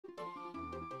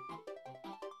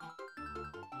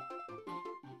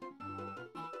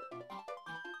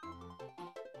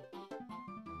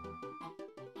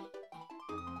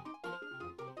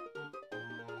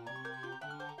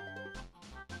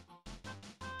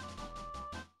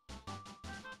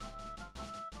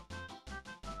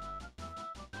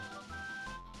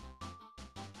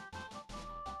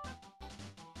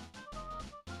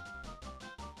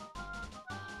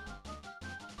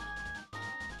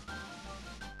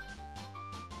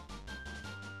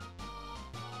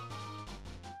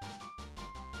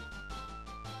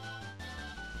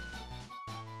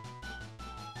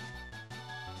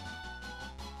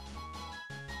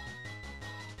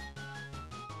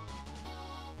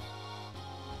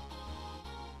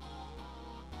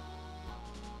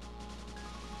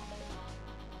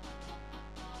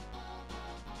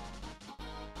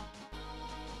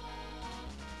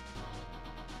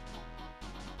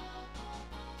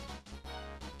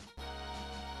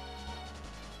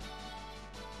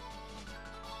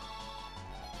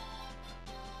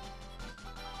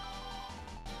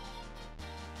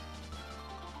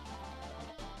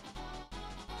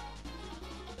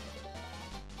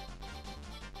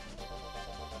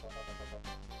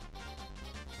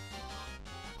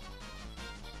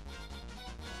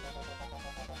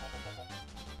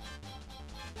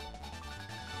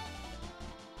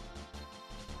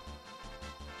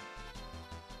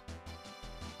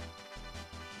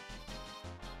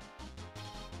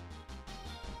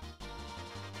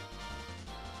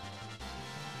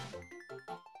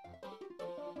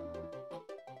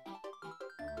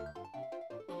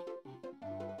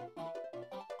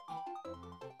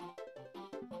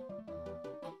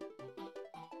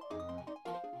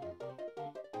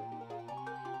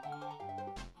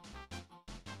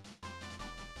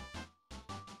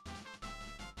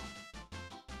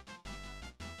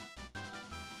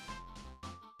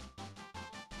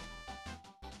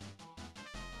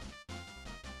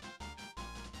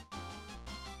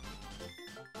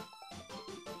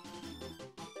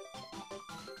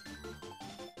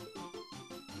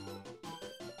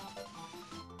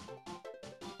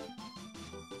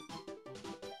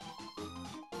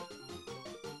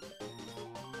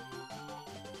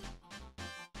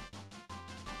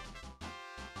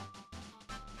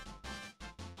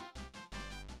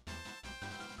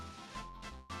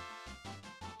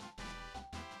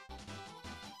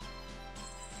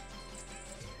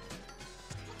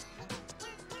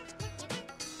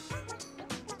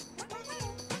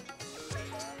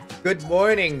Good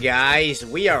morning, guys.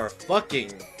 We are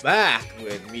fucking back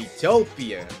with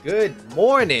Miitopia. Good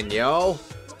morning, yo.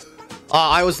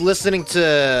 I was listening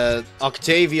to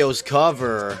Octavio's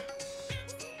cover.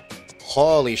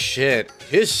 Holy shit.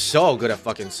 He's so good at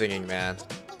fucking singing, man.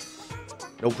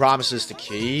 No promises to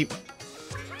keep.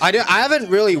 I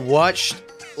haven't really watched,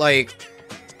 like,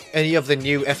 any of the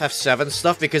new FF7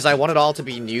 stuff because I want it all to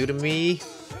be new to me.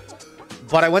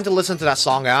 But I went to listen to that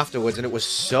song afterwards and it was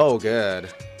so good.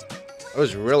 It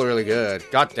was really, really good.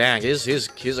 God dang, he's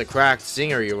a cracked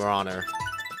singer, Your Honor.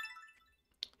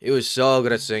 He was so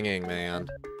good at singing, man.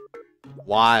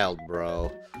 Wild,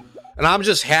 bro. And I'm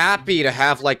just happy to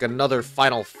have, like, another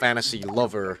Final Fantasy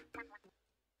lover.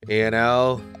 You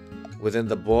know? Within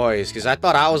the boys. Because I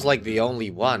thought I was, like, the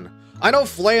only one. I know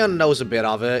Flayon knows a bit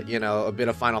of it. You know, a bit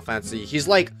of Final Fantasy. He's,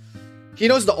 like... He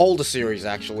knows the older series,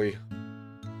 actually.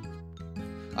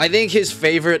 I think his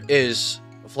favorite is...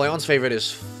 Flayon's favorite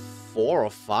is 4 or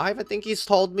 5, I think he's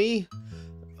told me.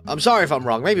 I'm sorry if I'm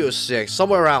wrong. Maybe it was 6.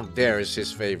 Somewhere around there is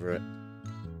his favorite.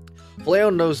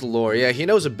 Flayon knows the lore. Yeah, he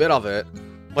knows a bit of it.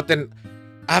 But then,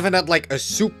 I haven't had, like, a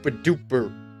super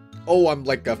duper... Oh, I'm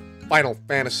like a Final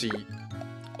Fantasy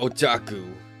otaku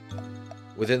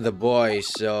within the boys,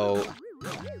 so...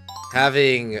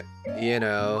 Having, you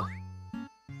know...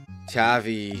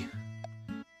 Tavi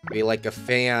be, like, a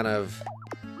fan of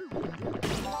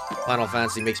Final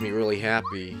Fantasy makes me really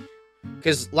happy.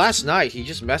 Because last night, he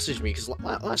just messaged me, because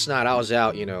last night I was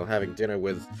out, you know, having dinner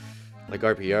with, like,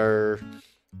 RPR,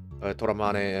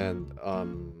 Toramane,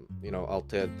 and, you know,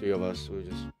 Alted, 3 of us. We were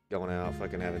just going out,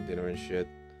 fucking having dinner and shit.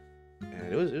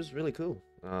 And it was really cool.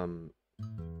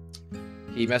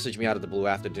 He messaged me out of the blue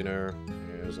after dinner,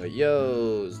 and it was like,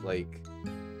 yo, it's like,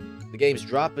 the game's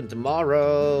dropping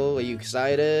tomorrow, are you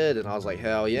excited? And I was like,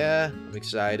 hell yeah, I'm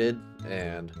excited,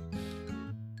 and...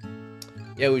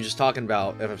 Yeah, we were just talking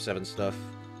about FF7 stuff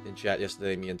in chat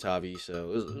yesterday, me and Tavi,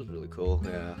 so it was really cool,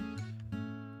 yeah.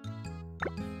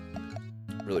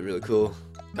 Really, really cool.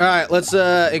 Alright, let's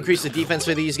increase the defense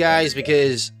for these guys,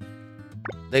 because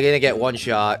they're gonna get one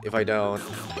shot if I don't.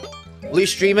 Will you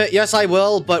stream it? Yes, I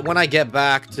will, but when I get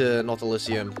back to North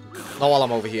Elysium. Not while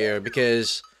I'm over here,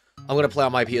 because I'm gonna play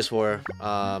on my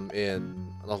PS4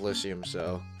 in North Elysium,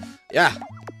 so... Yeah!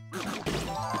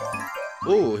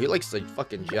 Ooh, he likes the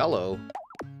fucking jello.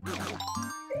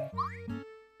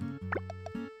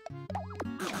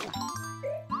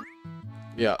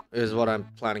 Yeah, is what I'm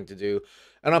planning to do.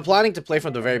 And I'm planning to play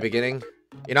from the very beginning.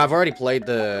 You know, I've already played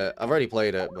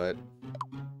it, but...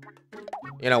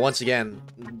 You know, once again,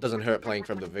 it doesn't hurt playing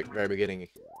from the very beginning.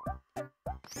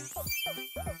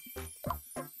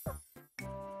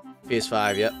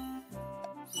 PS5, yep.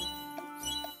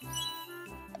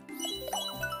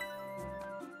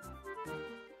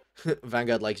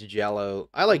 Vanguard likes Jello.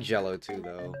 I like Jello too,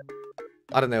 though.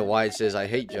 I don't know why it says I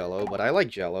hate Jello, but I like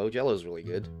Jello. Jello's really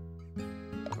good.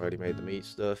 I've already made the meat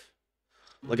stuff.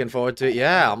 Looking forward to it?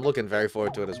 Yeah, I'm looking very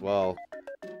forward to it as well.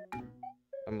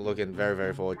 I'm looking very,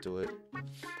 very forward to it.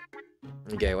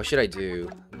 Okay, what should I do?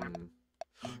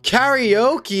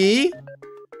 Karaoke?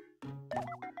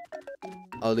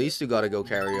 At least you gotta go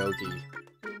karaoke.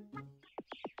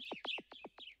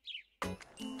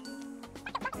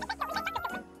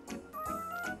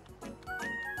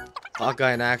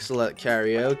 Hawkeye and Axel at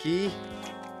karaoke.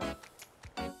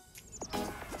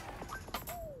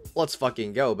 Let's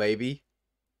fucking go, baby.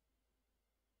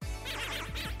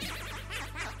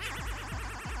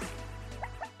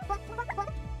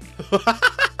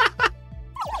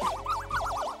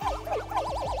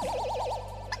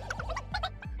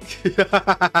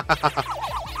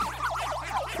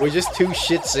 We're just two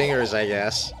shit singers, I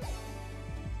guess.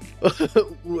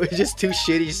 We're just two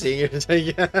shitty singers, I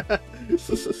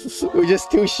guess. We're just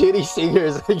two shitty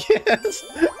singers, I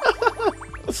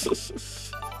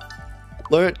guess.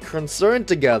 Learn concern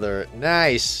together.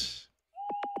 Nice.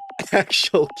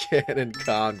 Actual canon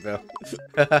convo.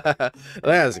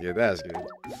 That's good, that's good.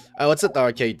 What's at the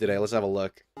arcade today? Let's have a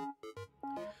look.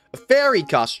 A fairy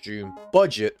costume.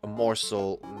 Budget. A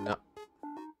morsel. No.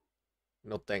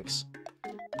 No thanks.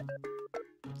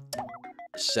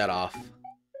 Set off.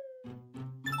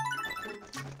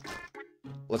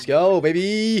 Let's go,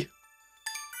 baby!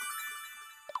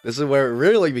 This is where it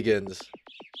really begins.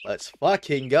 Let's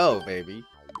fucking go, baby.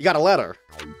 You got a letter.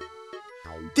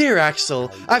 Dear Axel,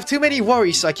 I have too many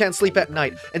worries so I can't sleep at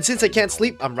night. And since I can't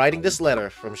sleep, I'm writing this letter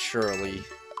from Shirley.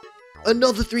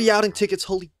 Another 3 outing tickets,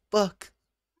 holy fuck.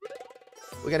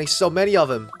 We're getting so many of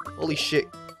them. Holy shit.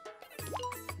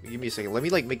 Give me a second. Let me,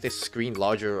 like, make this screen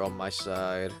larger on my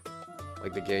side.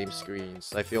 Like the game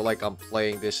screens. I feel like I'm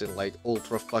playing this in like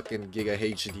ultra fucking Giga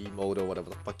HD mode or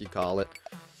whatever the fuck you call it.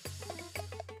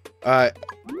 Alright.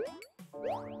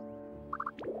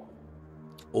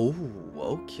 Oh,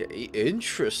 okay.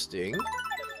 Interesting.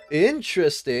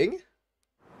 Interesting.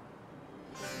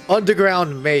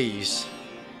 Underground maze.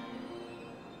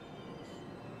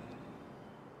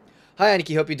 Hi,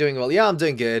 Aniki. Hope you're doing well. Yeah, I'm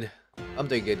doing good. I'm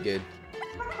doing good.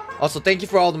 Also, thank you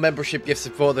for all the membership gifts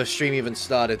before the stream even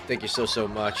started. Thank you so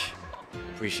much.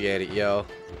 Appreciate it, yo.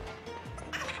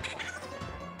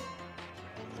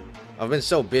 I've been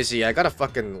so busy. I gotta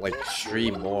fucking, like,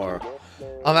 stream more.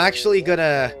 I'm actually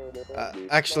gonna...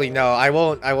 actually, no. I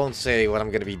won't say what I'm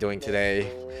gonna be doing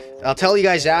today. I'll tell you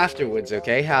guys afterwards,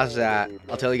 okay? How's that?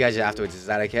 I'll tell you guys afterwards. Is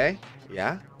that okay?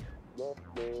 Yeah?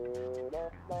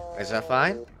 Is that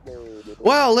fine?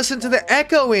 Wow, listen to the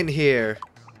echo in here!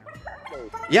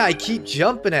 Yeah, I keep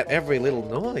jumping at every little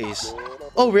noise.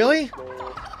 Oh, really?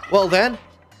 Well then,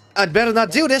 I'd better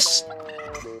not do this!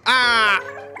 Ah!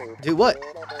 Do what?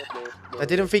 That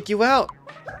didn't freak you out.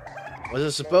 Was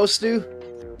it supposed to?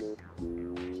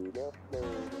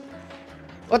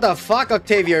 What the fuck,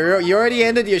 Octavia? You already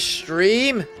ended your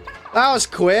stream? That was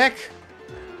quick.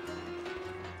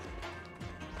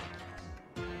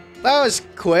 That was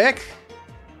quick.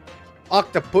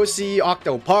 Octopussy,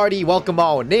 Octoparty, welcome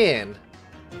on in.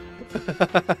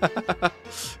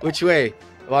 Which way?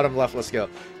 Bottom left, let's go.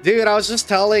 Dude, I was just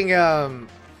telling, the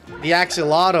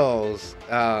Axelotls,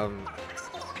 I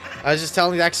was just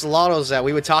telling the Axelotls that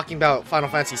we were talking about Final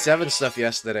Fantasy VII stuff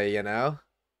yesterday, you know?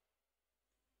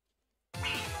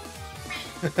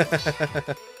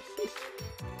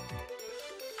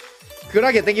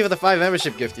 Kurage, thank you for the 5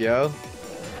 membership gift, yo.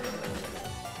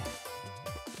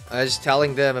 I was just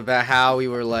telling them about how we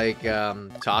were, like,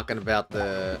 talking about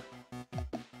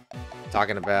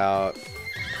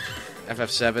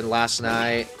FF7 last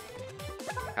night.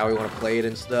 How we want to play it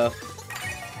and stuff.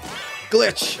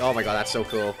 Glitch! Oh my god, that's so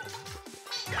cool.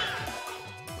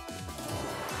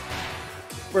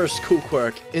 First cool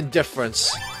quirk,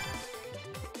 indifference.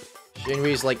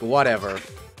 Shinri's like, whatever.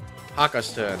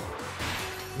 Haka's turn.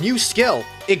 New skill,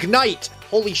 ignite!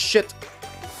 Holy shit.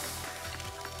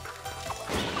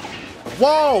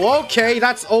 Whoa, okay,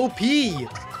 that's OP!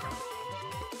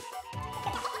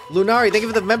 Lunari, thank you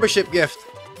for the membership gift.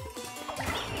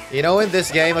 You know, in this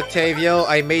game, Octavio,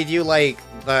 I made you, like,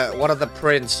 one of the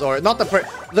prince, or not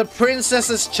the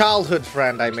princess's childhood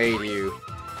friend I made you.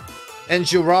 And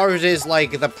Gerard is,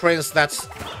 like, the prince that's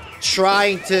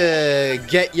trying to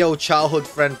get your childhood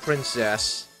friend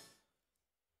princess.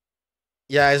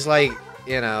 Yeah, it's like,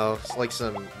 you know, it's like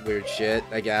some weird shit,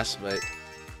 I guess, but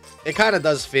it kind of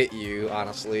does fit you,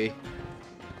 honestly.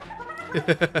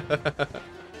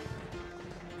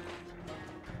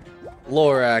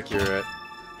 Lore accurate.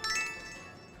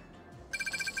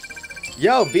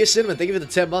 Yo, Be a Cinnamon, thank you for the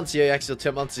 10 months, yo. Axel,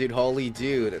 10 months, dude. Holy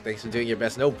dude. Thanks for doing your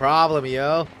best. No problem,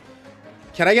 yo.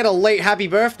 Can I get a late happy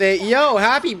birthday? Yo,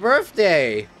 happy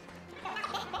birthday!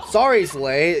 Sorry it's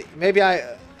late. Maybe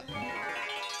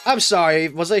I'm sorry.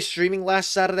 Was I streaming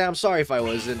last Saturday? I'm sorry if I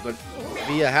wasn't, but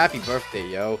be a happy birthday,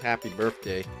 yo. Happy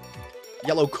birthday.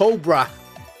 Yellow Cobra.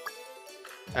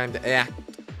 Time to act.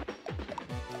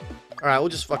 Alright, we'll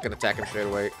just fucking attack him straight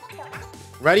away.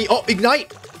 Ready? Oh,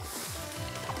 ignite!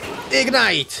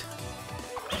 Ignite!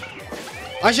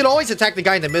 I should always attack the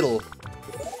guy in the middle.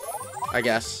 I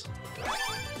guess.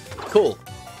 Cool.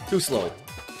 Too slow.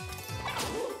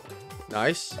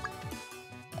 Nice.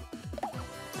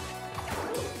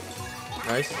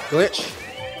 Nice. Glitch.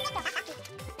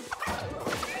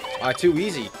 Too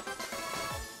easy.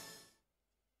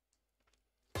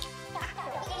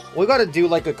 We gotta do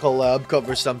like a collab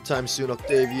cover sometime soon,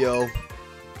 Octavio.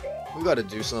 We gotta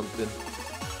do something.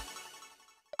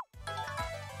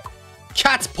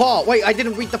 Cat's Paw! Wait, I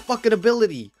didn't read the fucking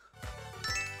ability!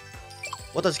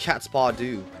 What does Cat's Paw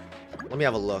do? Let me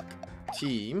have a look.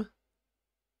 Team.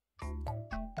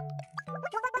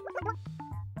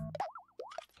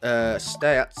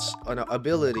 Stats. Oh no,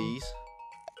 abilities.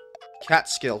 Cat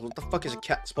skill. What the fuck is a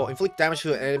Cat's Paw? Inflict damage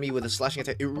to an enemy with a slashing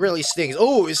attack. It really stings.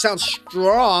 Oh, it sounds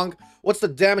strong! What's the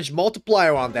damage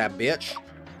multiplier on that, bitch?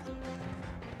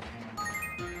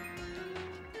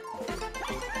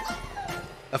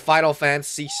 A Final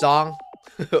Fantasy song?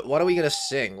 What are we gonna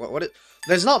sing? What is...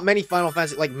 There's not many Final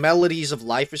Fantasy, like, Melodies of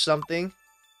Life or something.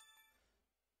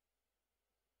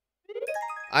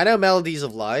 I know Melodies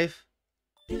of Life.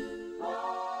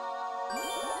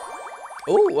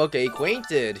 Oh, okay,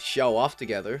 acquainted. Show off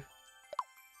together.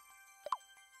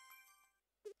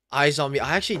 Eyes on Me.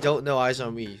 I actually don't know Eyes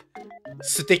on Me.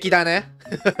 素敵だね。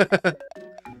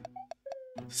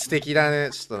素敵だね。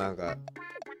ちょっとなんか。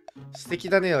素敵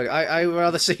だねより。I would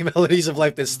rather sing Melodies of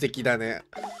Life than 素敵だね。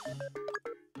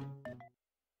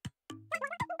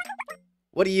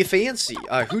What do you fancy?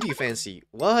 Who do you fancy?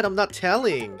 What? I'm not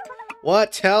telling.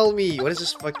 What? Tell me. What is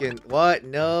this fucking... What?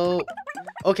 No.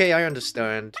 Okay, I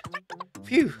understand.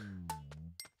 Phew.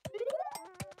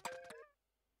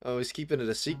 Oh, he's keeping it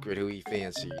a secret who he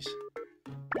fancies.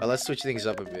 Well, let's switch things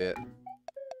up a bit.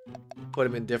 Put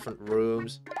him in different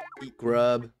rooms. Eat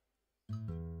grub.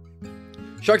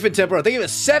 Sharkfin Tempura, thank you for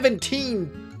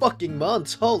 17 fucking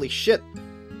months. Holy shit.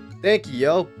 Thank you,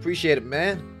 yo. Appreciate it,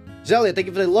 man. Zelia, thank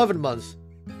you for the 11 months.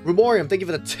 Rumorium, thank you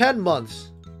for the 10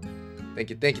 months. Thank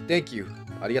you, thank you, thank you.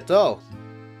 Arigato.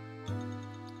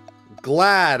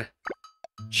 Glad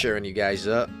cheering you guys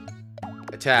up.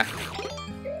 Attack.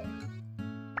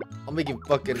 I'm making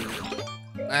fucking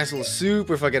nice little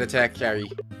super fucking attack carry.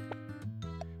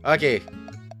 Okay.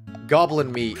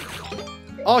 Goblin meat.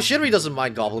 Oh, Shinri doesn't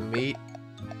mind goblin meat.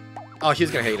 Oh,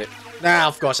 he's gonna hate it. Nah,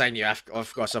 of course I knew.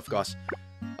 Of course, of course.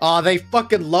 Oh, they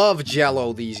fucking love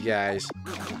Jello, these guys.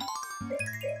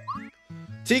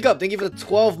 Teacup, thank you for the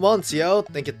 12 months, yo.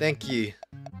 Thank you, thank you.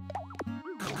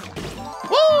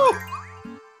 Woo!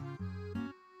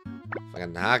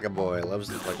 Fucking Haka boy loves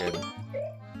the fucking...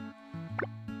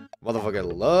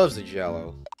 Motherfucker loves the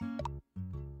Jello.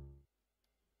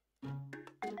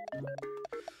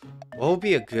 What would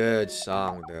be a good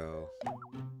song, though?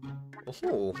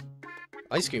 Oh,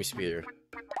 Ice Cream Spear.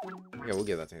 Yeah, we'll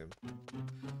give that to him.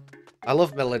 I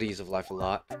love Melodies of Life a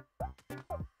lot.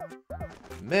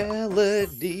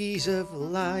 Melodies of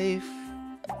Life.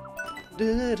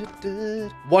 Da, da, da.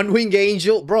 One Winged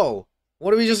Angel? Bro,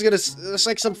 what are we just gonna... It's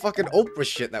like some fucking Oprah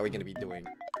shit that we're gonna be doing.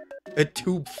 A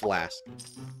tube flask.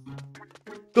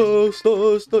 No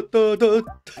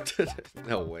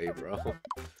way, bro.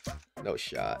 No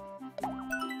shot.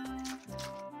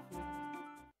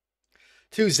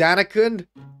 To Zanakund?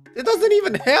 It doesn't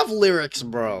even have lyrics,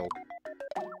 bro.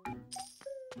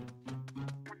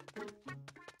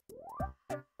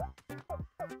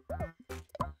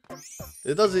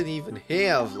 It doesn't even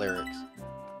have lyrics.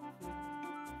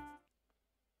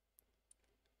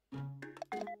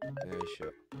 Yeah,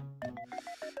 sure.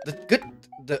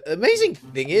 The amazing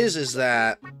thing is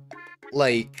that,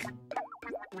 like,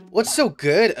 what's so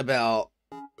good about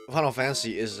Final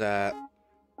Fantasy is that,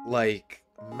 like,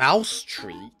 Mouse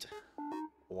Treat.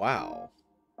 Wow.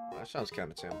 That sounds kind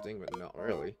of tempting, but not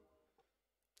really.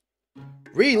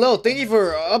 Reload, thank you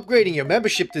for upgrading your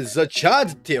membership to the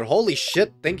Chad tier. Holy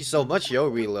shit, thank you so much, yo,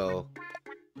 Reload.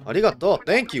 Arigato,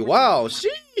 thank you. Wow,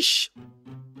 sheesh.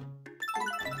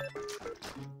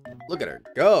 Look at her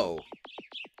go.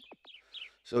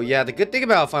 So yeah, the good thing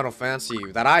about Final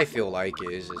Fantasy that I feel like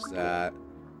is that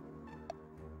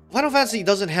Final Fantasy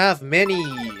doesn't have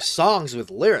many songs with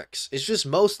lyrics. It's just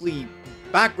mostly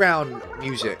background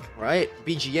music, right?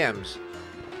 BGMs.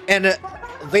 And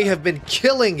they have been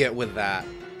killing it with that.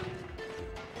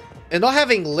 And not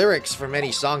having lyrics for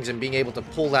many songs and being able to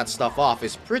pull that stuff off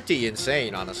is pretty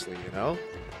insane, honestly, you know?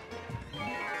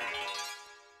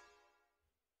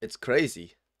 It's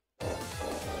crazy.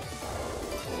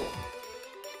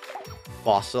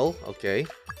 Fossil, okay.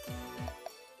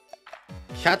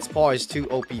 Cat's Paw is too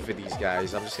OP for these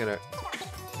guys. I'm just gonna...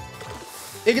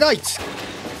 Ignite!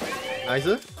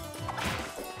 Nicer.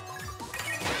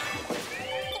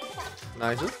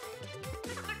 Nicer.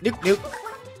 Nuke, nuke.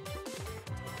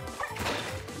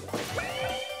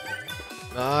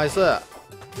 Nicer.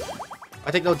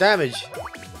 I take no damage.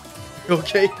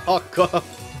 Okay, fuck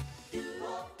off.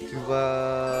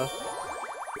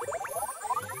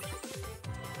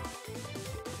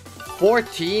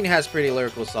 14 has pretty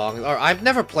lyrical songs. Or I've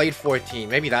never played 14.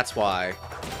 Maybe that's why.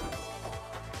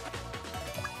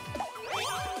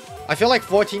 I feel like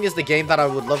 14 is the game that I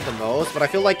would love the most, but I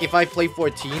feel like if I play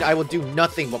 14, I would do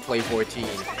nothing but play 14.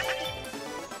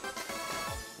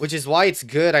 Which is why it's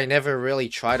good I never really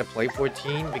try to play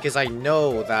 14, because I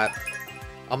know that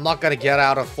I'm not gonna get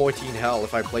out of 14 hell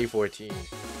if I play 14.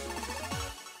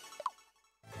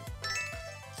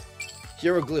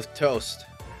 Hieroglyph Toast.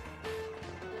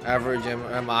 Average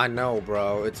I know,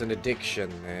 bro. It's an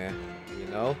addiction, man. You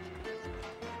know?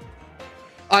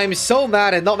 I'm so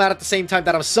mad and not mad at the same time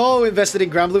that I'm so invested in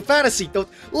Grand Blue Fantasy.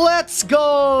 Let's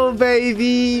go,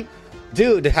 baby!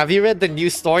 Dude, have you read the new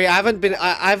story? I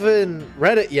haven't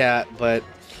read it yet, but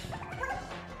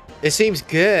it seems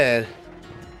good.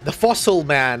 The Fossil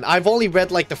Man. I've only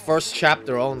read like the first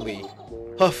chapter only.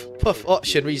 Puff, puff. Oh,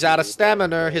 Shinri's out of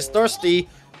stamina. He's thirsty.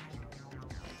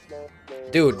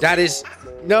 Dude, that is...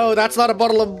 No, that's not a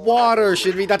bottle of water,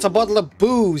 Shinri. That's a bottle of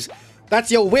booze.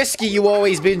 That's your whiskey you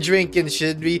always been drinking,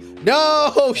 Shinri.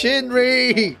 No,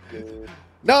 Shinri!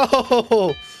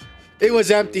 No! It was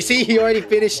empty. See, he already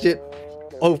finished it.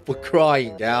 Oh, for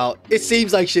crying out. It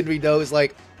seems like Shinri knows,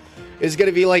 like... It's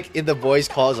gonna be like in the boys'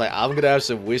 calls, like, I'm gonna have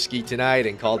some whiskey tonight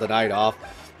and call the night off.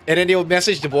 And then he'll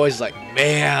message the boys like,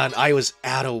 man, I was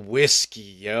out of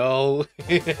whiskey, yo.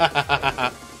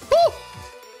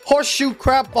 Horseshoe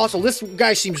crab fossil. This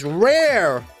guy seems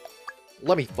rare.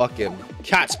 Let me fuck him.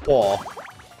 Cat's paw.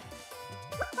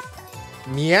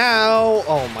 Meow.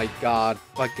 Oh my god.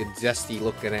 Fucking zesty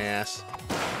looking ass.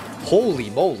 Holy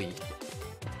moly.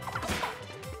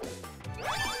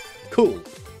 Cool.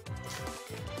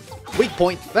 Weak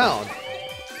point found.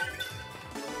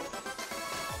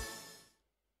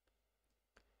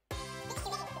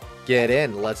 Get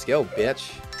in. Let's go,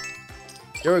 bitch.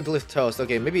 Hieroglyph toast.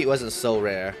 Okay, maybe it wasn't so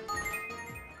rare.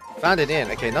 Found it in.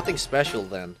 Okay, nothing special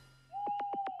then.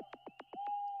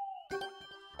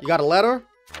 You got a letter?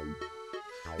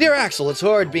 Dear Axel, it's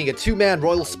hard being a two-man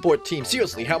royal sport team.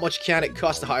 Seriously, how much can it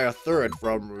cost to hire a third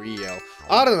from Rio?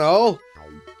 I don't know.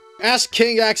 Ask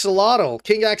King Axelotl.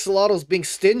 King Axelotl's being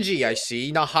stingy, I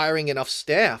see. Not hiring enough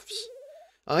staffs.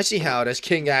 I see how it is,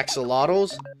 King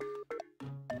Axelotl's.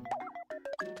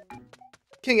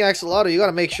 King Axelotl, you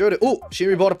gotta make sure to... Oh,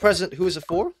 she bought a present. Who is it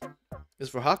for? It's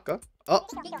for Hakka. Oh.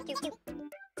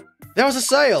 There was a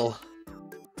sale.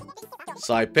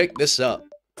 So I picked this up.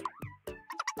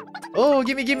 Oh,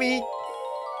 gimme.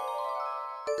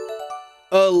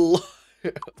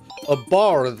 A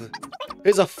bard.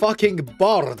 He's a fucking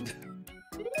bard.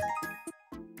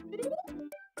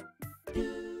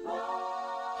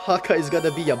 Hakka is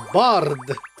gonna be a bard.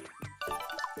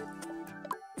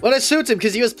 Well, it suits him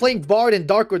because he was playing bard in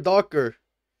Darker.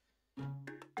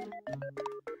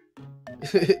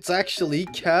 It's actually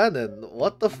canon.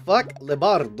 What the fuck?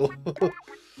 Lebardo.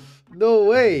 No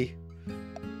way.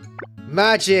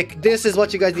 Magic. This is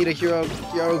what you guys need, a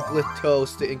hieroglyph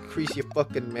toast to increase your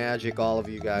fucking magic, all of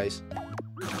you guys.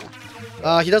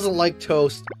 He doesn't like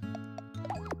toast.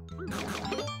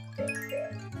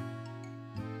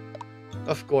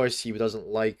 Of course he doesn't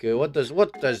like it. What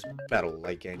does Battle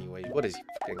like anyway? What is he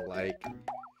fucking like?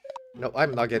 No,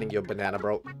 I'm not getting your banana,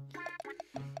 bro.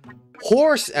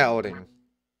 Horse outing.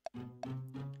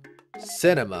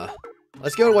 Cinema.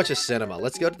 Let's go to watch a cinema.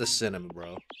 Let's go to the cinema,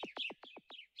 bro.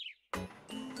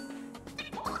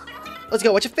 Let's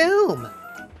go watch a film.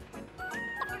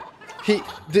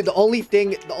 The only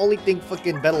thing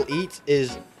fucking Battle eats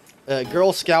is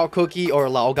Girl Scout cookie or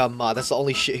laogama. That's the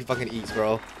only shit he fucking eats,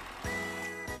 bro.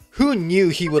 Who knew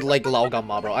he would like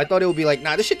laogama, bro? I thought it would be like,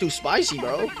 nah, this shit too spicy,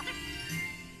 bro.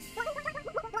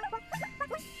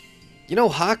 You know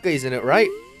Hakka is in it, right?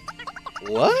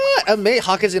 What?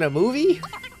 Hakka's in a movie?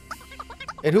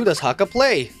 And who does Hakka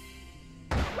play?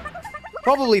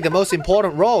 Probably the most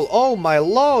important role. Oh my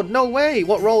lord, no way.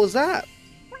 What role is that?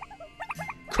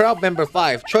 Crowd member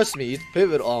 5. Trust me, it's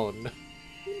pivot on.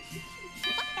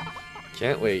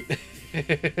 Can't wait.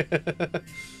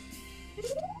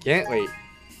 Can't wait.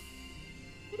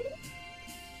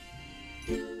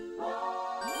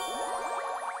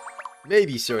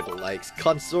 Maybe Serta likes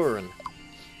concern.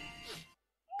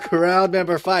 Crowd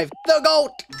member 5. The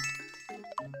GOAT!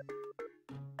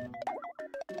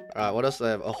 Alright, what else do I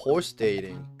have? A horse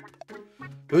dating.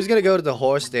 Who's gonna go to the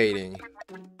horse dating?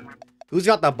 Who's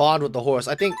got the bond with the horse?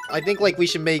 I think like we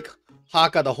should make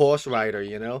Hakka the horse rider,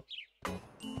 you know?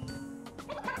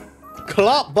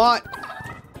 Clop bot!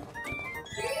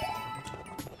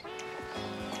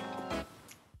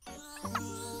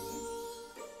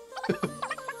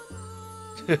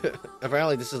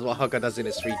 Apparently this is what Hakka does in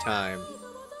his free time.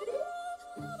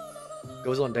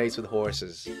 Goes on dates with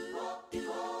horses.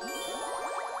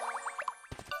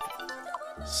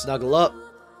 Snuggle up.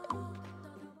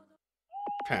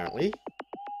 Apparently.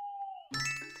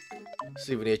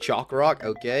 Souvenir chalk rock,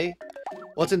 okay.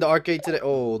 What's in the arcade today?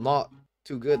 Oh, not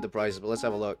too good the prices, but let's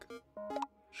have a look.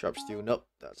 Sharp steel, nope.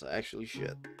 That's actually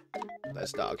shit.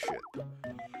 That's dog shit.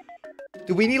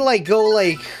 Do we need to like go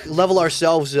like level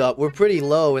ourselves up? We're pretty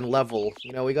low in level.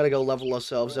 You know, we gotta go level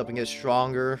ourselves up and get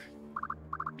stronger.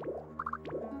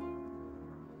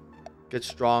 Get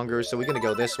stronger, so we're gonna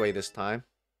go this way this time.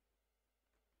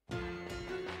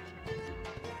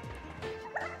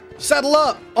 Settle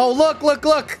up! Oh,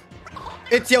 look!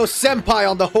 It's your senpai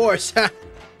on the horse,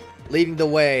 leading the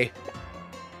way.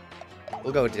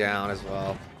 We'll go down as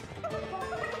well.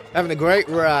 Having a great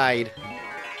ride.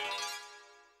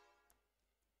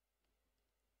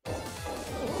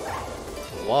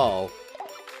 Whoa.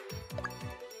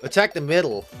 Attack the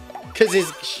middle. Because his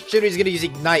Shinry's gonna use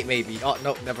Ignite, maybe. Oh,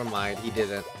 no, never mind. He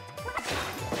didn't.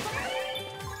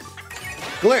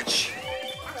 Glitch!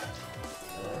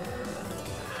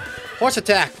 Horse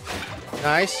attack.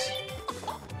 Nice.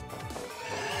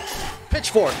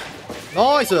 Pitchfork.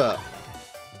 Nice.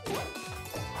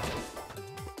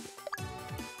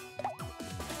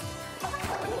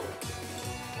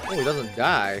 Oh, he doesn't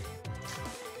die.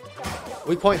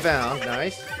 Weak point found.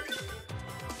 Nice.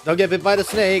 Don't get bit by the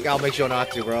snake. I'll make sure not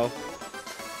to, bro.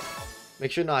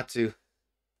 Make sure not to.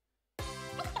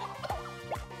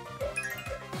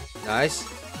 Nice.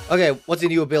 Okay, what's the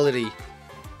new ability?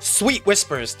 Sweet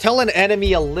Whispers. Tell an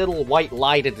enemy a little white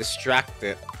lie to distract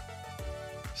it.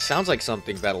 Sounds like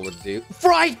something Battle would do.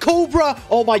 Fried Cobra!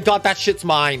 Oh my god, that shit's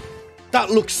mine.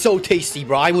 That looks so tasty,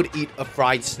 bro. I would eat a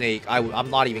fried snake. I'm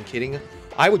not even kidding.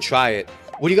 I would try it.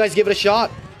 Would you guys give it a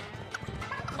shot?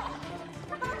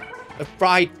 A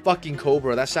fried fucking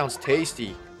cobra. That sounds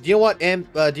tasty. Do you know what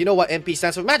MP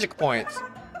stands for? Magic points.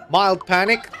 Mild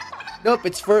panic. Nope,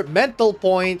 it's for mental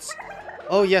points.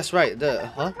 Oh yes, right.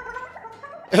 My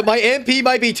MP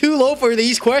might be too low for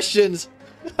these questions.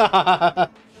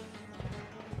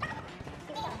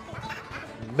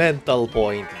 Mental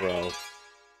point, bro.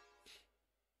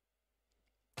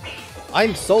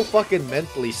 I'm so fucking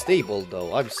mentally stable,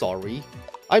 though. I'm sorry.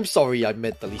 I'm sorry I'm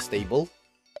mentally stable.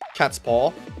 Cat's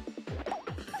paw.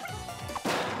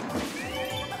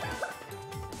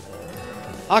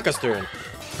 Aka's turn.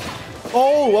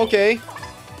 Oh, okay.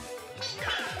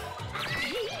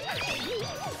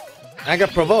 Anger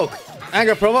provoke.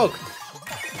 Anger provoke.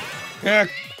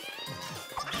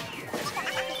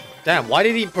 Damn, why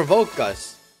did he provoke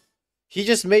us? He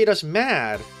just made us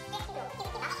mad.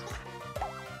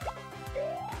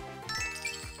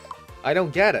 I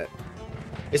don't get it.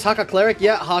 Is Haka cleric?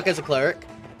 Yeah, Haka's a cleric.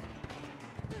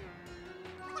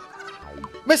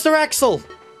 Mr. Axel!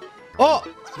 Oh!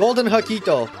 Golden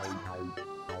Hakito.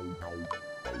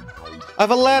 I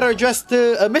have a letter addressed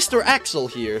to Mr. Axel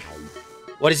here.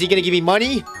 What, is he gonna give me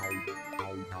money?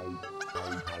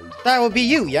 That would be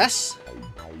you, yes?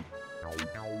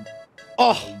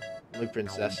 Oh, my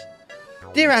princess.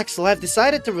 Dear Axel, I've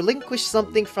decided to relinquish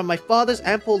something from my father's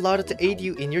ample larder to aid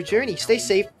you in your journey. Stay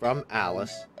safe from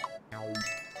Alice.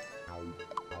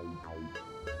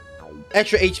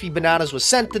 Extra HP bananas was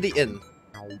sent to the inn.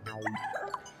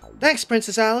 Thanks,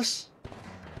 Princess Alice.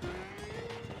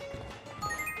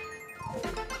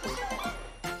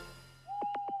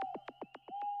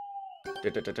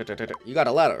 You got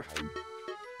a letter.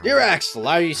 Dear Axel,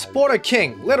 I support a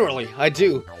king. Literally, I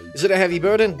do. Is it a heavy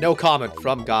burden? No comment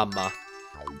from Gamma.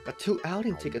 Got 2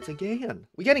 outing tickets again.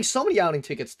 We're getting so many outing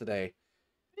tickets today.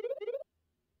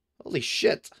 Holy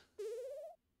shit.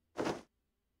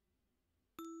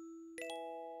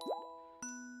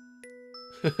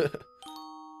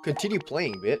 Continue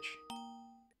playing, bitch.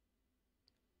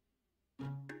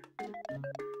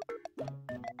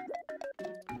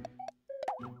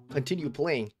 Continue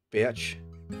playing, bitch.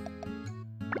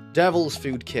 Devil's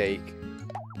food cake.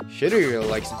 Shitter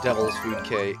likes devil's food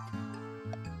cake.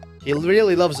 He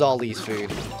really loves all these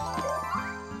food.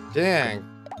 Dang.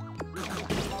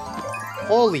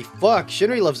 Holy fuck,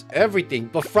 Shinri loves everything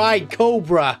but fried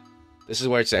cobra. This is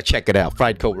where it's at. Check it out.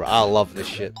 Fried cobra. I love this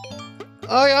shit.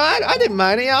 Oh, yeah, I didn't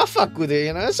mind it. I'll fuck with it,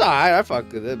 you know. It's alright. I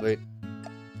fuck with it, but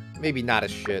maybe not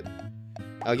as shit.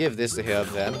 I'll give this to him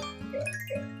then.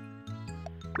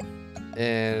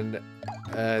 And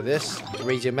this to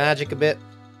raise your magic a bit.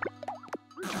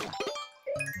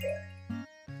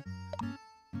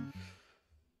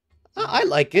 I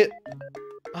like it.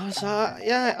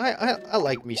 Yeah, I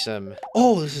like me some.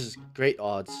 Oh, this is great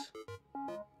odds.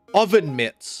 Oven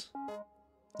mitts.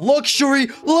 Luxury,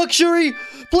 luxury,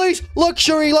 please,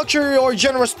 luxury, luxury, or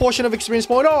generous portion of experience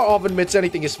point, or oven mitts,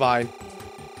 anything is fine.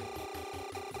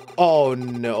 Oh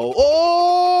no!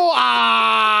 Oh,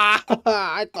 ah!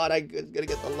 I thought I was gonna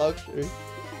get the luxury.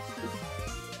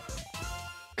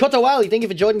 Kotawali, thank you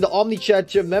for joining the Omni Chat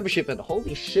tier membership. And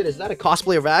holy shit, is that a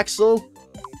cosplay of Axel?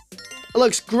 It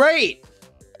looks great.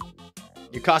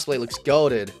 Your cosplay looks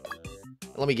goated.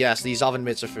 Let me guess, these oven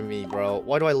mitts are for me, bro.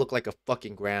 Why do I look like a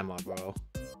fucking grandma, bro?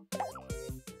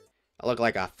 I look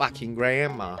like a fucking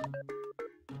grandma.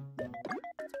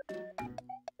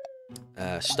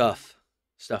 Stuff.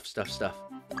 Stuff.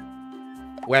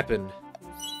 Weapon.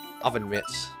 Oven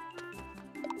mitts.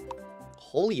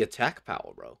 Holy attack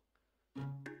power, bro.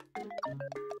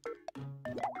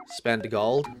 Spend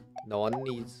gold. No one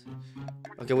needs.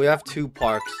 Okay, we have 2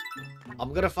 parks.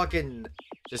 I'm gonna fucking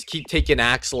just keep taking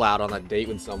Axel out on a date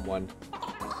with someone.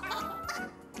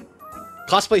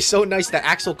 Cosplay's so nice that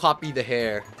Axel copied the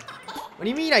hair. What do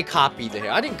you mean I copied the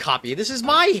hair? I didn't copy it. This is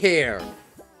my hair.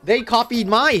 They copied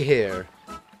my hair.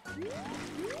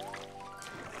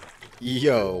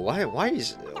 Yo, why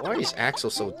is Axel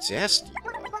so zesty,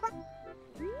 bro?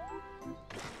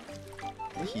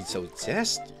 Why he's so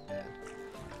zesty, man?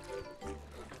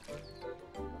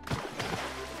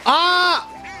 Ah!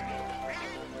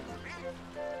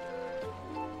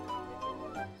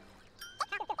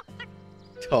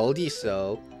 Told you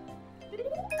so.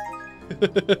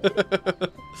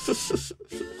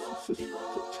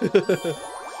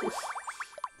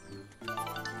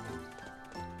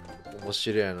 面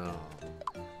白いな。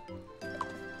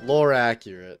Lore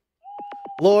accurate.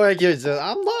 Lore accurate.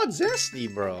 I'm not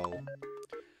zesty, bro.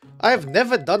 I've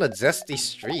never done a zesty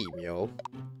stream, yo.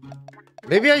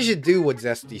 Maybe I should do a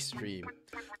zesty stream.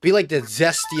 Be like the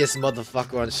zestiest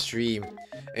motherfucker on stream.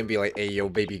 And be like, hey, yo,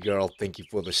 baby girl, thank you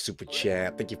for the super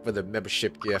chat. Thank you for the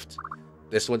membership gift.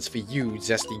 This one's for you,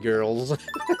 zesty girls.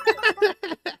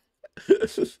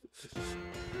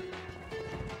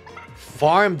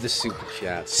 Farm the super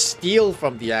chat. Steal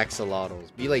from the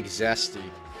Axelotls. Be like zesty.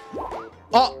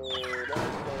 Oh!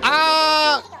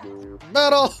 Ah!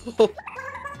 Metal!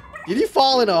 Did he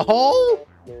fall in a hole?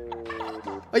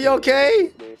 Are you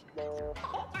okay?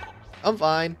 I'm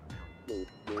fine.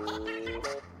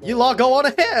 You lot go on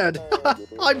ahead.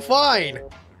 I'm fine.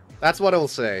 That's what it'll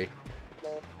say.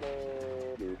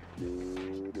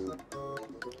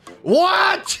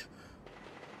 What?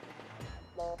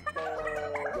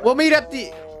 We'll meet at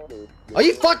the... Are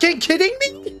you fucking kidding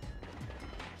me?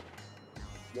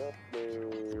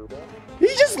 He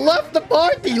just left the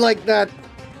party like that.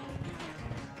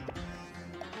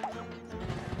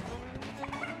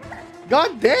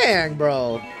 God dang,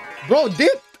 bro. Bro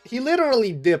dipped. He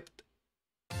literally dipped.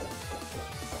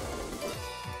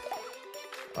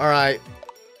 Alright.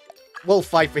 We'll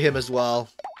fight for him as well.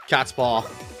 Cat's paw.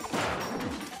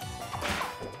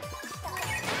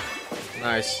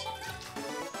 Nice.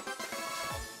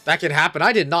 That could happen.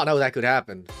 I did not know that could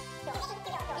happen.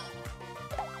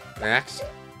 Max.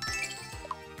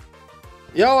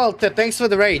 Yo, Alta, thanks for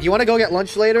the raid. You want to go get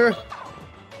lunch later?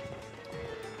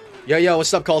 Yo,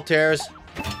 what's up, Caltaires?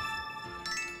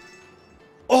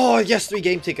 Oh, yes, 3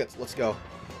 game tickets. Let's go.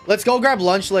 Let's go grab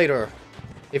lunch later.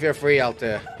 If you're free out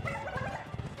there.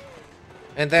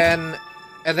 And then,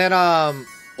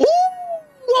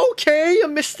 ooh, okay, a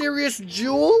mysterious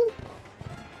jewel.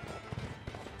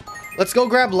 Let's go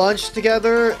grab lunch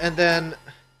together, and then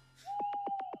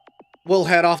we'll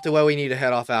head off to where we need to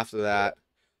head off after that.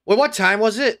 Wait, what time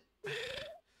was it?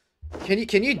 Can you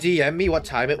DM me what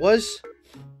time it was?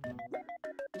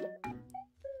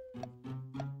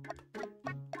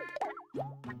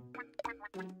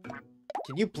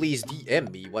 Can you please DM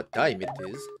me what time it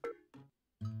is?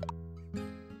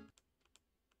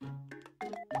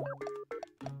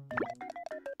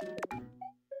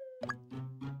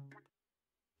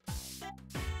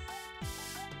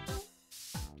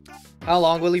 How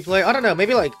long will he play? I don't know,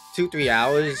 maybe like 2-3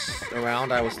 hours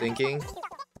around, I was thinking.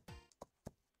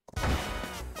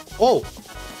 Oh!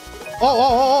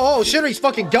 Oh, Shinri's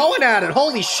fucking going at it!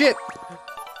 Holy shit!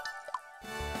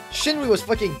 Shinri was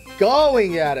fucking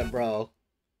going at it, bro.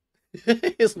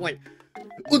 It's like...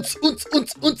 Unts.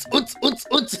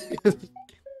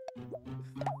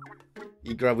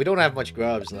 Eat grub. We don't have much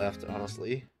grubs left,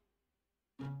 honestly.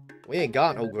 We ain't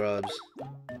got no grubs.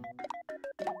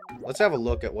 Let's have a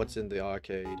look at what's in the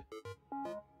arcade.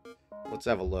 Let's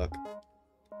have a look.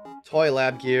 Toy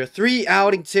lab gear. 3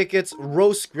 outing tickets.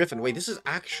 Roast griffin. Wait, this is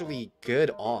actually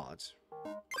good odds.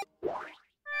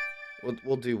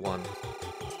 We'll do one.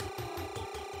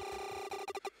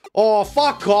 Oh,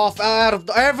 fuck off. Out of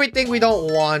everything we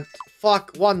don't want.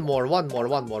 Fuck. One more.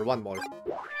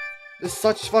 This is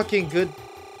such fucking good.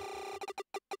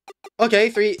 Okay,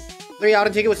 3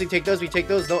 outing tickets. We take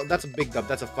those. No, that's a big dub.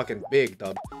 That's a fucking big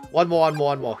dub. One more.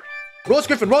 Roast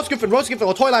griffin.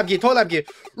 Oh, toy lab gear.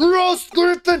 Roast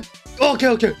griffin.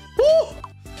 Okay. Woo!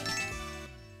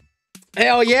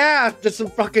 Hell yeah. Just some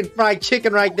fucking fried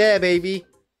chicken right there, baby.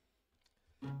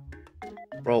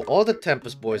 Bro, all the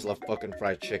Tempus boys love fucking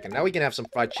fried chicken. Now we can have some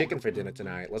fried chicken for dinner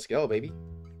tonight. Let's go, baby.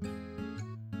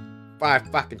 Fried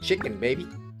fucking chicken, baby.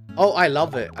 Oh, I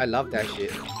love it. I love that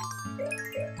shit.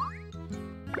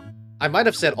 I might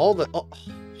have said all the... Oh,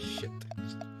 shit.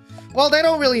 Well, they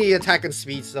don't really attack in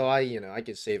speed, so I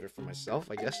can save it for myself,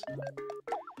 I guess.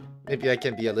 Maybe I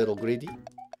can be a little greedy.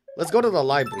 Let's go to the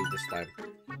library this time.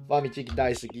 Famichiki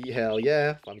Daisuki, hell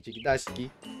yeah. Famichiki Daisuki.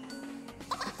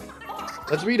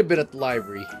 Let's read a bit at the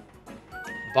library.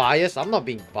 Bias? I'm not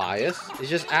being biased. It's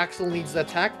just Axel needs the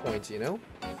attack points, you know?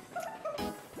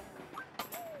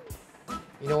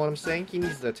 You know what I'm saying? He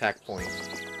needs the attack points.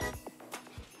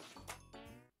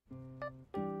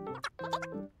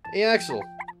 Hey, Axel.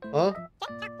 Huh?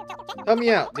 Help me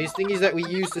out. These thingies that we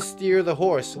use to steer the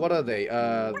horse, what are they?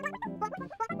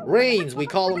 Reins. We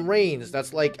call them reins.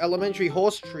 That's like elementary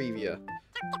horse trivia.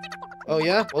 Oh,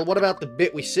 yeah? Well, what about the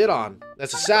bit we sit on?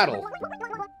 That's a saddle.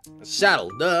 A saddle,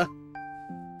 duh.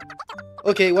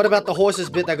 Okay, what about the horse's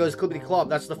bit that goes clippity-clop?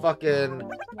 That's the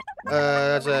fucking...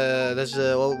 That's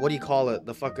a, what do you call it?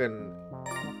 The fucking,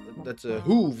 that's a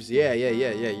hooves. Yeah.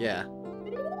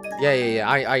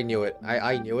 I knew it.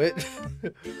 I knew it.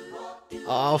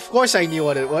 Of course I knew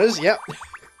what it was. Yep.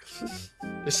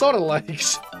 It's sort of like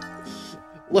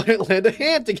land a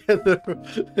hand together.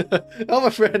 Help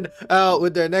a friend out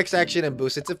with their next action and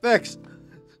boost its effects.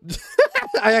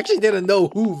 I actually didn't know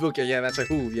hoove. Okay, yeah, that's a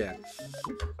hoove. Yeah.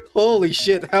 Holy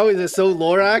shit! How is it so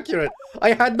lore accurate?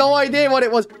 I had no idea what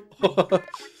it was.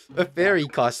 A fairy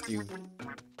costume.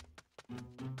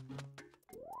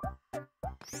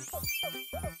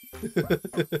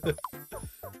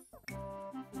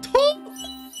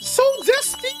 So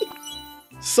zesty!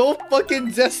 So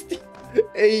fucking zesty!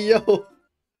 Hey yo!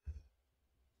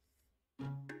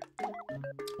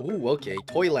 Ooh, okay,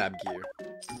 toy lab gear.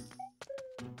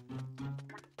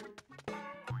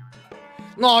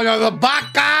 No, you're the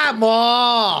baka!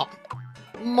 Mo!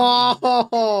 Mo!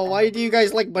 Why do you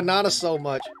guys like bananas so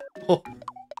much? Oh,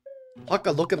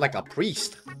 Haka looking like a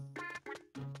priest.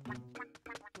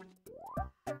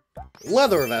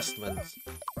 Leather vestments.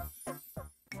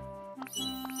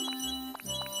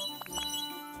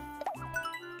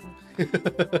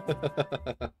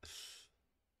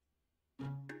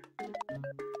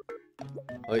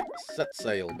 Wait, set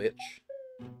sail, bitch.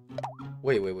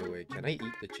 Wait. Can I eat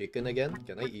the chicken again?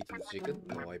 Can I eat the chicken?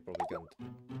 No, I probably can't.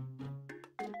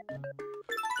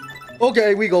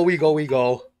 Okay, we go.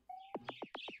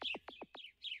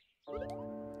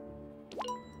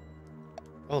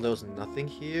 Oh, there was nothing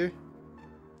here?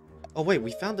 Oh, wait,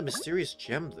 we found the mysterious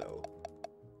gem, though.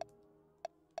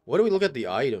 Why do we look at the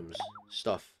items?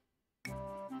 Stuff.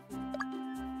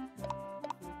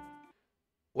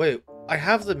 Wait, I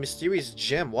have the mysterious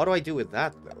gem. What do I do with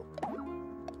that, though?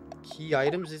 Key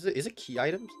items? Is it key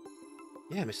items?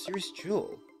 Yeah, mysterious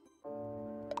jewel.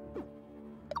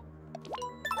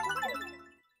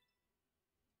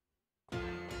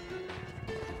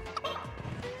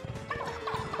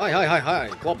 Hi.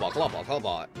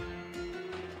 Clawbot.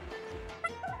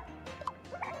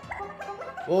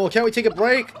 Oh, can't we take a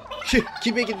break?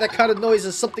 Keep making that kind of noise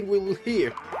and something we will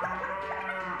hear.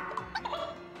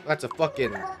 That's a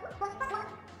fucking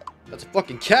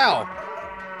cow.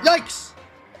 Yikes!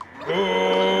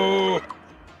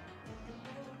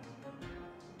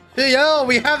 Hey, yo,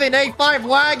 we have an A5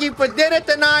 Wagyu for dinner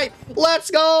tonight.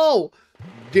 Let's go!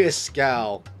 This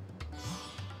cow.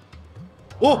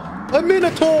 Oh, a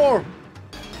Minotaur!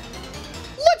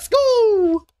 Let's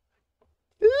go!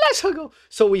 Let's go!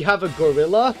 So we have a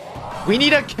gorilla. We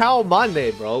need a cow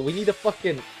mane, bro. We need a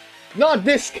fucking... Not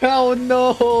this cow,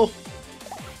 no!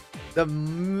 The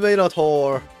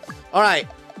Minotaur. Alright,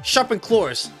 sharpen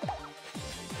claws.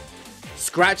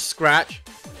 Scratch.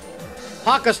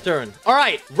 Haka's turn.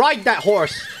 Alright, ride that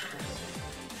horse.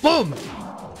 Boom!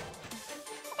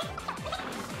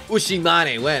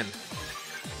 Ushimane win.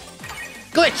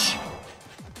 Glitch!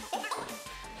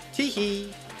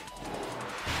 Teehee.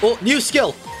 Oh, new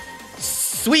skill.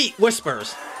 Sweet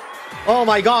whispers. Oh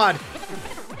my god.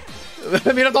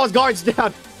 Minotaur's guards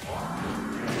down.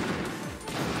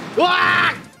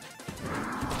 Ah!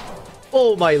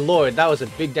 Oh my lord, that was a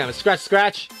big damage.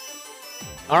 Scratch.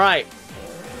 Alright.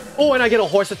 Oh, and I get a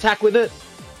horse attack with it.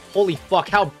 Holy fuck,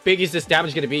 how big is this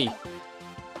damage gonna be?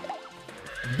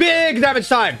 Big damage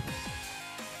time!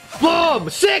 Boom!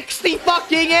 60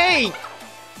 fucking 8!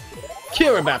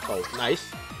 Kira battle. Nice.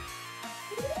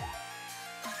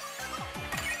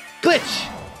 Glitch!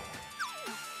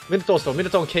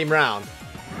 Minotaur came round.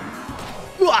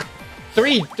 Uah!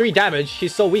 3 damage.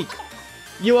 He's so weak.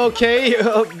 You okay,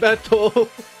 Beto?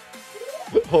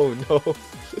 Oh no.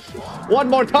 One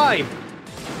more time!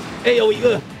 AoE.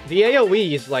 Ugh. The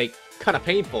AoE is like kind of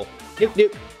painful.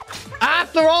 Nip.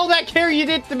 After all that care you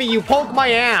did to me, you poked my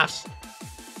ass.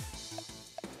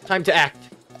 Time to act.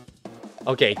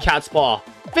 Okay, cat's paw.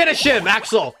 Finish him,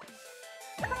 Axel!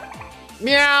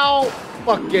 Meow!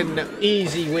 Fucking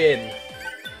easy win.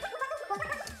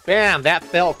 Bam, that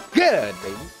felt good,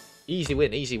 baby. Easy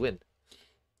win.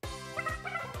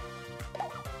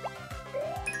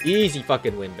 Easy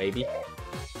fucking win, baby.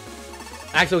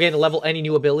 Axel getting to level any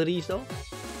new abilities, though?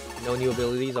 No new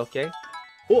abilities, okay.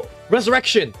 Oh,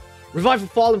 Resurrection! Revive a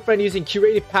fallen friend using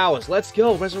curative powers. Let's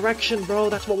go, Resurrection, bro.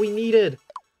 That's what we needed.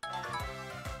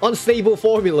 Unstable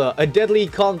formula. A deadly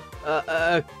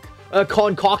concoction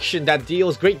that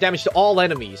deals great damage to all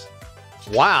enemies.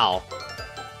 Wow.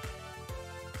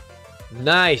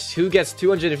 Nice. Who gets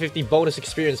 250 bonus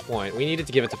experience point? We needed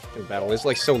to give it to fucking Battle. It's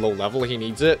like so low level, he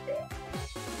needs it.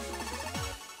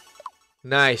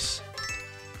 Nice.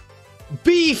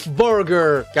 Beef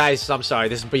burger! Guys, I'm sorry.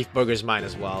 This beef burger is mine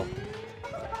as well.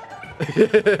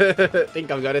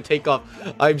 Think I'm gonna take off.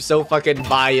 I'm so fucking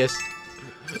biased.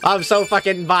 I'm so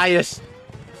fucking biased.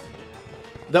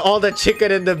 All the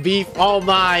chicken and the beef, all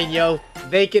mine, yo.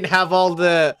 They can have all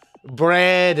the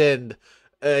bread and,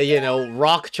 you know,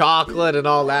 rock chocolate and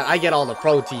all that. I get all the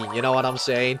protein, you know what I'm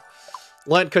saying?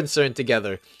 Learn concern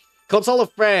together. Console a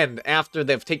friend after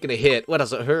they've taken a hit. What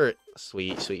does it hurt?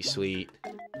 Sweet, sweet, sweet.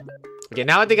 Okay,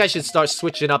 now I think I should start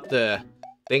switching up the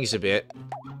things a bit.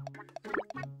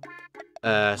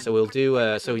 So we'll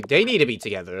do, so they need to be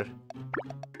together.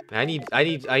 I need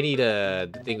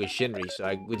the thing with Shinri,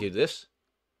 so we do this.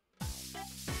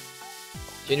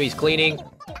 Shinri's cleaning.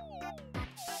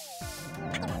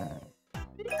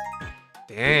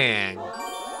 Dang.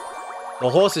 The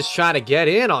horse is trying to get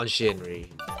in on Shinri.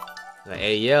 Like,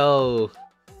 hey, yo.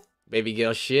 Baby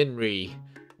girl Shinri.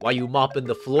 Why you mopping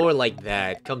the floor like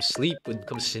that? Come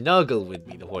snuggle with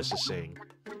me, the horse is saying.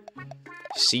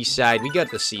 Seaside. We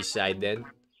got the seaside then.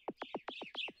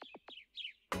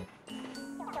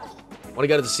 Wanna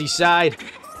go to the seaside?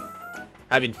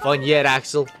 Having fun yet,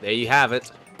 Axel? There you have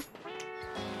it.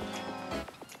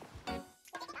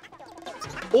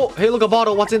 Oh, hey, look, a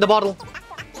bottle. What's in the bottle?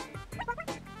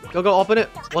 Go, open it.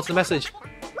 What's the message?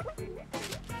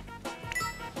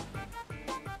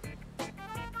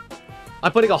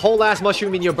 I'm putting a whole ass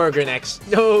mushroom in your burger next.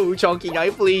 No, Chunky Guy,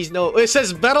 please, no. It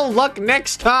says better luck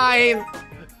next time.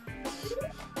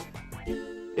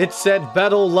 It said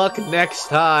better luck next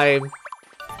time.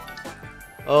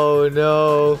 Oh,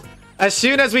 no. As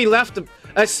soon as we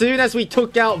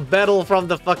took out Bettel from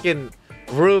the fucking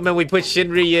room and we put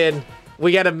Shinri in,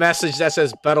 we get a message that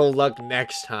says better luck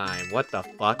next time. What the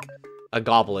fuck? A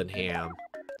goblin ham.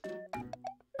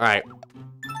 Alright.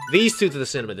 These two to the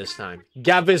cinema this time.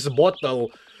 Gavis bottle.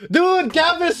 Dude,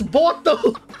 Gavis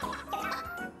bottle!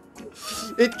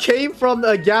 It came from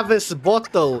a Gavis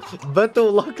bottle. Better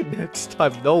luck next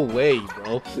time. No way,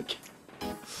 bro.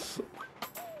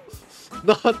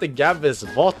 Not the Gavis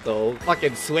bottle.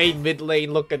 Fucking Swain mid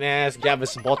lane looking ass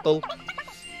Gavis bottle.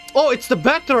 Oh, it's the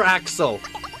better Axel.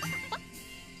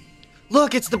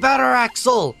 Look, it's the better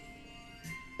Axel.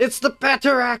 It's the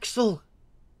better Axel.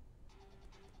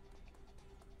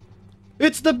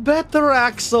 It's the better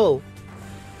Axel.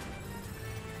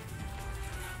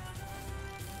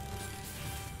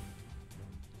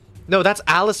 No, that's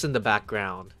Alice in the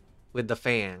background with the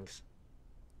fangs.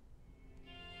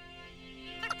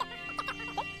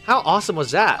 How awesome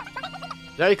was that?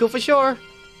 Very cool for sure.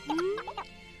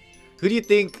 Who do you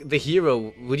think the hero?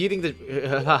 Who do you think the?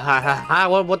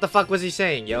 What the fuck was he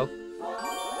saying, yo?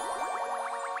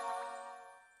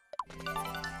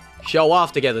 Show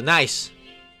off together, nice.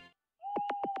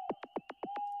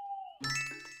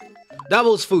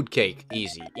 Doubles food cake,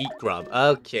 easy. Eat grub.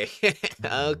 Okay,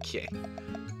 okay,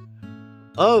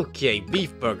 okay.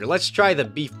 Beef burger. Let's try the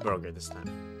beef burger this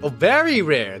time. Oh, very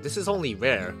rare. This is only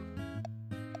rare.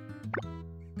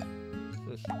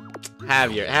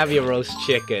 Have your roast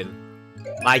chicken.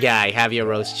 My guy, have your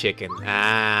roast chicken.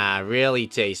 Ah, really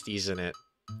tasty, isn't it?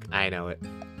 I know it.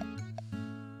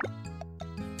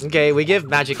 Okay, we give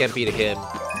Magic MP to him.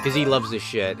 Because he loves this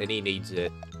shit, and he needs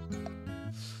it.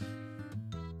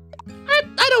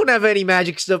 I don't have any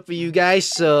magic stuff for you guys,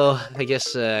 so... I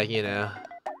guess, you know...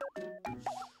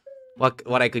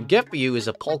 What I could get for you is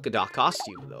a polka dot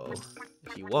costume, though.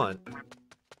 If you want.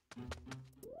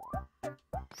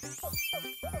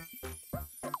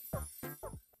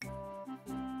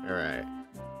 Alright.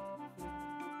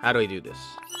 How do I do this?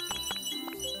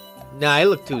 Nah, he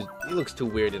looks too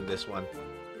weird in this one.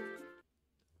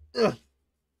 Ugh.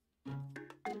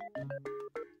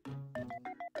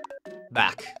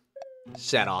 Back.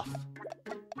 Set off.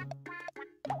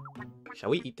 Shall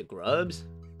we eat the grubs?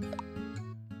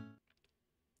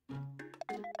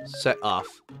 Set off.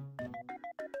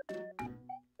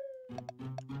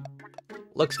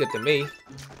 Looks good to me.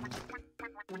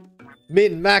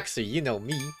 Min-maxer, you know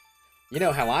me. You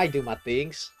know how I do my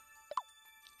things.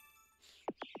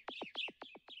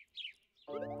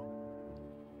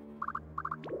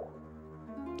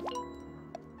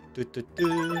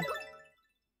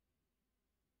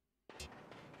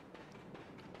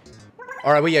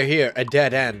 Alright, we are here. A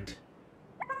dead end.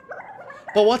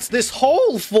 But what's this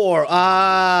hole for?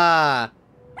 Ah,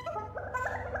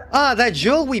 that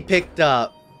jewel we picked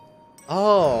up.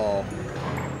 Oh.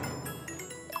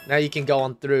 Now you can go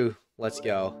on through. Let's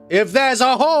go. If there's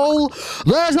a hole,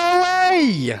 there's a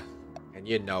way! And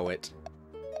you know it.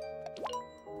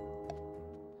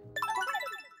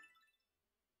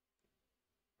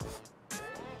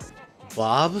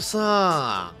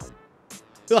 Bob-san.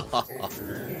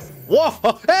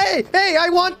 Whoa! Hey! Hey! I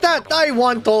want that! I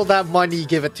want all that money.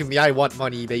 Give it to me. I want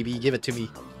money, baby. Give it to me.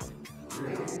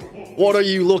 What are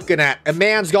you looking at? A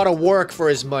man's gotta work for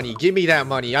his money. Give me that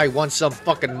money. I want some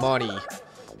fucking money.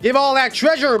 Give all that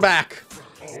treasure back!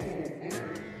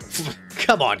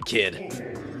 Come on, kid.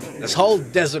 This whole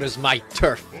desert is my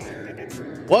turf.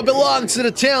 What belongs to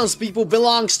the townspeople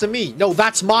belongs to me. No,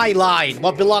 that's my line.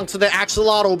 What belongs to the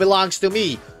axolotl belongs to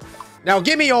me. Now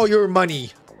give me all your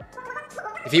money.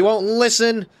 If you won't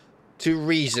listen to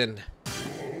reason.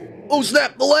 Oh,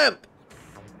 snap the lamp!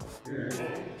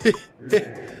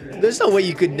 There's no way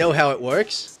you could know how it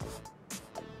works.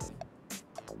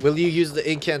 Will you use the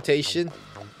incantation?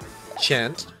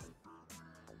 Chant.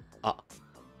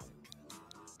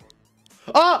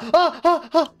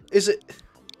 Is it?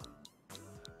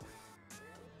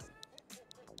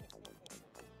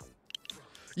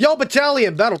 Yo,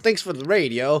 battalion battle. Thanks for the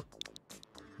radio.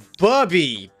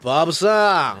 Bubby.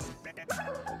 Bobsang.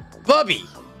 Bubby.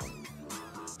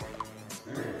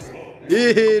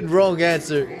 Wrong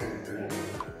answer.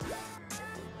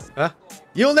 Huh?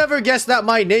 You'll never guess that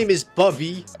my name is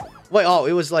Bubby. Wait, oh,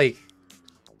 it was like...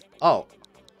 Oh.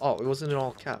 Oh, it wasn't in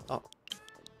all cap. Oh.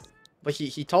 But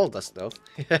he told us, though.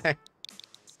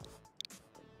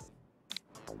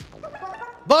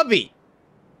 Bubby!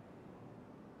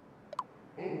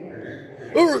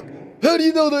 How do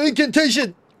you know the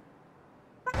incantation?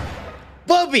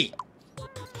 Bubby!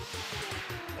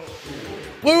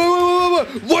 Wait!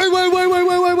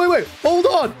 Hold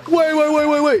on!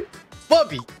 Wait!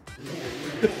 Bubby!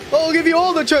 I'll give you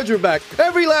all the treasure back!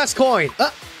 Every last coin!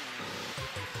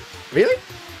 Really?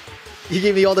 You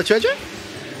give me all the treasure?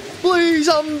 Please,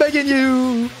 I'm begging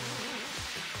you!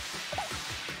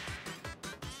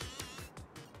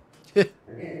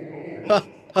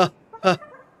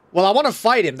 Well, I want to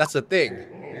fight him, that's the thing.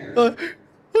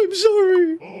 I'm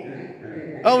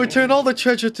sorry. I'll return all the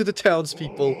treasure to the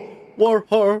townspeople. War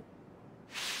her.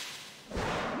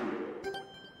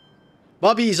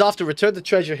 Bobby's off to return the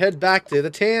treasure, head back to the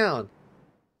town.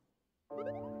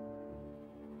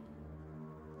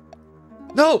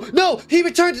 No! He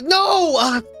returned. No!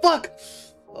 Ah, fuck!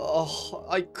 Oh,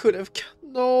 I could have.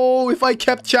 No, if I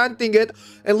kept chanting it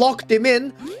and locked him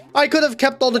in, I could have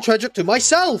kept all the treasure to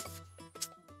myself.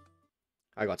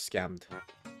 I got scammed.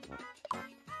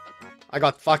 I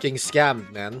got fucking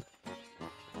scammed, man.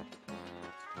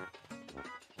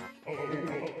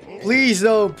 Please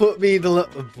don't put me in the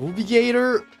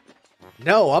gladiator.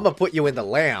 No, I'm gonna put you in the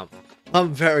lamp.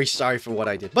 I'm very sorry for what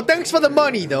I did. But thanks for the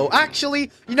money, though.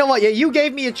 Actually, you know what? Yeah, you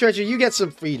gave me a treasure. You get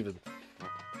some freedom.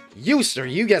 You, sir,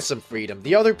 you get some freedom.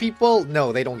 The other people,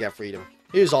 no, they don't get freedom.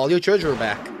 Here's all your treasure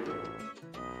back.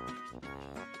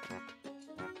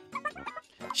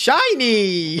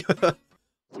 Shiny!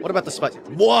 What about the spice?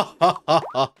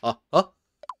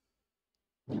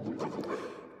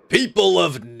 People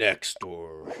of next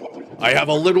door, I have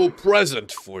a little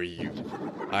present for you.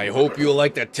 I hope you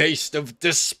like the taste of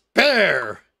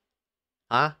despair.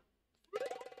 Huh?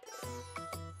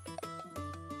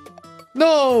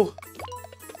 No!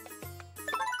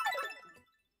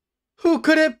 Who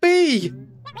could it be?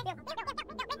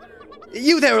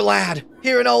 You there, lad.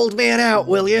 Hear an old man out,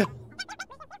 will you?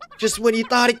 Just when you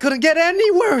thought it couldn't get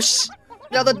any worse.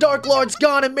 Now the Dark Lord's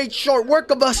gone and made short work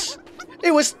of us.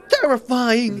 It was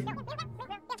terrifying.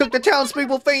 Took the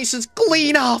townspeople's faces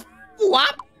clean off.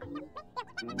 What?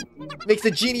 Makes the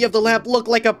genie of the lamp look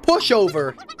like a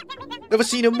pushover. Never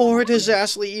seen a more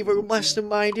disastrous evil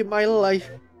mastermind in my life.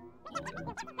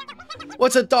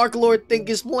 What's a Dark Lord think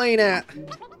he's playing at?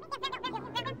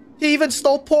 He even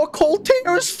stole poor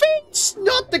Coltaire's face!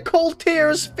 Not the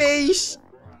Coltaire's face!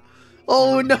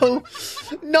 Oh no!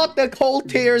 Not the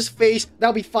Coltaire's face!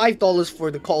 That'll be $5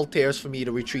 for the Coltaire's for me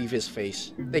to retrieve his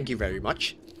face. Thank you very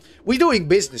much. We're doing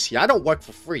business here. I don't work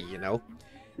for free, you know.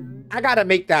 I gotta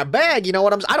make that bag, you know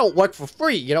what I'm saying? I don't work for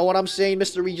free, you know what I'm saying,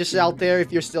 Mr. Regis out there,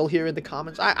 if you're still here in the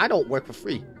comments? I don't work for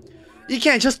free. You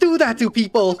can't just do that to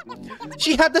people!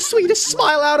 She had the sweetest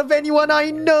smile out of anyone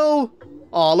I know!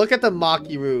 Aw, look at the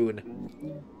Maki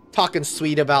rune. Talking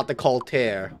sweet about the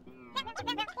Coltaire.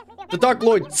 The Dark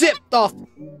Lord zipped off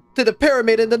to the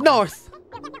pyramid in the north.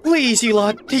 Please, you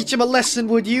lot, teach him a lesson,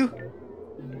 would you?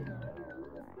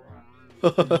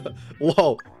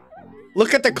 Whoa.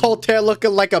 Look at the Coltaire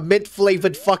looking like a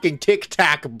mint-flavored fucking Tic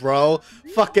Tac, bro.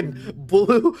 Fucking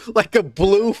blue, like a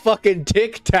blue fucking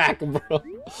Tic Tac, bro.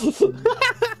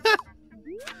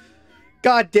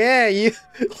 God damn, you.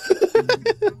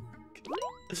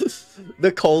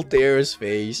 The Coltaire's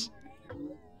face.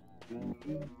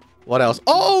 What else?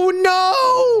 Oh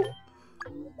no!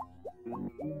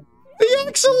 The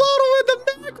Axolotl and the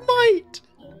Magmite!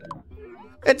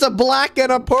 It's a black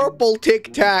and a purple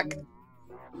Tic Tac.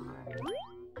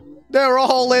 They're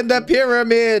all in the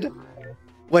pyramid.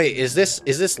 Wait, is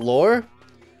this lore?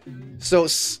 So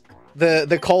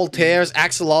the cold tears,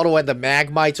 Axolotl, and the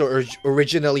Magmites are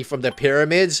originally from the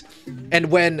pyramids, and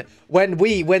when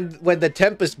the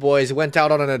Tempest boys went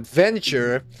out on an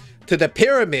adventure to the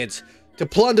pyramids to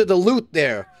plunder the loot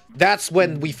there, that's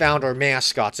when we found our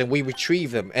mascots and we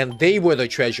retrieved them, and they were the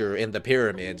treasure in the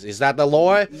pyramids. Is that the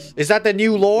lore? Is that the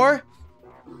new lore?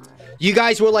 You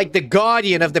guys were like the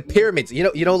guardian of the pyramids. You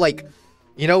know, like,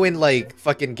 you know, in like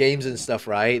fucking games and stuff,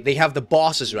 right? They have the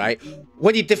bosses, right?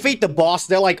 When you defeat the boss,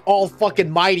 they're like all fucking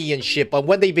mighty and shit. But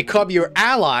when they become your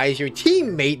allies, your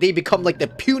teammate, they become like the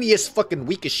puniest fucking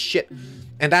weakest shit.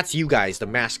 And that's you guys, the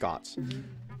mascots.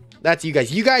 That's you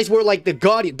guys. You guys were like the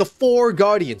guardian, the four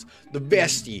guardians, the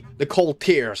Bestie, the Cold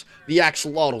Tears, the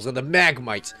Axolotls, and the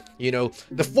Magmites. You know,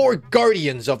 the four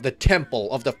guardians of the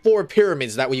temple, of the four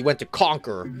pyramids that we went to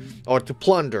conquer or to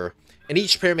plunder. And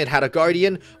each pyramid had a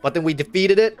guardian, but then we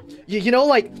defeated it. You know,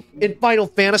 like in Final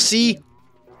Fantasy,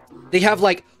 they have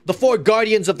like the four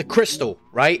guardians of the crystal,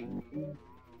 right?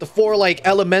 The four like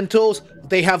elementals.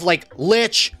 They have like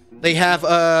Lich. They have,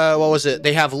 what was it?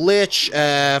 They have Lich,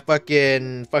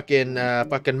 fucking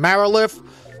Marilith.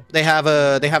 They have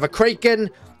a Kraken,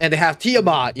 and they have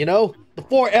Tiamat, you know? The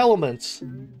four elements.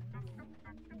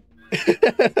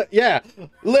 Yeah.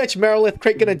 Lich, Marilith,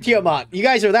 Kraken, and Tiamat. You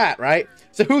guys are that, right?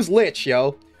 So who's Lich,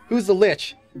 yo? Who's the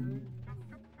Lich?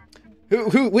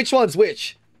 Which one's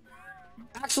which?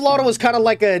 Axolotl was kind of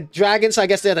like a dragon, so I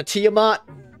guess they're the Tiamat.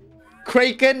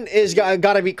 Kraken is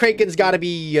gotta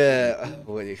be,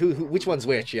 which one's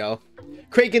which, yo?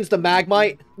 Kraken's the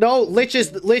Magmite. No, Lich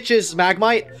is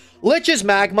Magmite. Lich is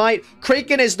Magmite.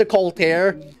 Kraken is the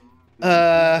Coltair.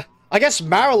 I guess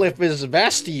Marilith is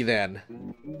Vesti then.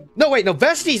 No, wait, no,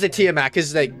 Vesti's the Tiamat,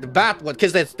 because the Bat one,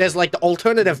 because there's like the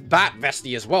alternative Bat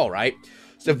Vesti as well, right?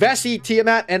 So Vesti,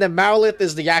 Tiamat, and then Marilith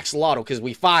is the Axolotl, because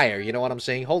we fire, you know what I'm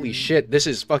saying? Holy shit, this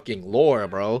is fucking lore,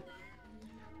 bro.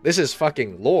 This is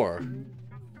fucking lore.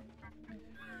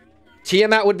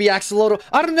 Tiamat would be Axolotl.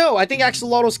 I don't know. I think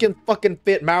Axolotls can fucking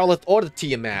fit Marilith or the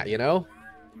Tiamat, you know?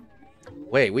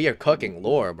 Wait, we are cooking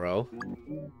lore, bro.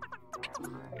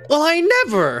 Well, I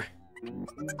never!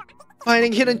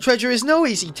 Finding hidden treasure is no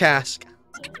easy task.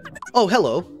 Oh,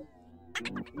 hello.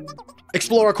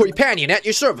 Explorer companion at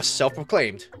your service,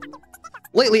 self-proclaimed.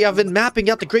 Lately, I've been mapping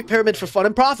out the Great Pyramid for fun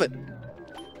and profit.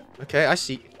 Okay, I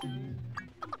see.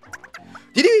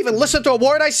 Did you even listen to a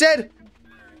word I said?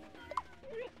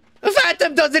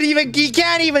 Phantom doesn't even, he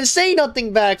can't even say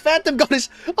nothing back. Phantom got his,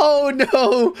 oh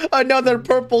no, another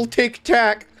purple Tic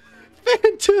Tac.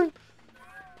 Phantom.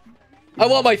 I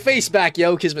want my face back,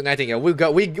 yo, because I think we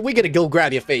gotta go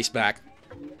grab your face back.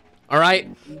 Alright?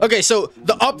 Okay, so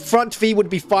the upfront fee would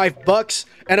be $5,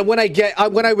 and then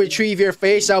when I retrieve your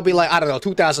face, I'll be like, I don't know,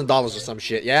 $2,000 or some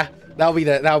shit, yeah? That'll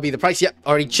be the price. Yep,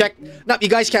 already checked. No, you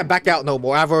guys can't back out no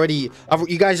more.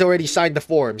 You guys already signed the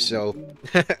form, so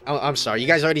I'm sorry. You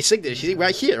guys already signed it. See,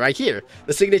 right here.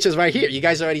 The signature's right here. You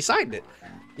guys already signed it.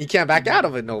 You can't back out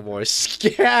of it no more.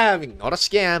 Scam, not a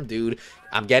scam, dude.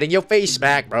 I'm getting your face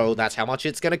back, bro. That's how much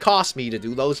it's gonna cost me to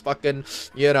do those fucking,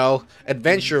 you know,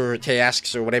 adventure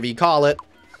tasks or whatever you call it.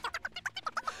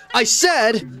 I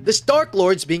said this Dark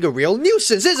Lord's being a real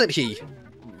nuisance, isn't he?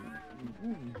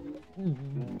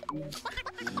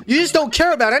 You just don't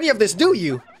care about any of this, do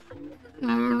you?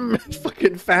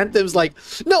 Fucking Phantom's like,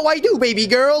 no, I do, baby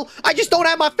girl. I just don't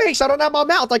have my face. I don't have my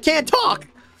mouth. I can't talk.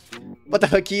 But the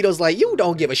Hakito's like, you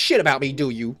don't give a shit about me, do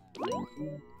you?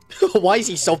 Why is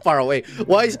he so far away?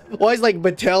 Why is like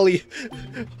Battalion?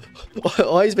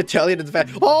 Why is Battalion in the back?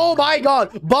 Oh my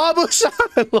god! Babu-san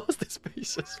lost his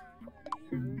faces.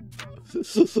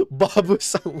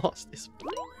 Babu-san lost his.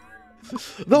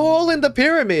 The hole in the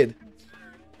pyramid.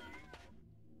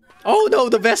 Oh no,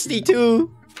 the Bestie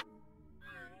too!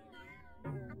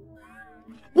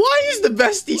 Why is the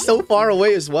Bestie so far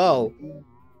away as well?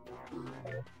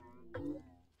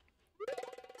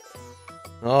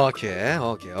 Okay.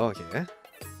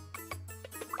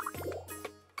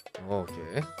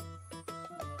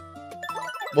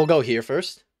 We'll go here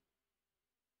first.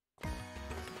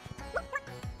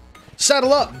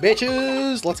 Saddle up,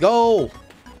 bitches! Let's go!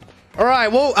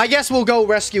 Alright, well, I guess we'll go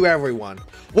rescue everyone.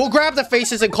 We'll grab the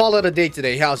faces and call it a day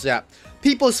today. How's that?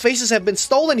 People's faces have been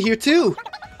stolen here, too.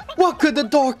 What could the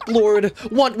Dark Lord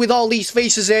want with all these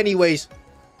faces anyways?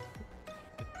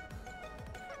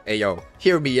 Hey, yo,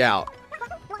 hear me out.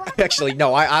 Actually,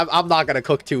 no, I'm not gonna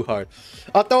cook too hard.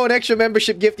 I'll throw an extra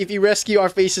membership gift if you rescue our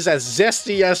faces as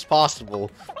zesty as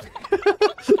possible.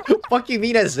 Fuck you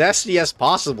mean as zesty as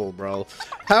possible, bro?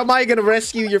 How am I gonna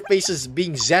rescue your face as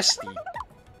being zesty?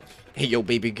 Hey, yo,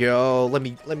 baby girl, let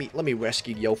me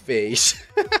rescue your face.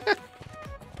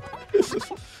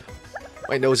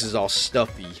 My nose is all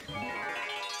stuffy.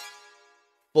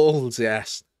 Full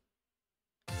zest.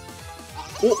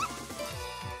 Oh.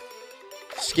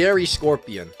 Scary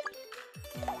scorpion.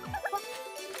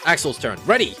 Axel's turn.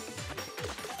 Ready.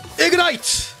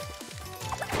 Ignite!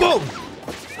 Boom!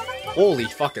 Holy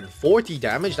fucking 40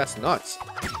 damage? That's nuts.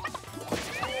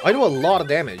 I do a lot of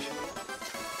damage.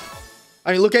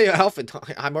 I mean, look at your outfit.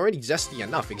 I'm already zesty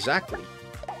enough. Exactly.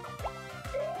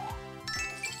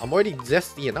 I'm already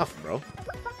zesty enough, bro.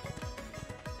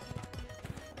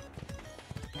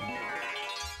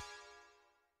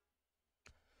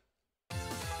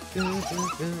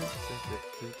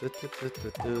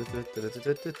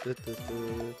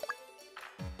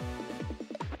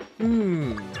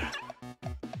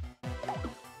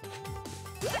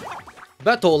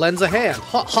 Beto lends a hand.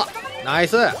 Hot, hot.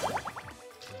 Nice there.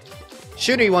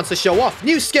 Shinri wants to show off.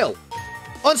 New skill.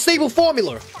 Unstable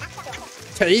formula.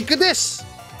 Take this.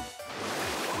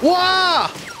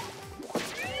 Wow.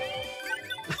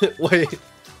 Wait.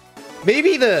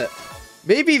 Maybe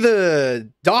the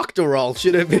doctoral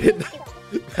should have been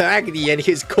Agni and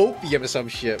his copium or some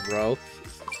shit, bro.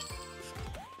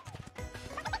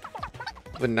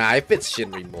 But nah, it fits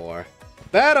Shinri more.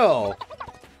 Beto!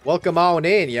 Welcome on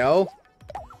in, yo.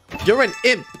 You're an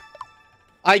imp.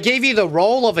 I gave you the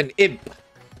role of an imp.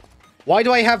 Why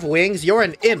do I have wings? You're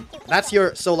an imp. That's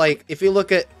your... So, like, if you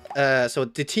look at... so,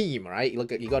 the team, right? You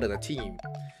go to the team.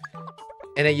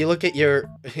 And then you look at your...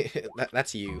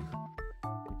 that's you.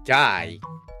 Die.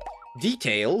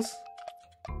 Details.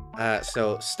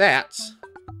 So, stats.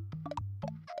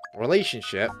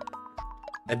 Relationship.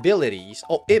 Abilities.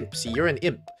 Oh, imp. See, you're an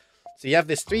imp. So you have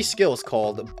these 3 skills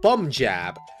called Bum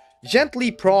Jab. Gently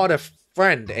prod a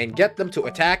friend and get them to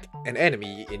attack an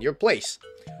enemy in your place.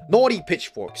 Naughty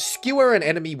Pitchfork. Skewer an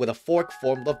enemy with a fork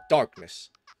formed of darkness.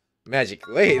 Magic.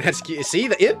 Wait, that's cute. See,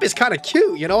 the imp is kind of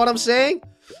cute. You know what I'm saying?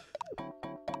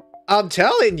 I'm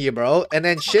telling you, bro. And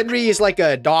then Shinri is like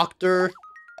a doctor.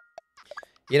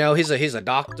 You know, he's a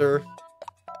doctor.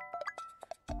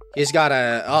 He's got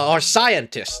or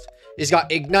scientist. He's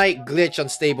got Ignite, Glitch,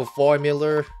 Unstable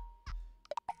Formula.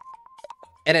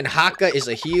 And then Haka is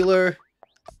a healer.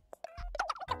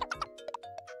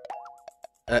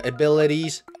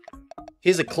 Abilities.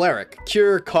 He's a cleric.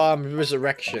 Cure, Calm,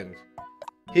 Resurrection.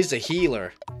 He's a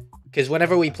healer. Because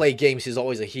whenever we play games, he's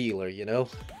always a healer, you know?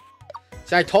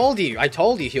 So I told you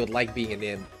he would like being an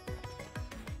imp.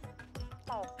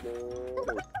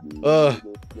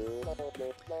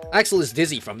 Axel is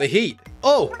dizzy from the heat.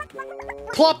 Oh!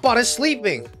 Clockbot is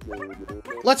sleeping!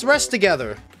 Let's rest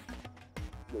together!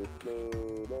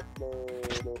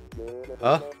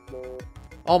 Huh?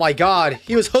 Oh my god,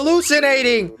 he was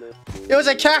hallucinating! It was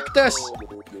a cactus!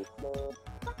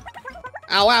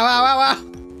 Ow, ow, ow, ow, ow!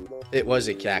 It was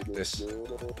a cactus.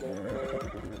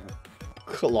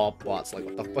 Clockbot's like,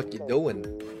 what the fuck you doing?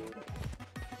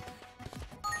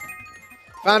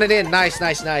 Found it in. Nice,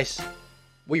 nice, nice.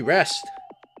 We rest.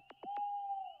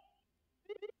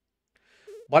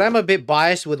 But I'm a bit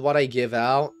biased with what I give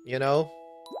out, you know?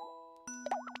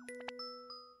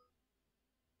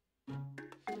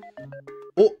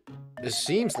 Oh, it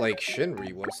seems like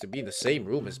Shinri wants to be in the same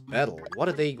room as Battle. What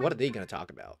are they gonna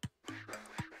talk about?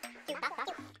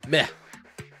 Meh.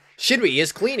 Shinri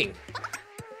is cleaning.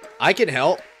 I can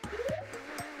help.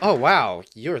 Oh wow,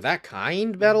 you're that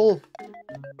kind, Battle?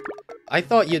 I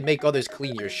thought you'd make others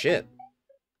clean your shit.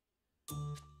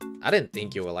 I didn't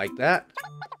think you were like that.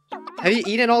 Have you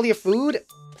eaten all your food?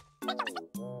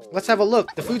 Let's have a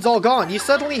look. The food's all gone. You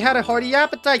suddenly had a hearty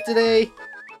appetite today.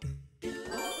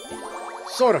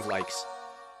 Sort of likes.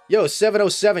 Yo,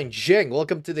 707 Jing.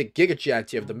 Welcome to the Giga chat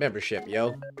tier of the membership,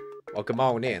 yo. Welcome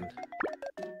on in.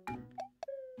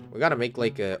 We gotta make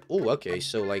like a... Oh, okay.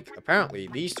 So, like, apparently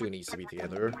these two needs to be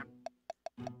together.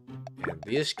 And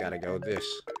this gotta go this.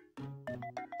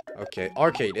 Okay,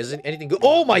 arcade. Isn't anything good?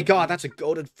 Oh my god, that's a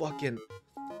goated fucking...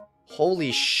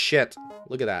 Holy shit.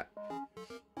 Look at that.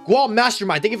 Guam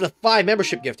Mastermind, thank you for the 5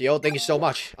 membership gift, yo. Thank you so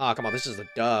much. Ah, come on, this is the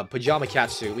dub. Pajama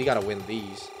Catsuit, we gotta win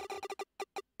these.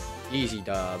 Easy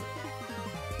dub.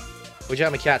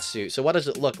 Pajama Catsuit. So what does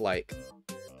it look like?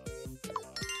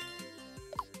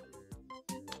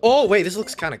 Oh, wait, this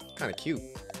looks kind of cute.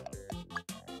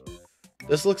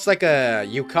 This looks like a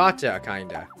yukata,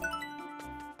 kinda.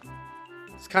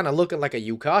 It's kind of looking like a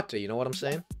yukata, you know what I'm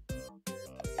saying?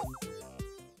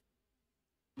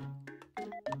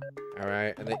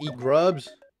 Alright, and then eat grubs.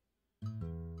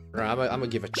 I'm gonna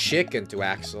give a chicken to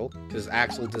Axel, because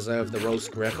Axel deserved the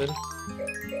roast griffin.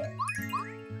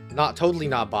 Totally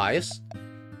not biased.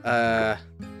 We're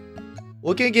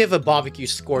gonna give a barbecue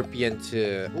scorpion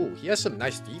to... Ooh, he has some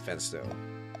nice defense, though.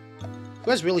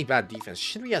 Who has really bad defense?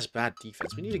 Shinri has bad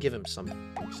defense. We need to give him some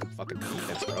fucking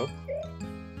defense, bro.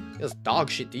 He has dog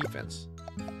shit defense.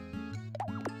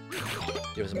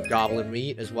 Give him some goblin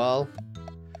meat as well.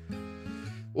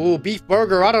 Ooh, beef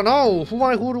burger. I don't know. Who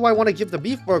do I want to give the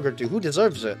beef burger to? Who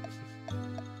deserves it?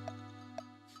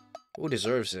 Who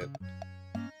deserves it?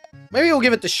 Maybe we'll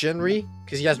give it to Shinri,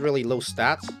 because he has really low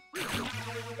stats.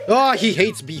 Oh, he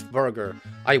hates beef burger.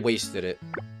 I wasted it.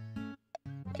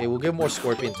 Okay, we'll give more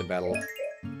scorpion to Battle.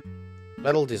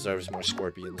 Battle deserves more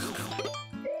scorpions.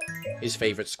 His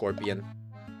favorite scorpion.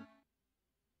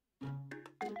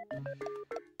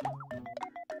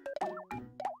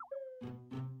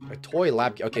 A toy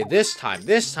lab. Okay, this time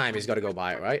he's gotta go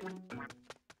buy it, right?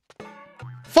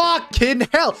 Fucking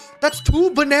hell! That's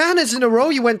 2 bananas in a row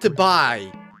you went to buy!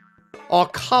 Oh,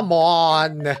 come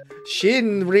on!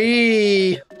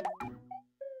 Shinri!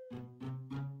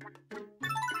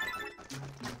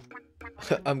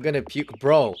 I'm gonna puke.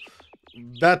 Bro.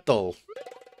 Battle.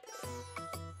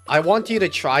 I want you to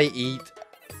try eat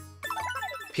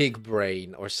pig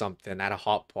brain or something at a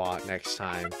hot pot next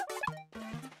time.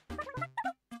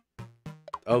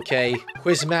 Okay,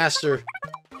 Quizmaster.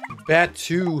 Bet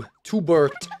 2. 2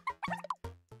 burped.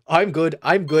 I'm good.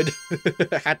 I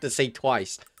had to say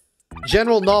twice.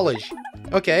 General knowledge.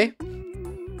 Okay.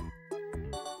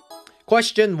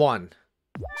 Question 1.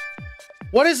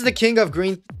 What is the king of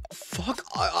green... Fuck.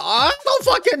 I don't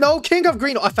fucking know. King of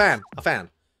green... A fan.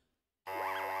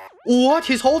 What?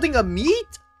 He's holding a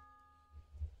meat?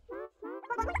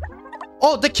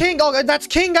 Oh, the king. Oh, that's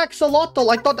King Axelotl.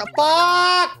 I thought that...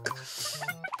 Fuck!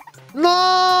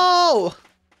 No!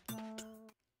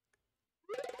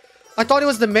 I thought it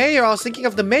was the mayor. I was thinking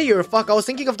of the mayor. Fuck, I was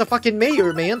thinking of the fucking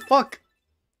mayor, man. Fuck.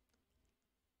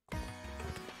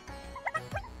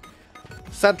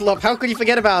 Settle up. How could you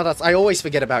forget about us? I always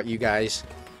forget about you guys.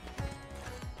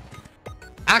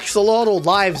 Axolotl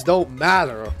lives don't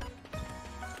matter.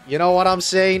 You know what I'm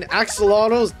saying?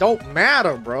 Axolotls don't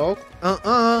matter, bro.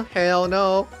 Hell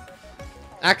no.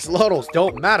 Axolotls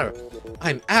don't matter.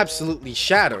 I'm absolutely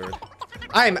shattered.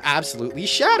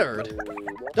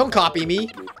 Don't copy me.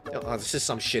 Oh, this is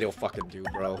some shit he'll fucking do,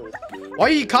 bro. Why are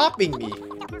you copying me?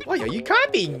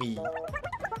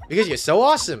 Because you're so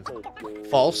awesome.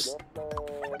 False.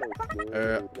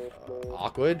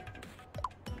 Awkward.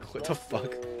 What the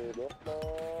fuck?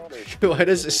 Why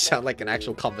does this sound like an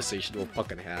actual conversation we'll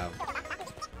fucking have?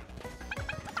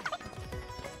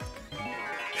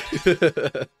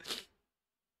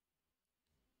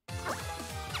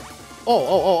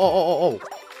 Oh.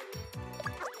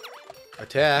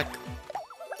 Attack.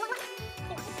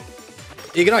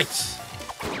 Ignite.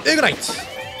 Nice.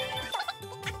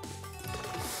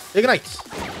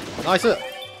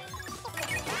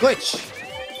 Glitch.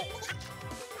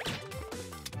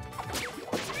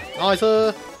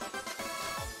 Nice.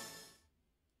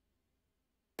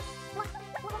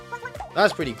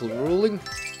 That's pretty grueling.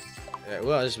 Yeah, it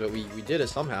was, but we did it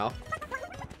somehow.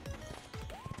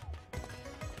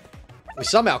 We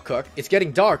somehow cooked. It's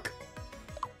getting dark.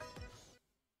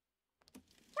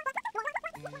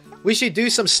 We should do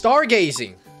some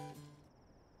stargazing.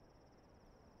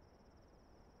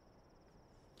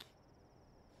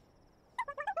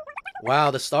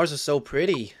 Wow, the stars are so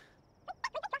pretty.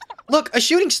 Look, a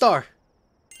shooting star.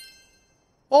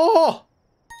 Oh!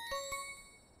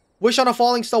 Wish on a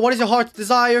falling star. What is your heart's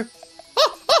desire?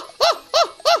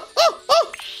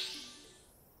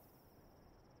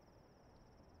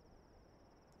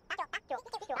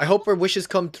 I hope our wishes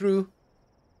come true.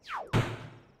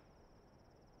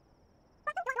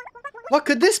 What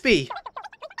could this be?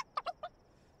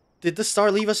 Did the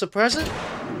star leave us a present?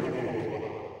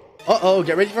 Uh-oh,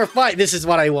 get ready for a fight. This is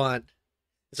what I want.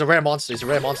 It's a rare monster.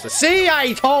 See,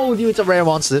 I told you it's a rare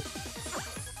monster.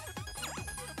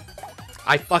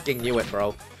 I fucking knew it,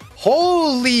 bro.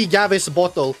 Holy Gavis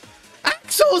bottle.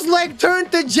 Axel's leg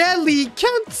turned to jelly.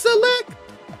 Can't select.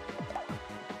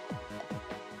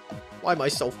 Why am I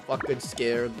so fucking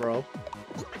scared, bro?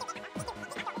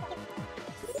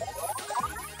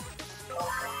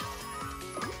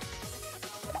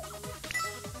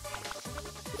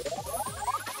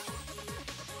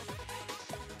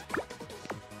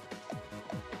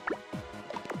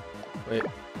 Wait.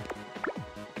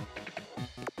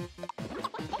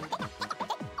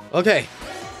 Okay.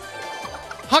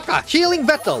 Haka, healing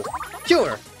battle.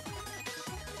 Cure.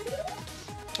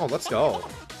 Oh, let's go.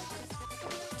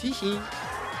 Teehee.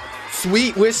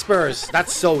 Sweet whispers.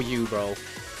 That's so you, bro.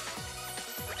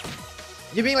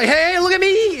 You being like, hey, look at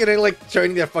me! And then like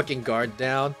turning their fucking guard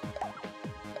down.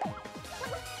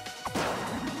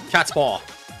 Cat's paw.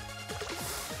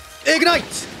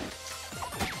 Ignite!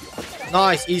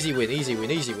 Nice, easy win, easy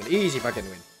win, easy win, easy fucking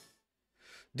win.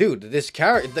 Dude, this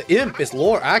character, the imp is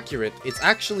lore accurate. It's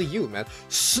actually you, man.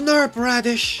 Snurp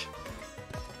Radish!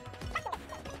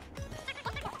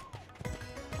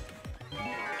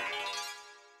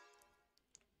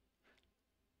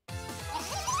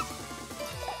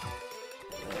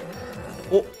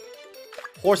 Oh,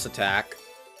 horse attack.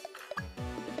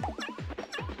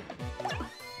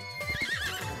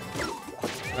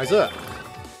 Nice up.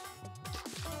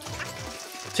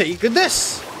 Take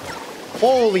this!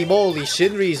 Holy moly,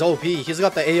 Shinri's OP. He's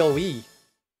got the AoE.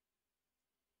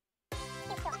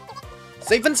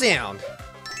 Safe and sound.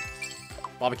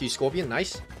 Barbecue Scorpion,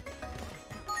 nice.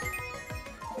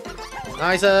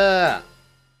 Nice.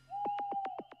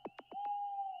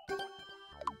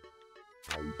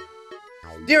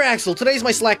 Dear Axel, today's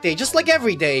my slack day, just like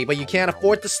every day, but you can't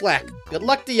afford to slack. Good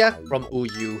luck to ya, from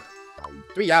Uyu.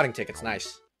 3 outing tickets,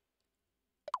 nice.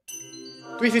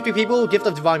 350 people, gift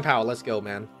of divine power, let's go,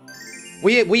 man.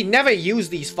 We never use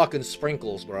these fucking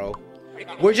sprinkles, bro.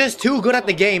 We're just too good at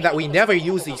the game that we never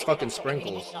use these fucking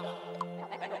sprinkles.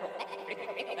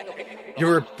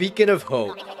 You're a beacon of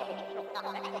hope.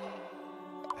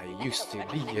 I used to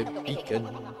be a beacon.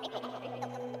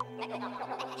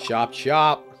 Chop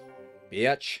chop,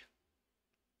 bitch.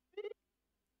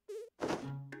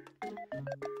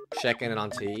 Checking in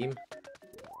on team.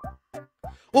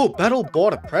 Oh, Battle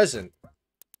bought a present.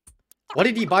 What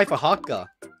did he buy for Hakka?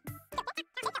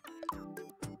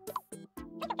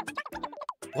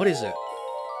 What is it?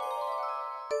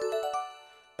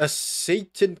 A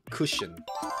Satan cushion.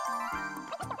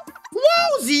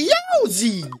 Wowzy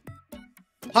yowzy!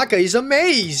 Hakka is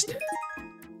amazed!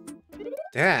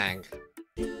 Dang.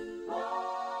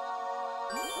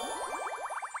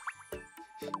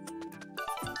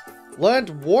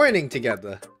 Learned warning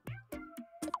together.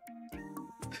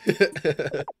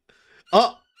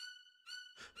 Oh!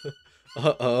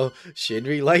 Uh-oh.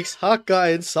 Shinri likes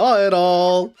Hakka and saw it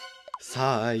all.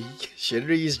 Sigh.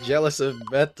 Shinri is jealous of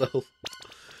metal.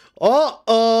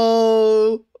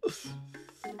 Uh-oh!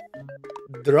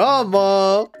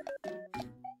 Drama!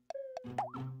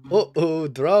 Uh-oh,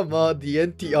 drama. The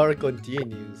NTR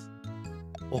continues.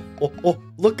 Oh, oh, oh.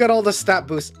 Look at all the stat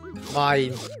boosts.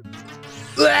 Mine.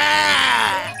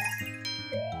 I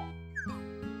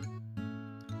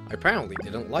apparently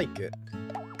didn't like it.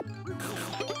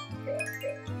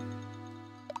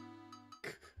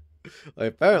 I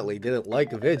apparently didn't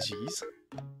like veggies.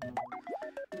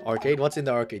 Arcade? What's in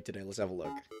the arcade today? Let's have a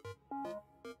look.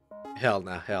 Hell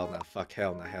nah, fuck,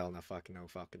 hell nah, fuck no,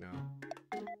 fuck no.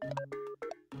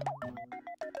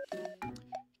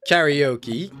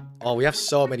 Karaoke. Oh, we have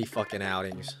so many fucking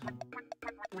outings.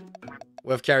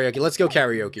 We have karaoke. Let's go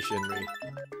karaoke, Shinri.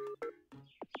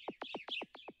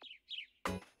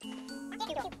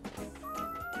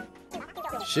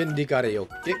 Shinri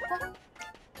karaoke.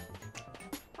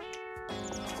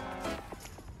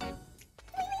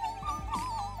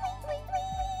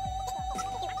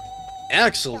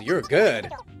 Axel, you're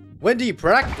good. When do you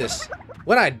practice?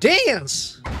 When I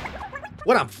dance!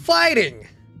 When I'm fighting!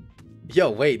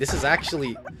 Yo, wait, this is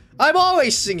actually... I'm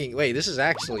always singing! Wait, this is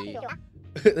actually...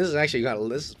 this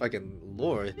is fucking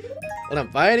lore. When I'm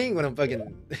fighting, when I'm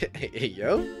fucking... hey,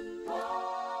 yo?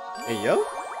 Hey, yo?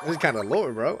 This is kind of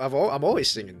lore, bro. I'm always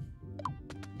singing.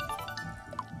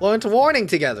 Learn to warning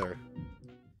together.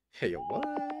 Hey, yo, what?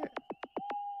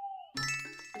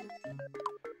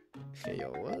 Hey,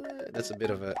 yo, what? That's a bit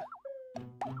of a...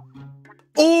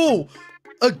 Oh!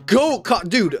 A goat car!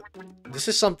 Dude! This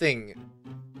is something...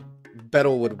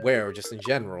 Beto would wear, just in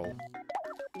general.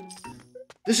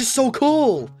 This is so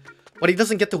cool! But he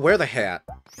doesn't get to wear the hat.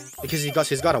 Because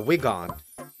he's got a wig on.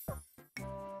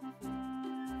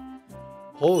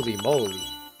 Holy moly.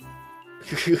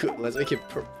 Let's make it...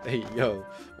 Hey, yo.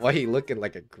 Why he looking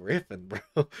like a griffin,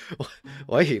 bro?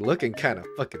 Why he looking kind of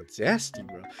fucking zesty,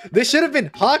 bro? This should have been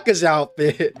Hakka's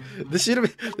outfit. This should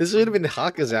have been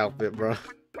Hakka's outfit, bro.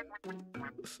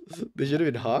 This should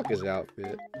have been Hakka's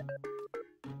outfit.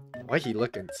 Why he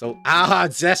looking so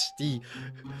zesty?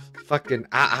 Fucking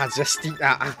zesty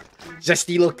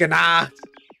zesty looking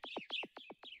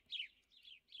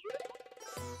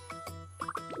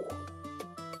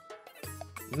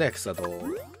Next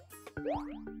door.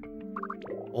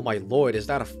 Oh my lord, is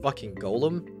that a fucking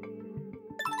golem?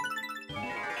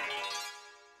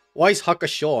 Why is Hakka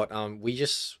short? We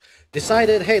just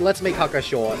decided, hey, let's make Hakka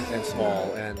short and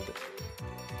small, and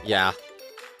yeah.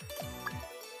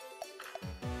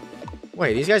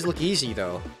 Wait, these guys look easy,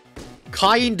 though.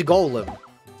 Kind Golem.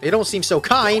 They don't seem so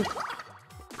kind.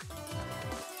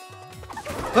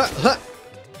 Huh, huh.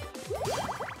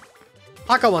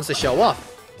 Haka wants to show off.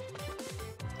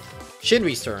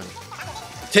 Shinri's turn.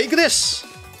 Take this!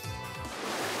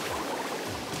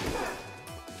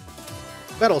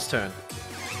 Metal's turn.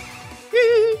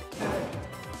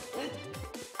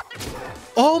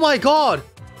 Oh my god!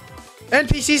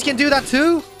 NPCs can do that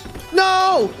too?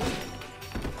 No!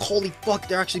 Holy fuck,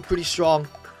 they're actually pretty strong.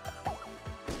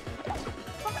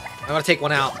 I'm gonna take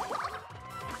one out.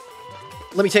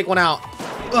 Let me take one out.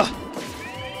 Ugh.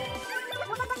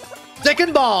 Dick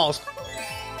and balls!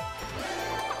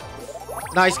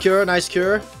 Nice cure, nice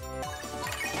cure.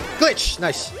 Glitch,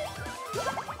 nice.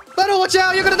 Better watch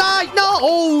out, you're gonna die! No!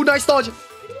 Oh, nice dodge.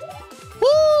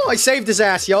 Woo! I saved his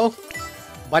ass, yo.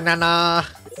 Banana.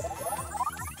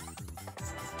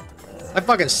 I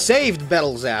fucking saved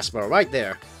Bettle's ass, bro. Right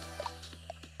there.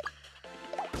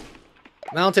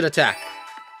 Mounted attack.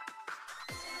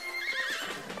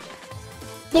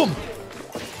 Boom!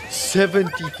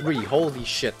 73. Holy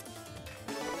shit.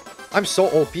 I'm so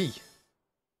OP.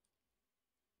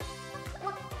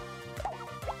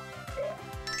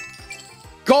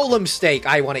 Golem steak.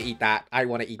 I want to eat that. I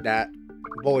want to eat that.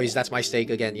 Boys, that's my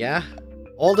steak again, yeah?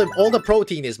 All the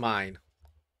protein is mine.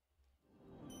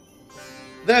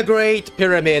 The Great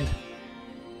Pyramid.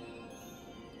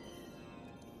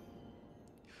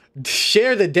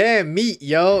 Share the damn meat,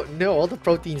 yo. No, all the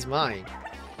protein's mine.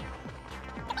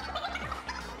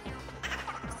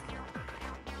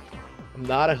 I'm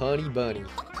not a honey bunny.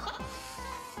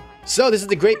 So, this is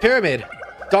the Great Pyramid.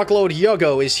 Dark Lord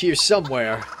Yogo is here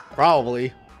somewhere.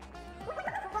 Probably.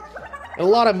 And a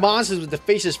lot of monsters with the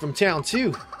faces from town,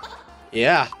 too.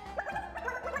 Yeah.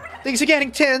 Things are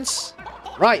getting tense.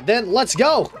 Right, then, let's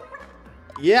go.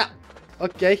 Yeah.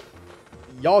 Okay.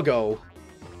 Yago.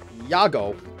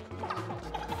 Yago.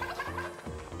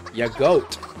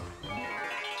 Yagoat.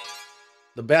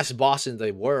 The best boss in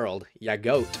the world.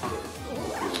 Yagoat.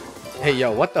 Hey,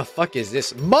 yo, what the fuck is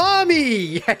this?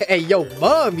 Mommy! Hey, yo,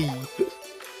 mommy!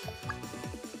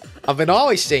 I've been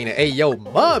always saying it. Hey, yo,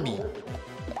 mommy!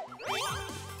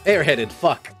 Airheaded,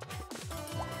 fuck.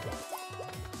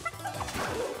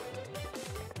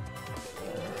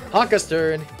 Haka's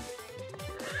turn.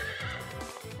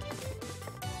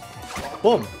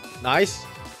 Boom. Nice.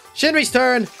 Shinri's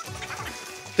turn.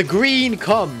 The green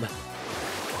come.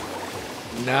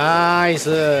 Nice.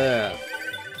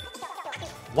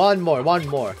 One more, one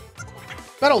more.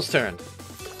 Battle's turn.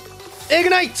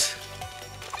 Ignite!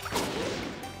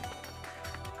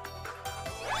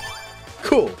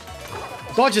 Cool.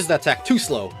 Dodges the attack. Too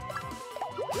slow.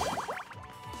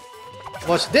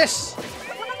 Watch this.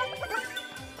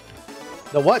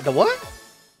 The what? The what?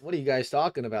 What are you guys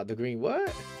talking about? The green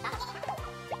what?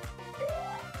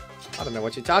 I don't know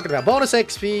what you're talking about. Bonus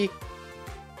XP.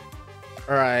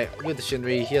 Alright, with the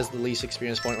Shinri. He has the least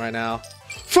experience point right now.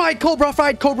 Fried Cobra!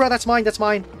 Fried Cobra! That's mine! That's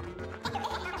mine!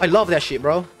 I love that shit,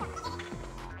 bro.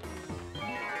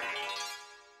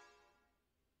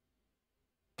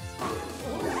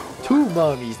 Two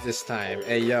mummies this time.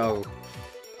 Hey, yo.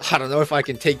 I don't know if I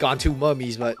can take on two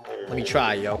mummies, but let me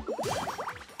try, yo.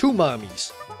 Two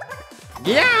mummies.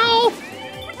 Yow!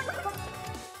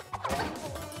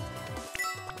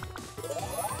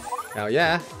 Oh,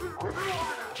 yeah.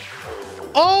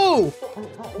 Oh!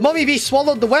 Mummy Bee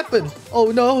swallowed the weapon.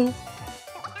 Oh, no.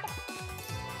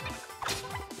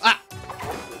 Ah!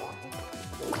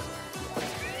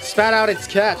 Spat out its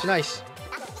catch. Nice.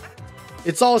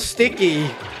 It's all sticky.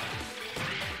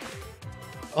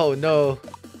 Oh, no.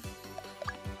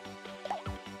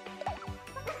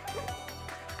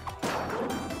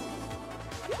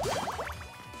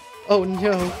 Oh,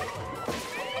 no.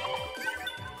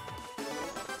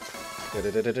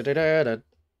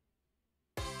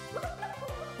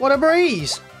 What a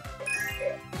breeze!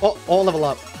 Oh, all level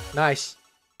up. Nice.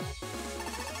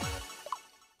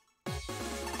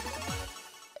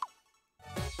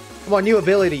 Come on, new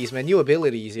abilities, man. New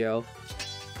abilities, yo.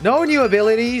 No new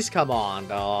abilities? Come on,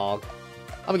 dog.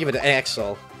 I'm gonna give it to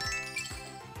Axel.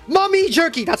 Mummy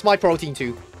jerky! That's my protein,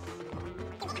 too.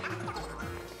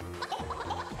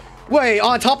 Wait,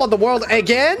 on top of the world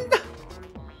again?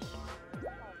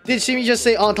 Did Shimi just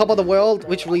say on top of the world?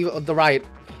 Which will leave the right?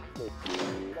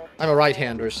 I'm a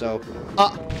right-hander, so...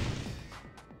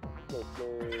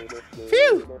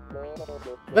 Phew!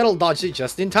 Metal dodged it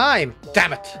just in time.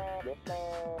 Damn it!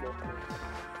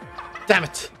 Damn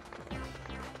it!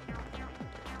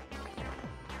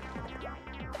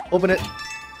 Open it.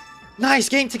 Nice!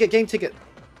 Game ticket, game ticket.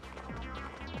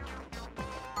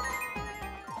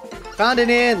 Found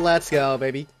an in. Let's go,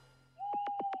 baby.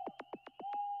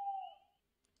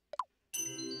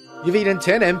 You've eaten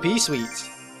 10 MP sweets.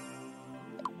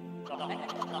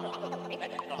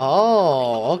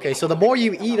 Oh, okay. So the more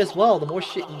you eat as well, the more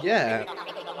shit you get.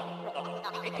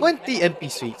 20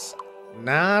 MP sweets.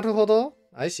 Naruhodo.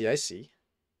 I see, I see.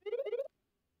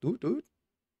 Dude.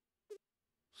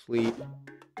 Sleep.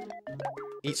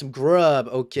 Eat some grub.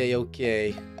 Okay,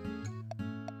 okay.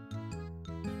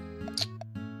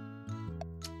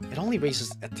 It only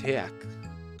raises attack.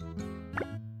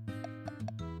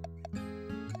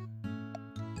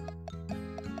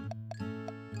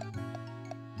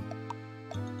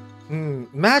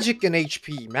 Magic and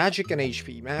HP. Magic and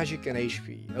HP. Magic and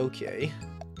HP. Okay.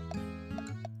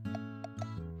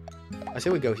 I say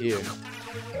we go here.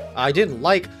 I didn't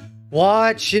like...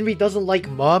 What? Shinri doesn't like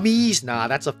mummies? Nah,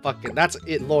 that's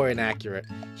it lore inaccurate.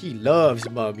 He loves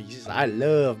mummies. I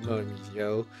love mummies,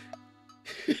 yo.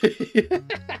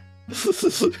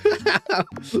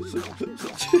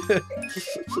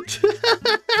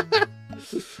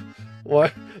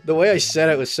 What? The way I said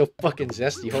it was so fucking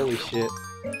zesty. Holy shit.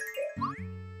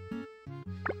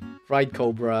 Fried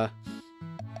cobra.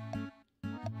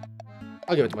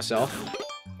 I'll give it to myself.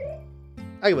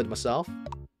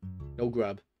 No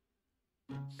grub.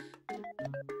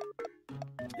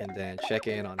 And then check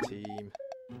in on team.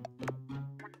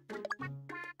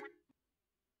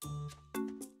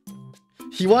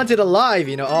 He wanted alive,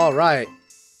 you know. Alright.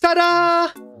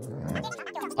 Ta-da!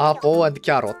 Apple and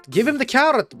carrot. Give him the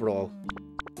carrot, bro.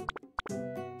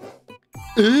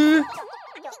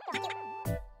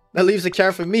 That leaves a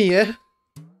carrot for me, eh?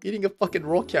 Eating a fucking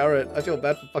raw carrot. I feel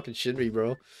bad for fucking Shinri,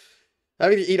 bro.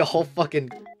 Having to eat a whole fucking...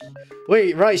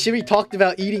 Wait, right, Shinri talked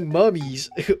about eating mummies.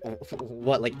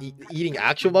 What, like eating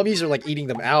actual mummies or like eating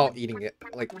them out, eating it?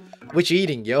 Like, which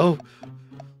eating, yo?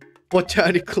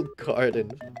 Botanical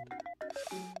garden.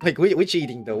 Like, which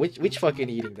eating, though? Which fucking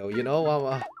eating, though? You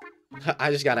know,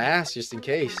 I just gotta ask, just in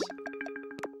case.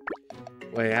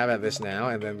 Wait, how about this now?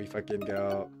 And then we fucking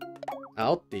go...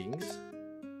 Outings.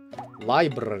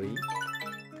 Library.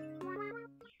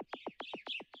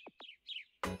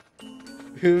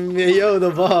 Yo, the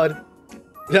VOD.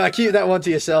 Nah, keep that one to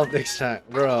yourself next time.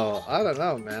 Bro, I don't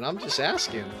know, man. I'm just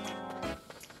asking.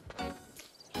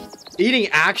 Eating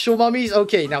actual mummies?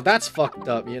 Okay, now that's fucked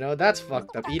up, you know? That's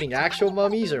fucked up. Eating actual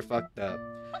mummies are fucked up.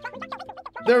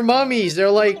 They're mummies.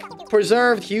 They're like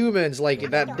preserved humans. Like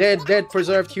that dead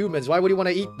preserved humans. Why would you want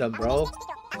to eat them, bro?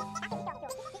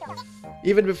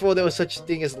 Even before there was such a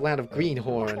thing as the land of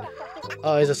Greenhorn.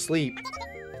 Oh, he's asleep.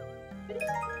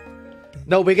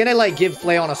 No, we're gonna like give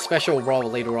Flayon a special role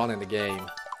later on in the game.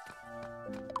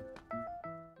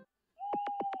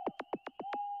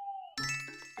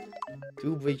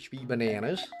 Two HP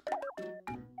bananas.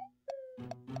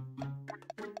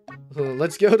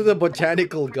 Let's go to the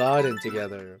botanical garden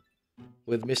together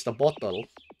with Mr. Bottle.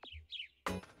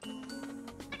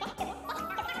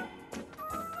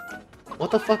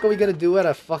 What the fuck are we gonna do at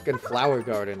a fucking flower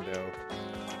garden, though?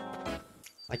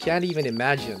 I can't even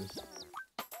imagine.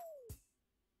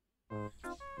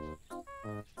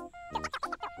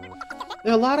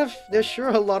 There's sure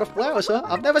a lot of flowers, huh?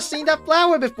 I've never seen that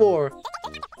flower before!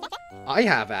 I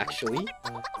have, actually.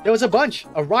 There was a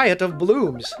riot of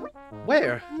blooms.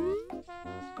 Where?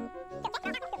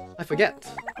 I forget.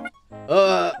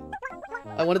 I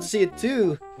wanted to see it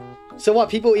too. So what,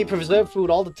 people eat preserved food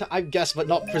all the time, I guess, but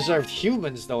not preserved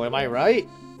humans, though, am I right?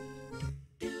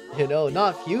 You know,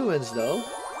 not humans, though.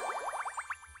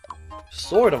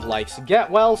 Sort of likes.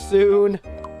 Get well soon.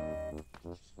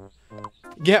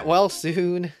 Get well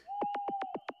soon.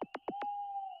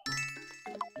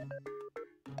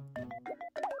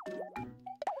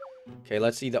 Okay,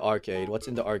 let's see the arcade. What's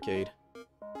in the arcade?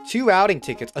 2 outing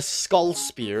tickets, a skull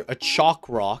spear, a chalk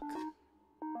rock.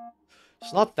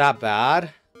 It's not that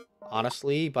bad,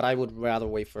 honestly, but I would rather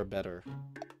wait for better.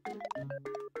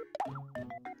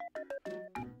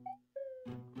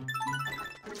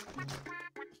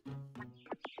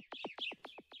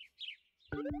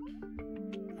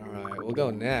 Alright, we'll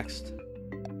go next.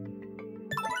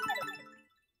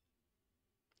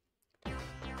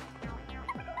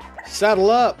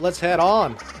 Saddle up, let's head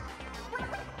on.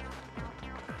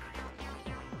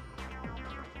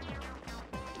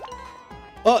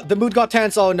 Oh, the mood got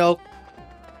tense, oh no.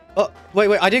 Oh, wait,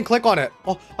 I didn't click on it.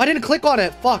 Oh, I didn't click on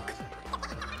it, fuck.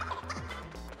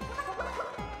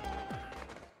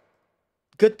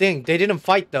 Good thing, they didn't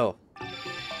fight though.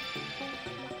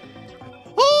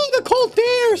 Oh, the cold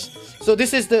tears! So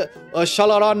this is the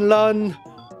Shalaranlan.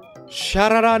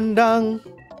 Shararandang.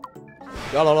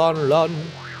 Shalaranlan.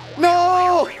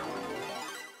 No!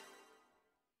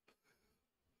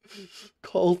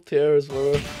 Cold tears,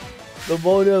 bro. The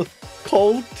mono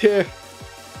cold tear.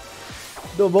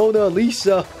 The Mona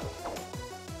Lisa.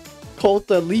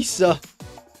 Colta Lisa.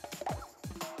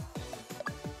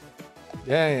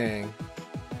 Dang.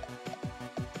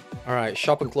 Alright,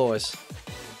 shopping claws.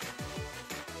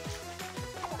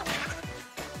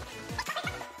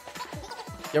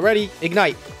 Get ready,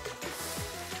 ignite.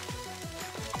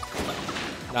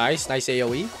 Nice, nice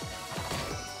AoE.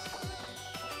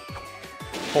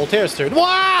 Coltaire's turn.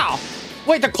 Wow!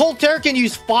 Wait, the Coltaire can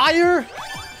use fire?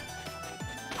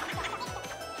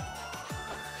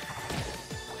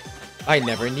 I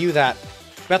never knew that.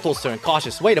 Bethel's turn.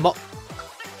 Cautious. Wait a mo.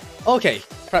 Okay.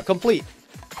 Prep complete.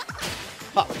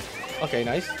 Ah. Okay,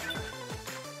 nice.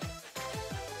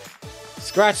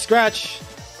 Scratch, scratch.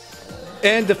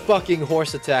 And the fucking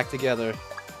horse attack together.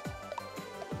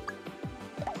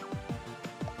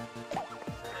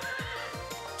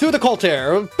 To the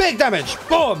Coltaire. Big damage.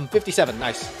 Boom. 57.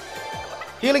 Nice.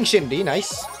 Healing Shindy.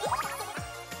 Nice.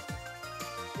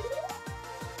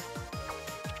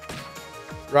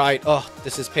 Right. Oh,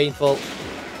 this is painful.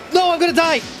 No, I'm gonna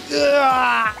die.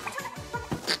 Ugh.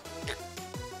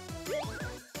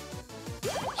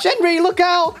 Shenri, look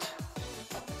out.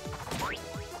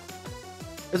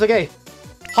 It's okay.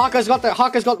 Haka's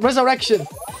got resurrection.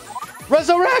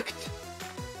 Resurrect.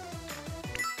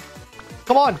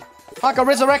 Come on. Haka,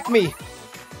 resurrect me.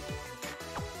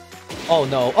 Oh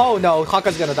no. Oh no.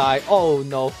 Haka's gonna die. Oh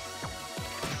no.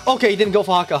 Okay, he didn't go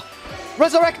for Haka.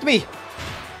 Resurrect me.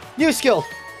 New skill.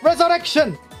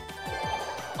 Resurrection.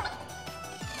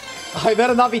 I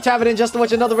better not be tapping in just to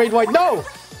watch another raid white. No!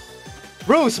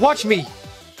 Roos, watch me.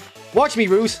 Watch me,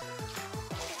 Roos.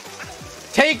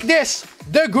 Take this.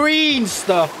 The green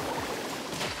stuff.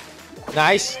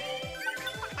 Nice.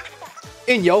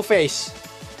 In your face.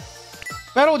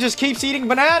 Metal just keeps eating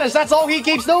bananas. That's all he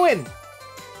keeps doing.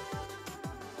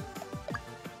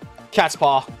 Cat's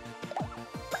paw.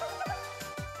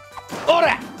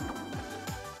 Ora!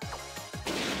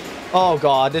 Oh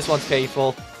god, this one's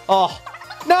painful. Oh.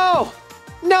 No!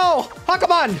 No!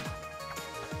 Hakamon!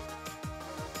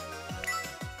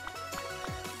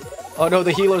 Oh no,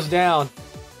 the healer's down.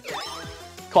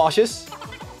 Cautious.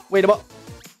 Wait a minute.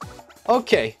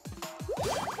 Okay.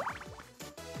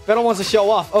 Better wants to show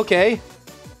off. Okay.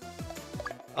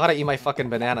 I gotta eat my fucking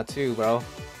banana too, bro.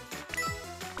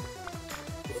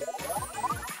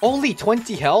 Only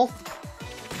 20 health?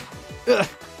 Ugh.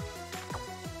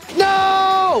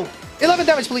 No! 11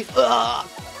 damage, please. Ugh.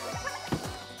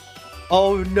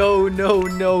 Oh, no, no,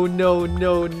 no, no,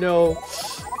 no, no.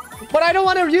 But I don't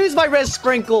want to use my res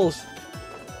sprinkles.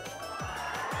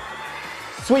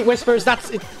 Sweet Whispers,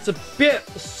 it's a bit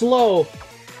slow.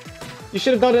 You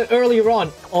should have done it earlier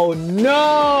on. Oh,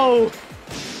 no!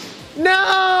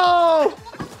 No!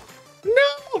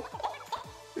 No!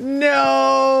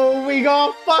 No! We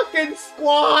got fucking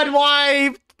squad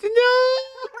wiped! No!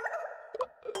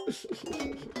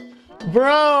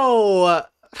 Bro!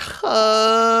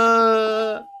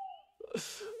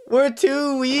 We're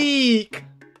too weak.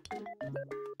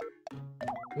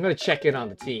 I'm gonna check in on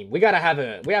the team. We gotta have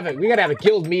a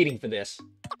guild meeting for this.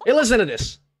 Hey, listen to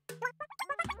this.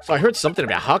 So I heard something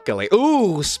about Haka. Like,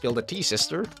 ooh, spill the tea,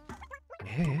 sister.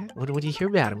 Yeah, what do you hear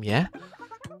about him? Yeah.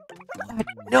 What?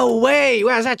 No way.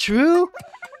 Wow, is that true?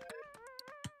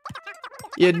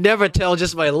 You'd never tell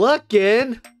just by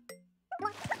looking.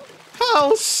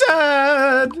 How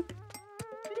sad.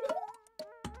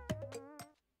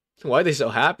 Why are they so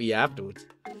happy afterwards?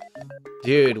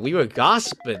 Dude, we were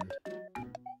gossiping.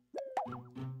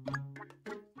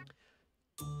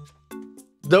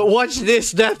 Watch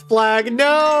this, death flag.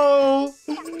 No!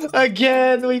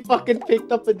 Again, we fucking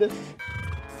picked up in this.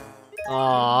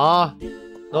 Aww.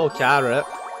 No carrot.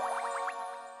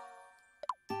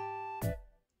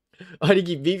 Why did he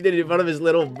keep beefing it in front of his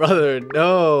little brother?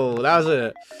 No, that was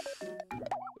a...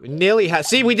 We nearly had...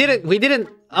 See, we didn't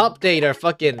update our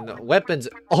fucking weapons.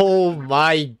 Oh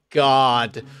my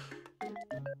god.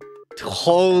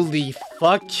 Holy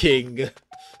fucking...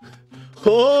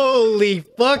 Holy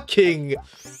fucking...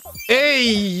 Hey,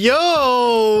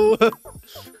 yo!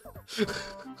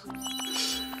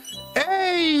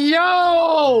 Hey,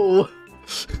 yo!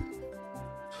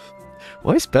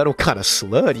 Why is Battle kind of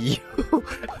slutty?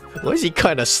 Why is he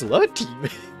kind of slutty, man?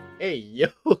 Hey, yo.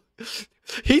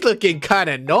 He looking kind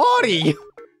of naughty.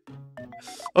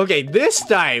 Okay, this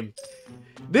time,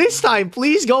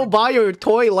 please go buy your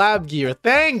toy lab gear.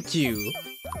 Thank you.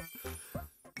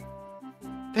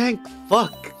 Thank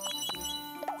fuck.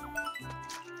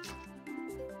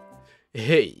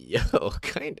 Hey, yo,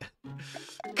 kinda.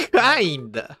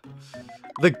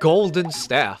 The golden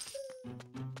staff.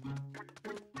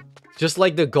 Just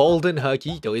like the golden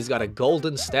Hakito, he's got a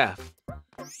golden staff.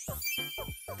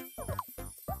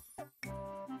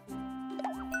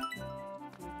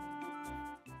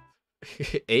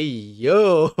 Hey,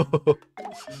 yo.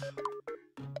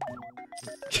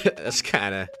 That's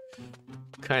kind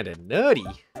of nutty.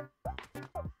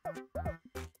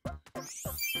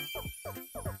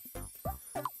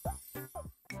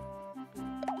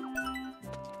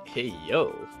 Hey,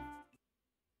 yo.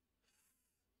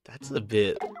 That's a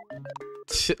bit...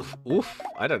 Oof,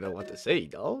 I don't know what to say,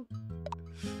 though.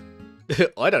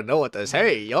 I don't know what to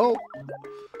say, yo.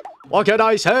 What can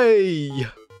I say?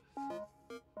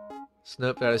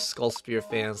 Snap out of Skull Spear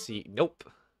Fancy. Nope.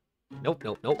 Nope,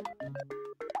 nope, nope.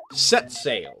 Set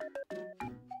sail.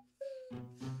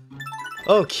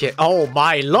 Okay. Oh,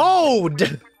 my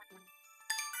load!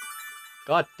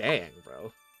 God dang,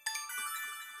 bro.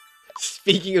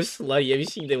 Speaking of slutty, have you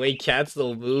seen the way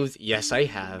Cancel moves? Yes, I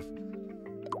have.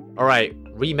 Alright,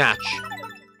 rematch.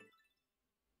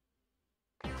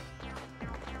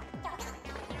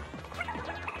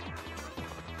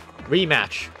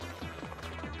 Rematch.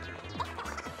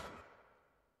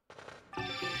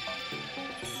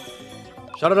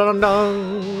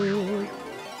 Shadadadadang.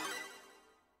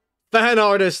 Fan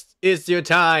artist, it's your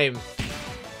time.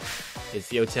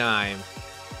 It's your time.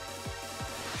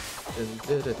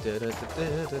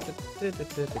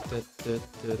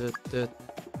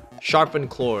 Sharpen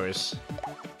claws.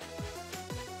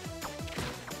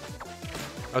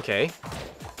 Okay.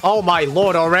 Oh my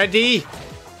lord, already?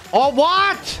 Oh,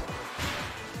 what?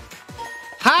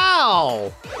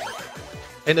 How?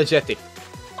 Energetic.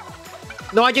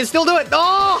 No, I can still do it.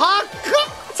 Oh,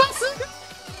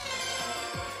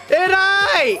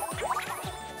 Erai!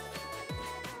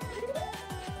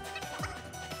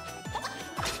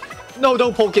 No,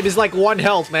 don't poke him. He's like 1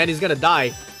 health, man. He's gonna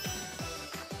die.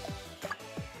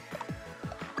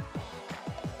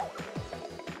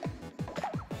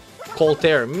 Cold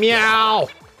Tear. Meow!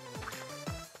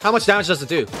 How much damage does it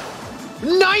do?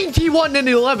 91 and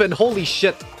 11! Holy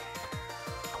shit.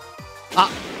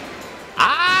 Ah!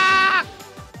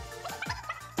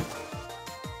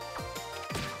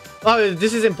 Oh,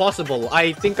 this is impossible.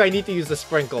 I think I need to use the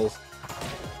sprinkles.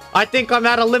 I think I'm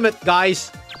at a limit,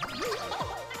 guys.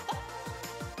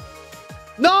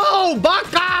 No!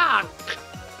 Baka!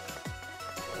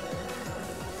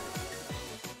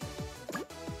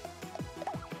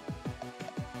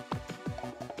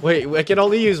 Wait, I can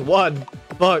only use one.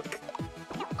 Fuck.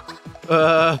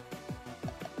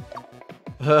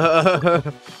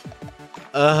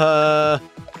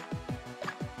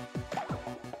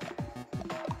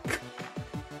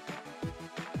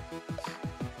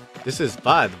 This is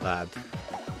bad.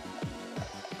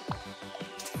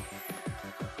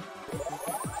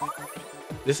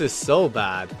 This is so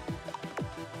bad.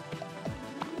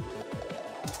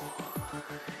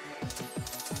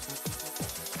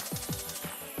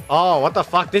 Oh, what the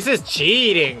fuck? This is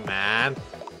cheating, man.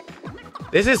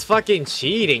 This is fucking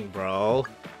cheating, bro.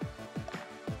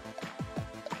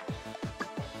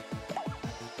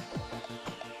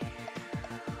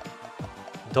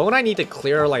 Don't I need to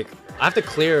clear, like... I have to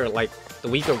clear, like, the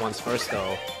weaker ones first,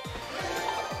 though.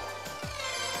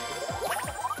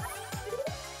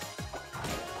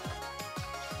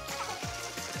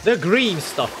 The green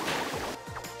stuff.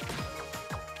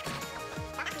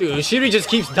 Dude, Shiri just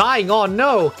keeps dying. Oh,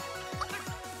 no.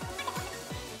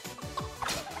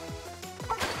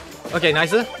 Okay,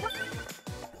 nicer.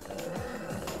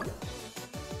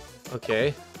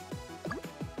 Okay.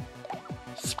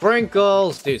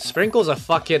 Sprinkles! Dude, sprinkles are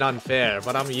fucking unfair,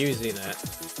 but I'm using it.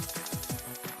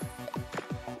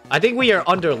 I think we are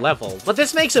under level. But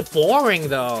this makes it boring,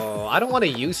 though. I don't want to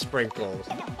use sprinkles.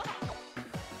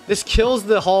 This kills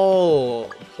the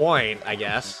whole point, I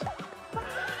guess.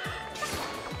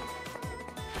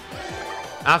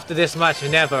 After this match,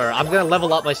 never. I'm gonna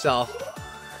level up myself.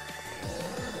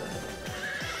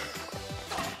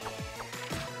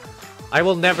 I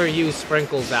will never use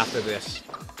sprinkles after this.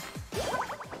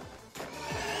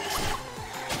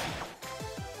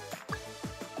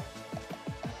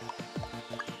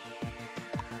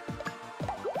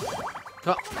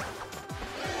 Oh.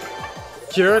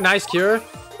 Cure, nice cure.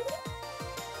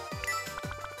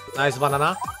 Nice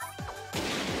banana.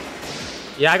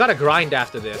 Yeah, I gotta grind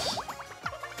after this.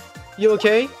 You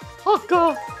okay? Oh,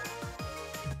 go.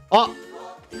 Oh.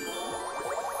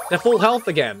 They're full health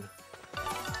again.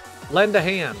 Lend a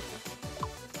hand.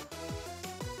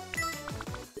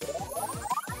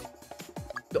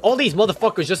 All these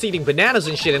motherfuckers just eating bananas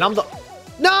and shit, and I'm the...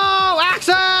 No!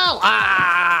 Axel!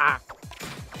 Ah!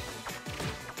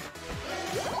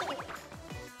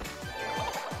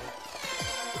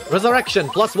 Resurrection,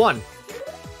 +1.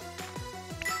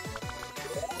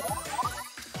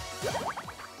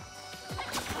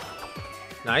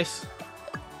 Nice.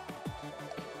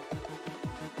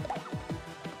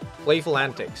 Playful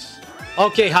antics.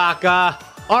 Okay, Haka.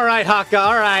 Alright, Haka.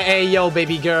 Alright, hey, yo,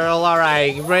 baby girl.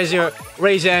 Alright, raise your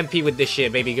MP with this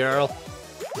shit, baby girl.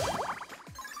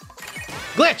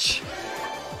 Glitch!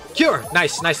 Cure!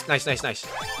 Nice, nice, nice, nice, nice.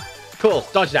 Cool,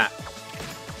 dodge that.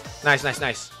 Nice, nice,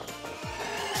 nice.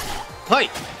 Hi!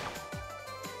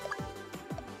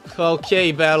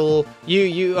 Okay, battle.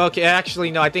 Okay,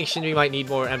 actually, no, I think Shinri might need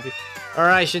more MP.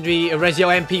 Alright, Shinri, raise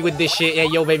your MP with this shit. Yeah,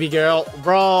 yo, baby girl.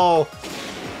 Bro!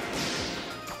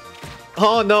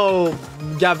 Oh no,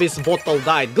 Gavi's bottle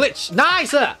died. Glitch!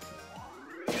 Nice!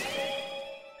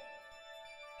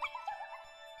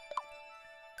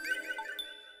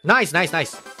 Nice, nice,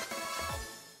 nice.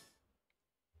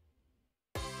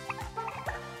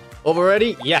 Over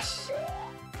already? Yes.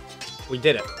 We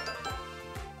did it.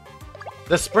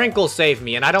 The sprinkle saved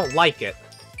me, and I don't like it.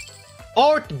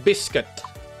 Art biscuit.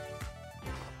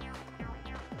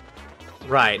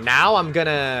 Right, now I'm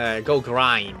gonna go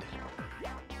grind.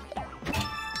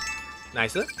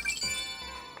 Nice.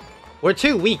 We're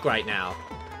too weak right now.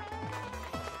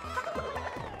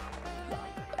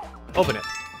 Open it.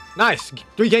 Nice.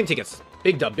 3 game tickets.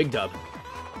 Big dub, big dub.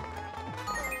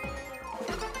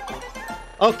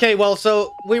 Okay, well,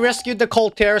 so we rescued the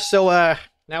Colter, so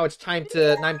now it's time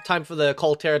for the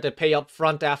Colter to pay up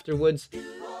front afterwards.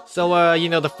 So you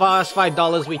know, the first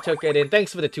 $5 we took it in.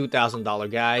 Thanks for the $2,000,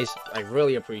 guys. I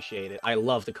really appreciate it. I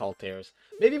love the Colters.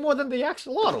 Maybe more than the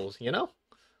Axelotls, you know?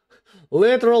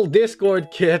 Literal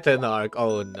Discord kitten arc.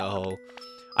 Oh no.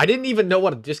 I didn't even know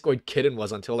what a Discord kitten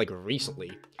was until like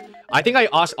recently. I think I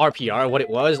asked RPR what it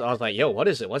was. I was like, yo, what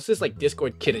is it? What's this like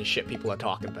Discord kitten shit people are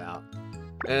talking about?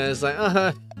 And it's like,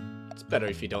 it's better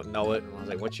if you don't know it. And I was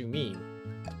like, what you mean?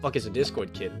 What the fuck is a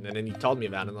Discord kitten? And then he told me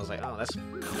about it and I was like, oh, that's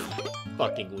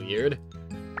fucking weird.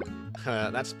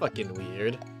 That's fucking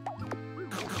weird.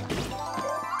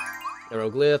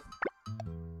 Hieroglyph.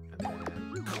 And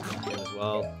then him as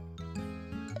well.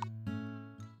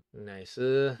 Nice.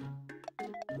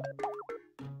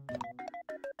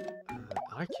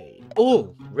 Arcade.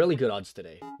 Oh, really good odds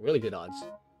today. Really good odds.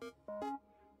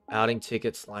 Outing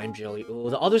ticket, slime jelly. Oh,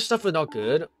 the other stuff are not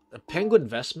good. A penguin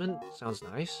investment sounds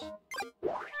nice.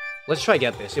 Let's try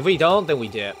get this. If we don't, then we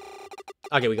dip.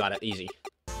 Okay, we got it. Easy.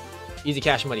 Easy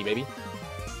cash money, baby.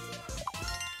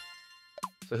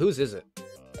 So whose is it?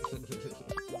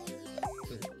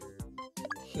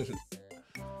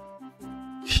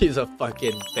 He's a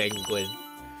fucking penguin.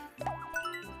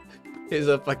 He's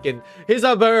a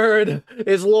bird!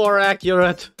 Is lore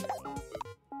accurate?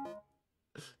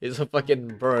 He's a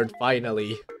fucking bird,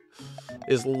 finally.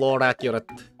 Is lore accurate?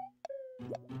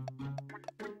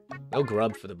 No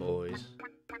grub for the boys.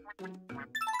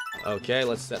 Okay,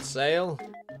 let's set sail.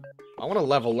 I want to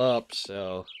level up,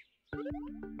 so...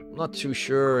 I'm not too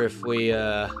sure if we,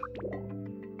 I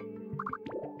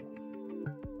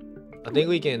think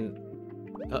we can...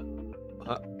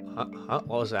 What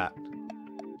was that?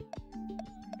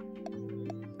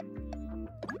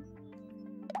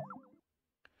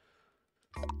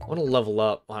 I want to level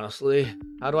up, honestly.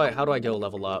 How do I go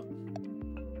level up?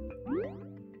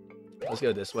 Let's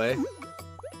go this way.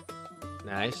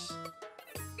 Nice.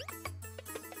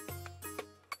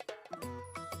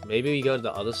 Maybe we go to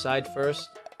the other side first.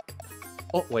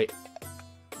 Oh, wait.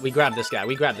 We grab this guy.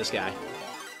 We grab this guy.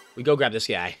 We go grab this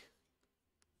guy.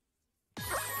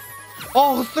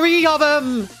 Oh, 3 of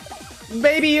them!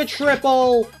 Maybe a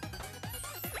triple!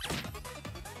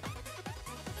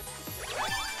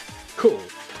 Cool.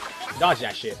 Dodge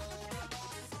that shit.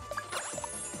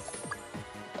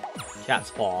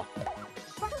 Cat's paw.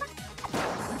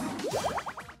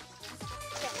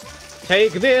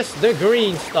 Take this, the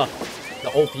green stuff. The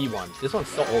OP one. This one's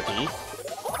so OP.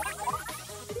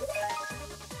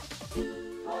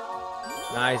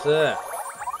 Nice.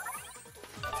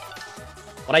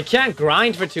 But I can't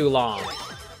grind for too long.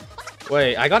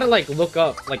 Wait, I gotta like look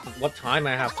up like what time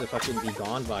I have to fucking be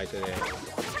gone by today.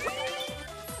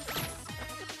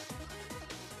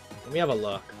 Let me have a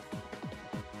look.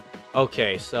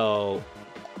 Okay, so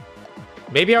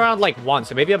maybe around like 1,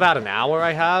 so maybe about an hour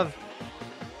I have.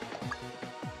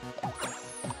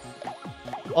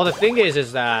 Well, the thing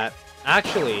is that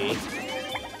actually,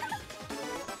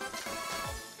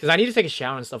 because I need to take a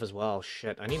shower and stuff as well.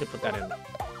 Shit, I need to put that in.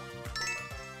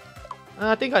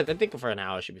 I think for an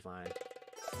hour should be fine.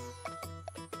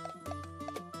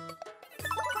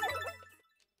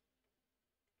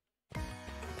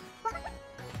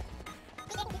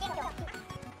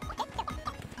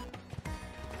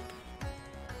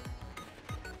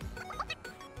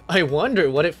 I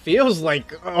wonder what it feels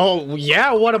like. Oh,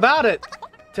 yeah, what about it?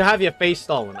 To have your face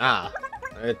stolen. Ah,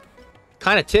 it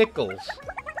kind of tickles.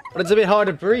 But it's a bit hard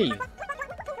to breathe.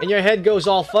 And your head goes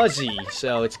all fuzzy,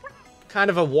 so it's kind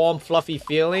of a warm, fluffy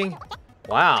feeling.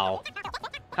 Wow.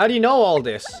 How do you know all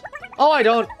this? Oh, I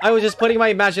don't. I was just putting my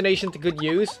imagination to good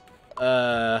use.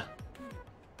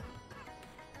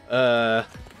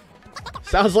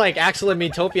 Sounds like Axel and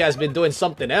Miitopia has been doing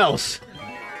something else.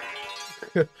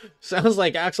 Sounds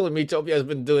like Axel and Miitopia has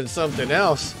been doing something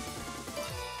else.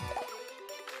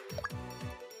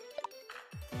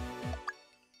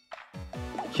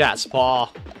 Cat's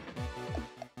paw.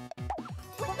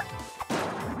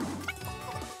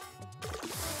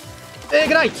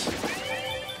 Ignite!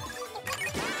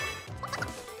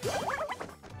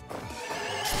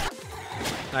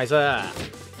 Nice.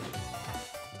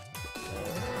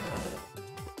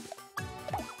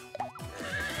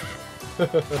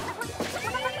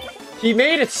 He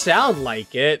made it sound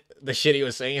like it. The shit he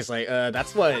was saying is like,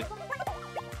 that's what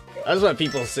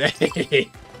people say.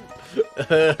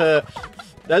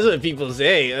 That's what people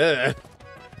say.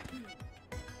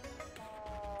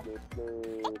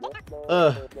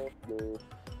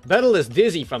 Battle is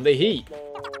dizzy from the heat.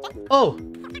 Oh,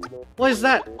 what is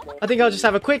that? I think I'll just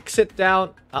have a quick sit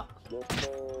down. Ah!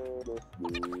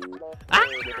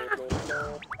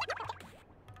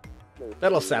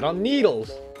 Battle sat on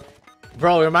needles.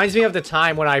 Bro, it reminds me of the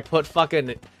time when I put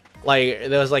fucking, like,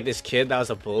 there was like this kid that was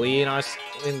a bully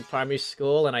in primary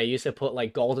school, and I used to put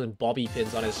like golden bobby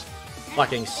pins on his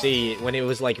fucking seat when it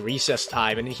was like recess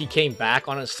time, and he came back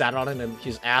on it, sat on it, and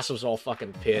his ass was all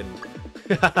fucking pinned.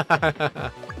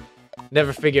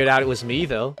 Never figured out it was me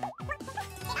though.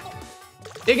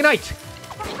 Ignite!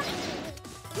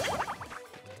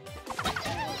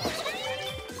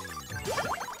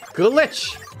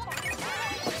 Glitch!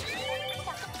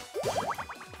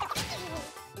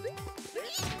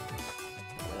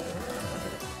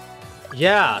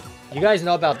 Yeah, you guys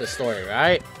know about this story,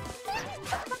 right?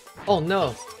 Oh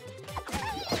no.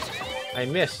 I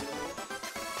missed.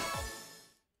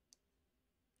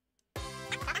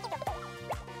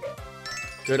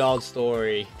 Good old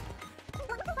story.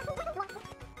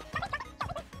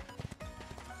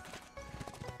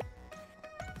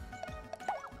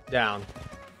 Down.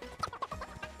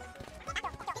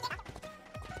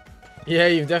 Yeah,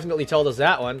 you've definitely told us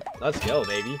that one. Let's go,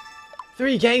 baby.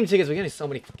 3 game tickets. We're getting so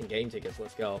many fucking game tickets.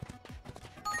 Let's go.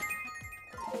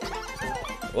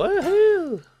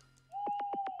 Woohoo!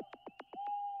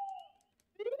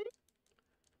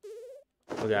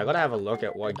 Okay, I gotta have a look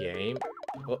at what game.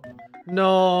 Oh,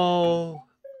 no!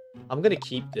 I'm gonna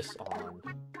keep this on.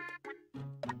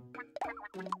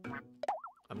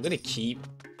 I'm gonna keep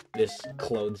this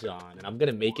clothes on, and I'm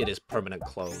gonna make it as permanent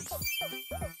clothes.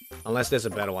 Unless there's a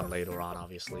better one later on,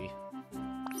 obviously.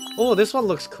 Oh, this one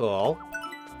looks cool.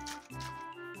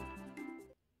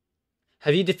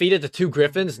 Have you defeated the 2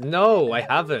 griffins? No, I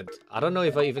haven't. I don't know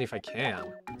even if I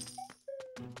can.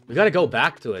 We gotta go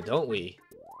back to it, don't we?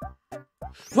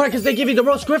 Right, because they give you the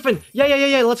roast griffin! Yeah,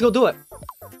 let's go do it!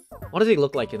 What does he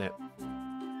look like in it?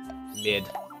 Mid.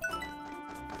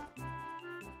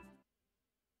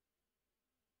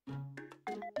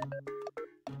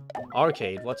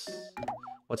 Arcade, what's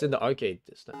in the arcade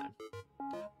this time?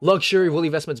 Luxury Woolly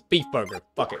Vestments Beef Burger.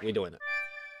 Fuck it, we're doing it.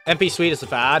 MP Sweet is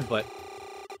bad, but...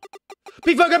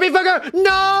 Beef Burger! Beef Burger!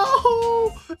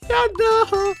 No! Yeah,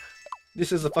 no!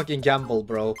 This is a fucking gamble,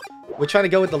 bro. We're trying to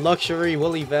go with the luxury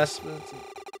Woolly Vestments.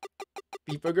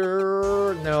 Beef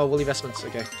Burger... No, Woolly Vestments,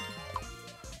 okay.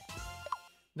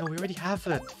 No, we already have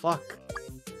it. Fuck.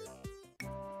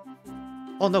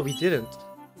 Oh no, we didn't.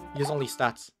 Use only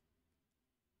stats.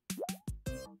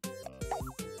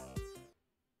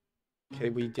 Okay,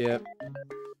 we dip.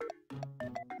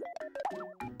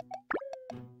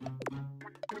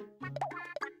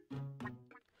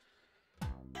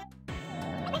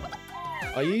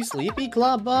 Are you sleepy,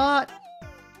 Clubbot?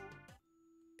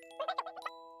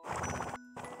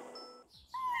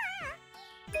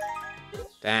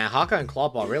 Damn, Haka and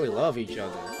Clubbot really love each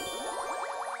other.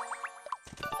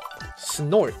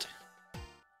 Snort.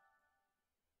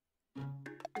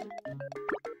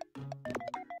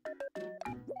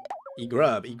 Eat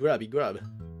grub, eat grub, eat grub.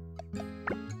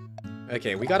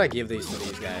 Okay, we gotta give these to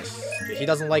these guys. If he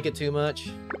doesn't like it too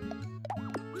much.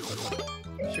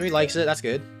 Sure, he likes it, that's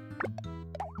good.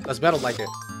 Let's battle like it.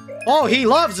 Oh, he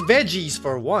loves veggies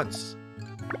for once.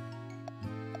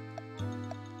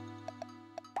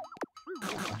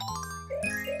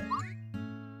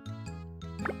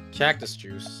 Cactus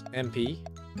juice. MP.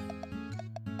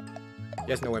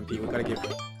 Yes, no MP. We gotta give.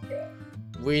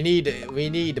 We need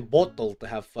a bottle to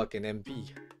have fucking MP.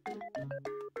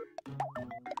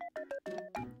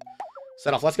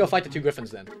 Set off. Let's go fight the 2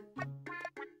 griffins then.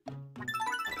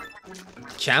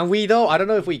 Can we though? I don't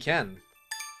know if we can.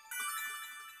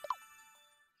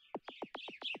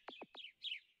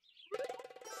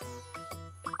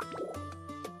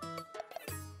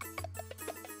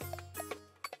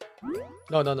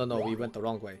 No, no, no, no. We went the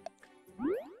wrong way.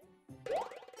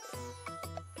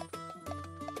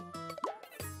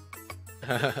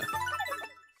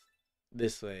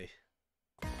 This way.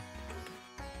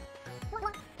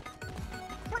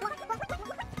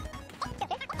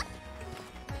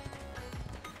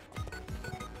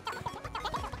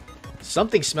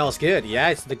 Something smells good. Yeah,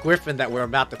 it's the griffin that we're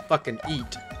about to fucking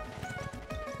eat.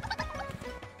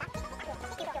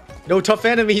 No tough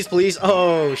enemies, please.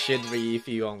 Oh, Shinri, if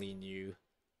you only knew.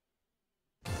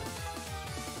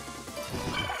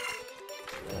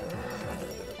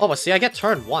 Oh, but see, I get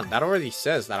turn 1. That already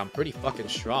says that I'm pretty fucking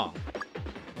strong.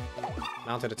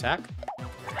 Mounted attack.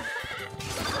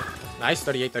 Nice,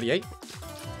 38, 38.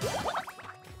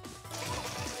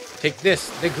 Take this,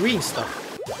 the green stuff.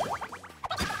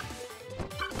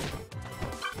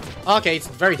 Okay, it's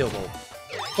very doable.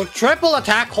 So triple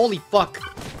attack, holy fuck.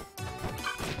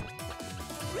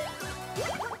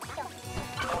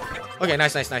 Okay,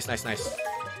 nice, nice, nice, nice, nice.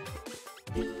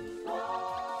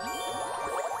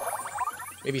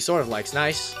 Maybe sort of likes,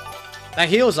 nice. That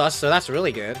heals us, so that's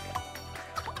really good.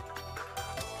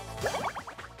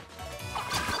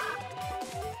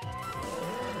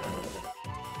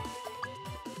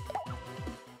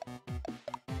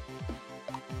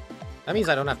 That means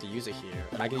I don't have to use it here.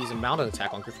 And I can use a mounted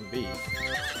attack on Griffin B.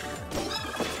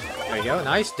 There you go,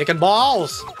 nice. Dick and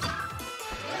balls!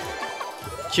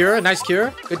 Cure, nice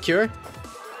cure. Good cure.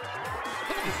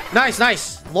 Nice,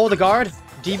 nice. Lower the guard.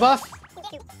 Debuff.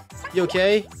 You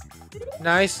okay?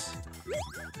 Nice.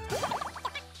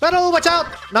 Battle, watch out!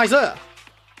 Nice. Look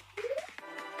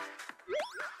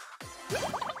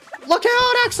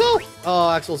out, Axel! Oh,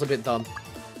 Axel's a bit dumb.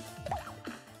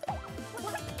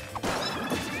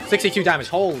 62 damage.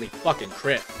 Holy fucking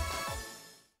crit.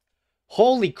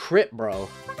 Holy crit, bro.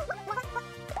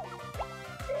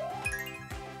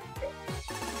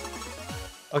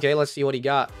 Okay, let's see what he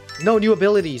got. No new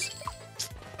abilities.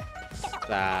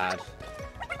 Sad.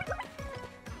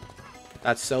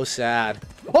 That's so sad.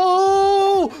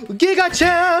 Oh! Giga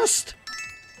chest!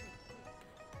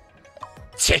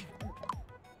 Cheh.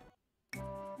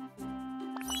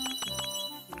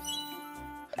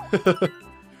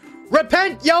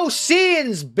 Repent yo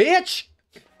sins, bitch!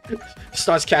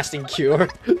 Starts casting Cure.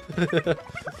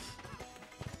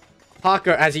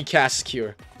 Hawker as he casts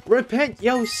Cure. Repent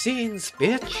yo sins,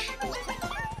 bitch!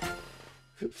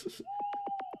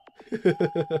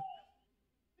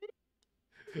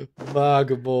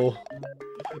 Magmo.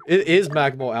 It is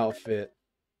Magmo outfit.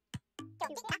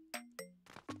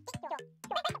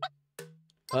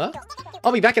 Huh?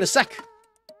 I'll be back in a sec.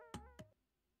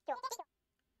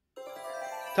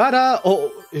 Ta-da!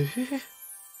 Oh.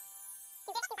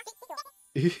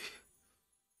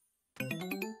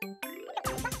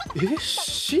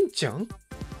 Shin-chan?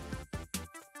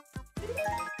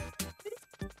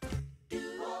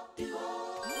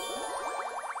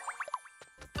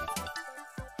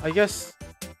 I guess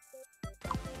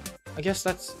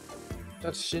that's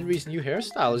Shinri's new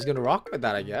hairstyle. He's gonna rock with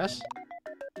that, I guess.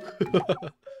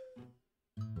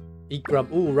 Eat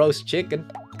grub. Ooh, roast chicken.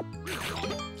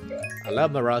 I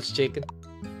love my roast chicken.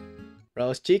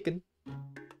 Roast chicken.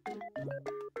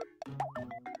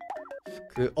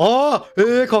 Oh!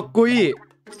 かっこいい!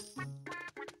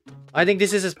 I think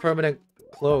this is his permanent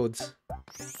clothes.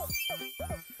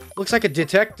 Looks like a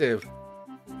detective.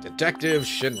 Detective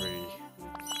Shinri.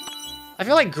 I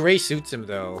feel like gray suits him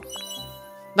though.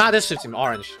 Nah, this suits him.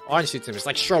 Orange. Orange suits him. It's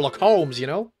like Sherlock Holmes, you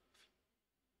know?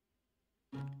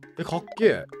 かっけ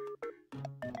え.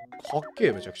 かっけ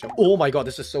えめちゃくちゃ. Oh my god,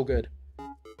 this is so good.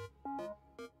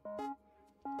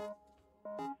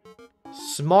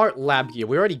 Smart lab gear.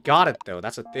 We already got it though.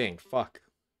 That's a thing. Fuck.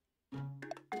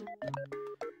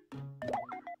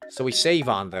 So we save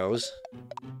on those.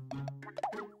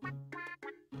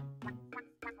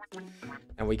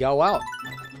 And we go out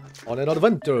on an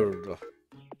adventure.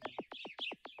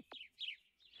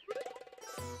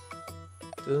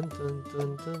 Dun, dun,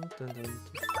 dun, dun, dun, dun.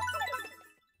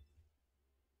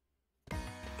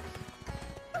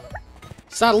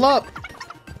 Saddle up!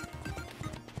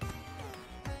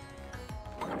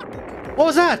 What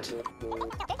was that?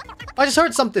 I just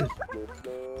heard something.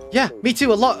 Yeah, me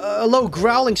too. A low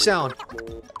growling sound.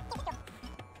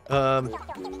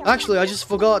 Actually, I just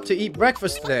forgot to eat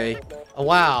breakfast today. Oh,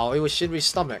 wow, it was Shinri's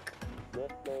stomach.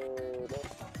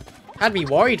 Had me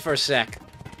worried for a sec.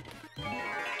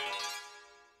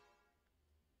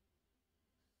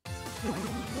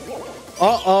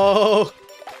 Uh-oh!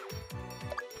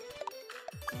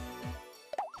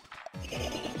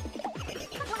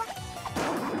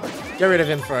 Get rid of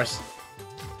him first.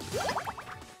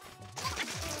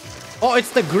 Oh,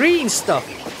 it's the green stuff!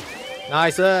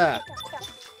 Nice!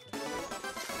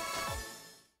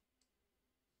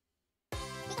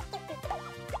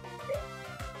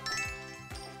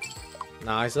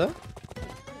 Nice.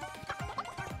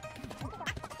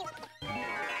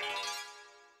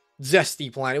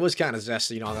 Zesty plan. It was kind of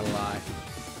zesty, not gonna lie.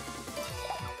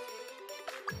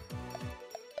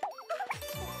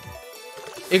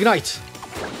 Ignite.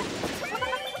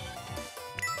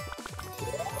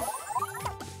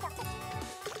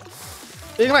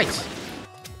 Ignite.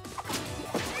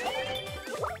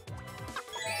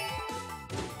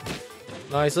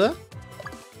 Nice.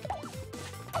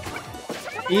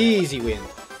 Easy win.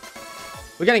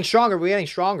 We're getting stronger. We're getting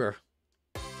stronger.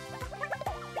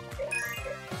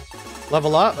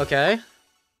 Level up. Okay.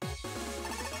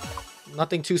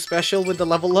 Nothing too special with the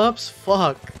level ups.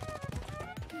 Fuck.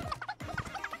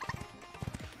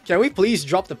 Can we please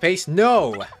drop the pace?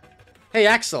 No. Hey,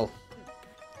 Axel.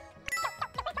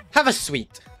 Have a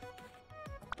sweet.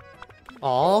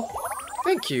 Aw.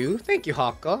 Thank you. Thank you,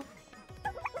 Haka.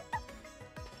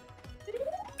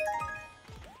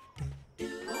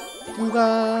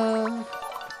 Giga.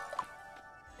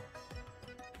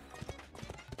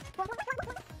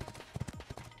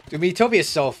 Dude, Miitopia is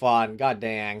so fun. God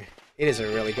dang. It is a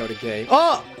really good game.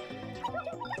 Oh!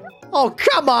 Oh,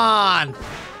 come on!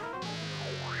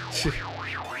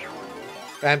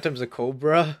 Phantom's a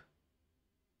cobra.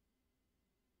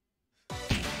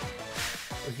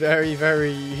 Very,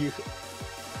 very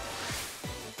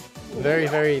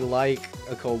like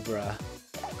a cobra.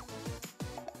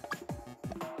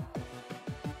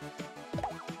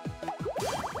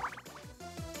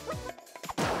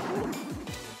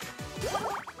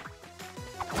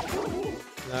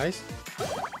 Nice.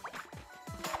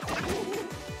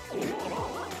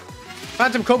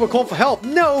 Phantom Cobra called for help.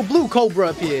 No, Blue Cobra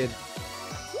appeared.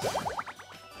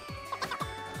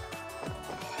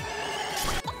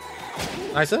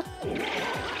 Nicer.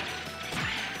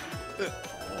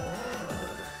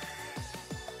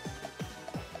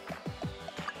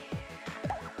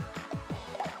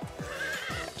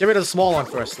 Get rid of the small one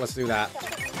first. Let's do that.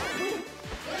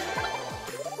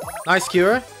 Nice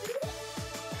cure.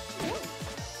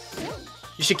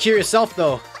 You should cure yourself,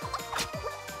 though.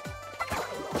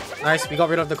 Nice, we got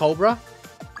rid of the Cobra.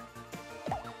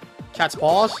 Cat's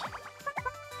paws.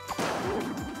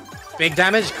 Big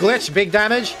damage, glitch, big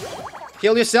damage.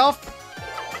 Heal yourself.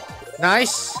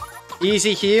 Nice.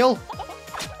 Easy heal.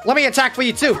 Let me attack for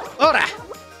you, too. Ora!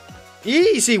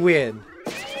 Easy win.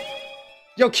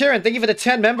 Yo, Kieran, thank you for the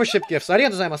 10 membership gifts.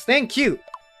 Arigatou gozaimasu. Thank you.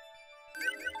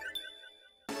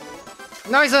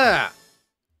 Nice.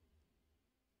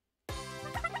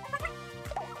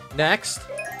 Next.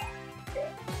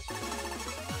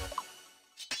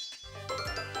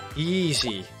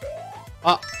 Easy.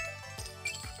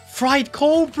 Fried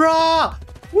Cobra!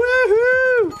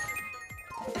 Woohoo!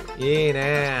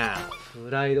 Yeah.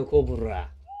 Fried Cobra.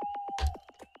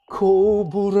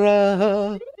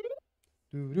 Cobra.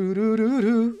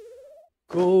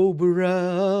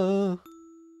 Cobra.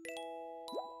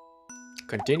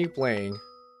 Continue playing.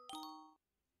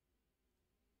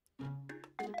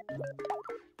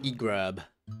 E-grab.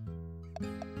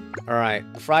 Alright,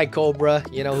 fried cobra,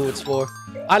 you know who it's for.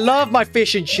 I love my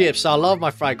fish and chips. I love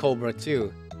my fried cobra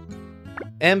too.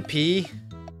 MP.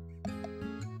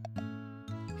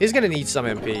 He's gonna need some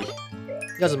MP.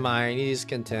 He doesn't mind, he's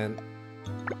content.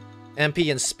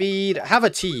 MP and speed. Have a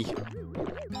tea.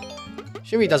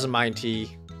 Shumi doesn't mind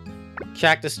tea.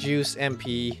 Cactus juice,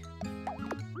 MP.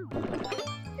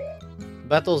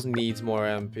 Battles needs more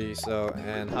MP, so,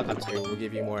 and Hakatsu will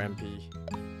give you more MP.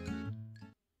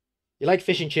 You like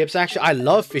fish and chips? Actually, I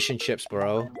love fish and chips,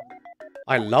 bro.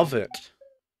 I love it.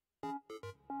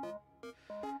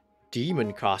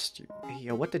 Demon costume. Hey,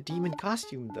 yo, what the demon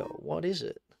costume, though? What is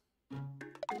it?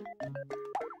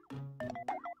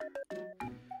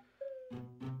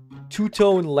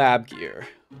 Two-tone lab gear.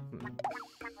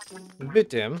 A bit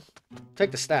dim.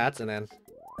 Take the stats and then...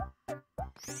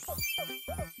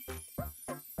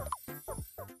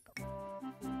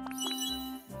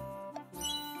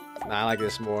 Nah, I like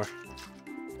this more.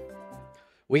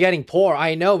 We're getting poor.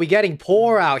 I know, we're getting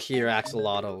poor out here,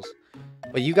 Axelotls.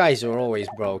 But you guys are always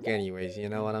broke anyways, you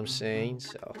know what I'm saying?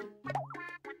 So...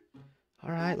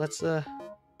 Alright, let's do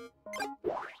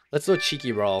a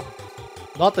cheeky roll.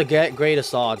 Not the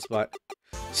greatest odds, but...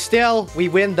 Still, we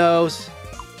win those.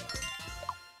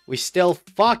 We still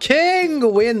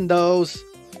fucking win those.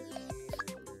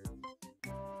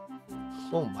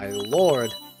 Oh my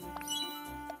lord.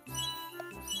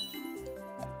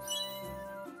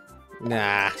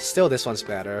 Nah, still this one's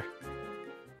better.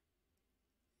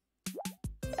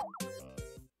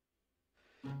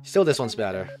 Still this one's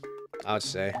better, I would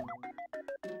say.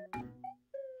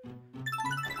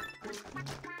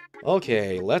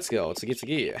 Okay, let's go. Tsugi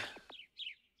tsugi.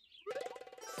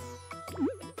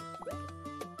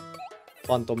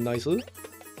 Phantom, nice.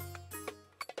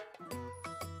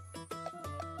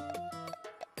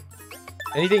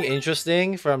 Anything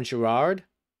interesting from Gerard?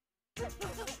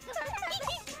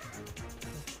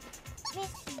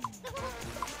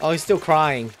 Oh, he's still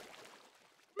crying.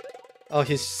 Oh,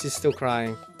 he's still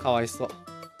crying. かわいそう。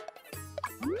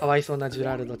かわいそうなジュ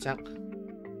ラルドちゃん。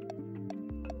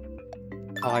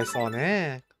かわいそう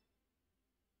ね。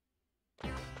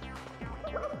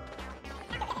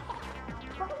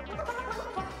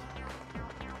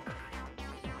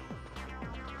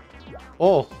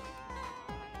Oh.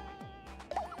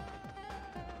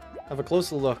 Have a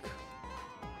closer look.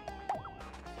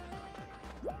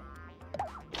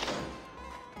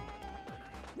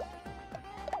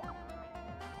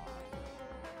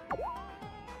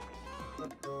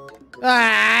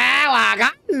 Ah, わ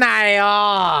かんない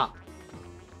よ。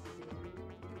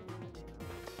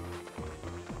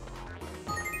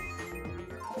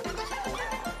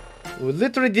We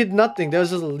literally did nothing. There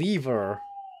was just a lever.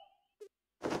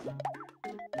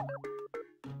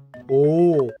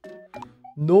 Oh,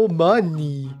 no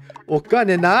money. お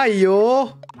金ない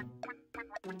よ。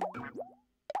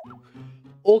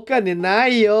お金な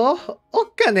いよ。お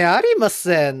金ありま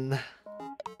せん。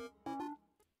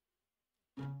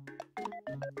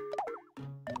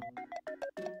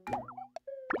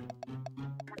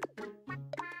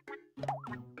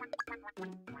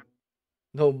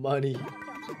No money.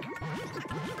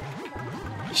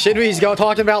 Shinri's go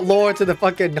talking about lore to the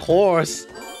fucking horse.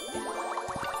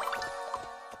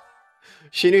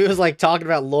 Shinri was like talking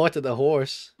about lore to the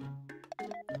horse.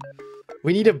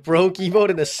 We need a broke emote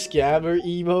and a scammer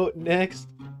emote next.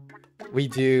 We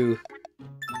do.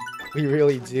 We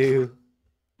really do.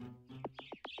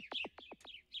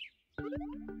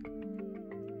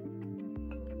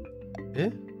 Eh?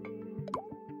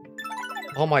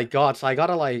 Oh my god, so I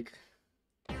gotta like...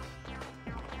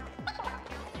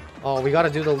 Oh, we gotta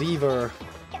do the lever.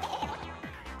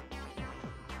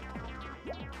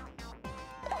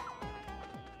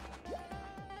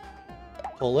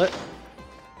 Pull it.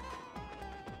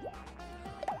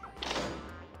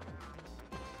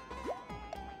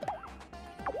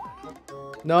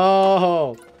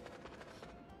 No!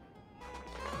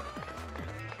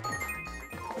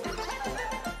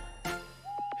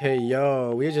 Hey,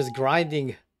 yo, we're just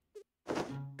grinding.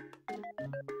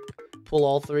 Pull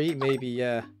all three? Maybe,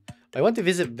 yeah. I want to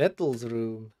visit Vettel's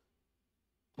room.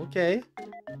 Okay.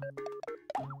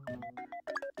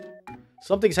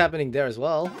 Something's happening there as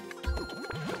well.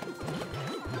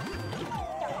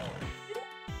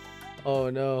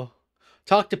 Oh no.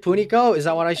 Talk to Puniko? Is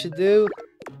that what I should do?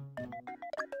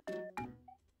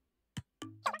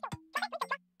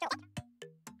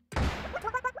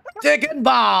 Dick and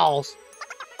balls!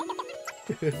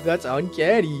 That's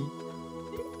uncanny.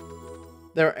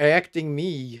 They're acting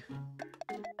me.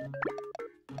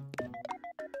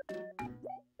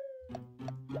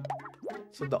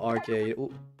 It's in the arcade.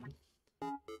 Ooh.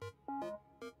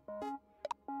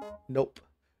 Nope.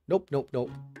 Nope, nope,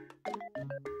 nope.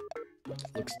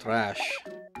 Looks trash.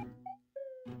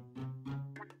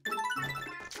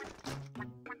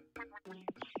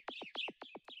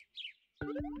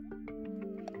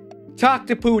 Talk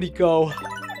to Puniko.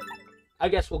 I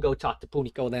guess we'll go talk to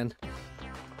Puniko then.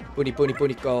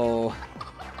 Puniko.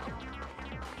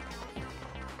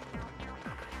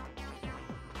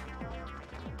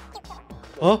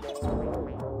 Huh?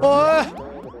 Oh!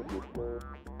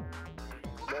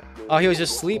 Oh, he was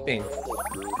just sleeping.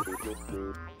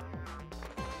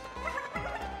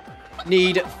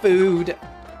 Need food.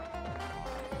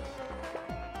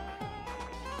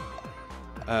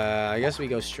 I guess we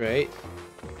go straight.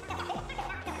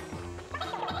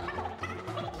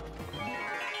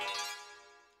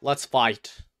 Let's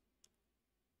fight.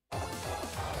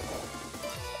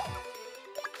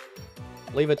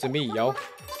 Leave it to me, yo.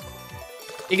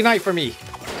 Ignite for me.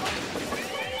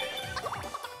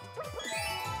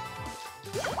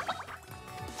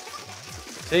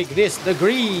 Take this, the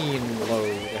green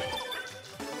load.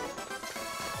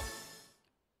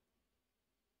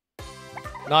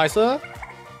 Nicer.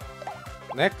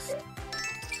 Next.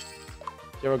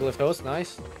 Hieroglyph host,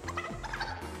 nice.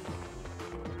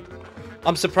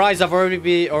 I'm surprised I've already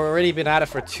been at it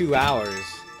for 2 hours.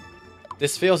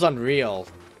 This feels unreal.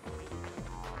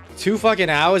 2 fucking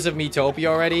hours of Miitopia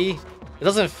already? It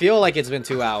doesn't feel like it's been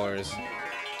 2 hours.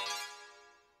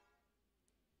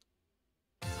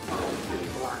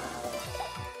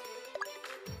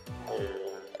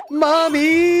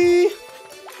 Mommy!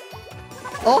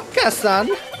 Oka-san!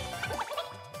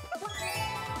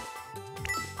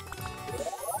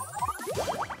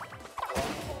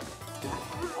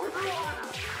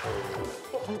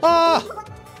 Ah!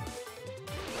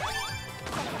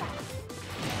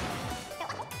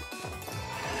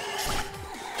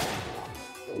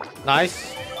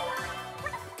 Nice.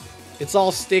 It's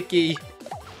all sticky.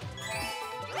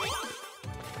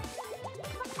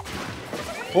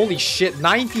 Holy shit,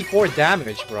 94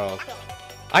 damage, bro.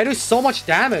 I do so much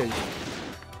damage.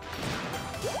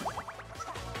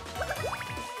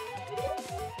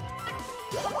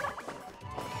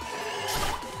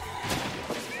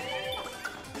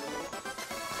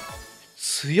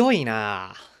 Tsuyoii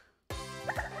na.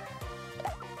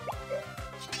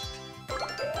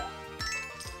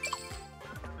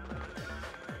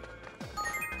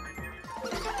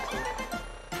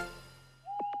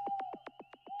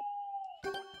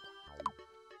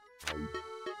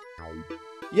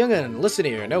 Youngin, listen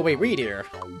here. No, wait, read here.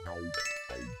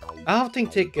 Outing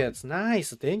tickets.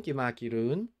 Nice. Thank you,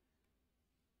 Makirun.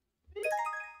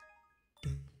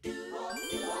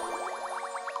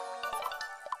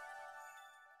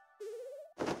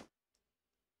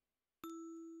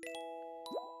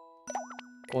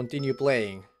 Continue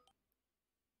playing.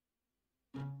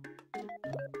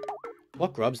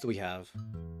 What grubs do we have?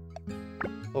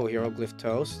 Oh, hieroglyph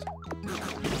toast.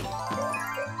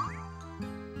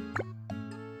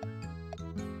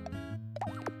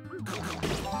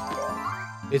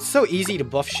 It's so easy to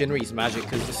buff Shinri's magic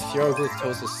because this hieroglyph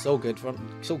toast is so good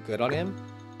on him.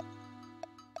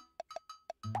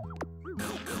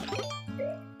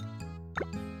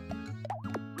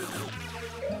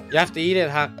 You have to eat it,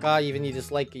 Hakka, even if you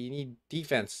dislike it. You need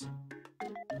defense.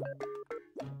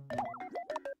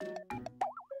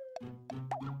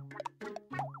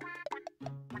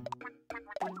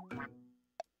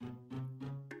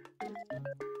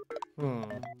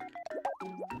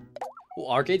 Oh,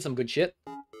 arcade, some good shit.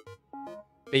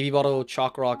 Baby bottle,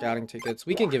 chalk rock, outing tickets.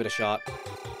 We can give it a shot.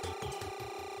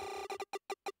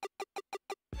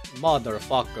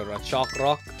 Motherfucker, a chalk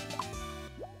rock.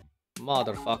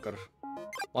 Motherfucker.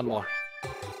 One more.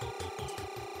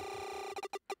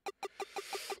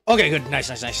 Okay, good. Nice,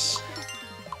 nice, nice.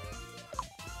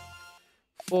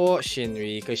 For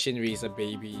Shinri, because Shinri is a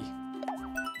baby.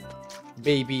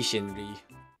 Baby Shinri.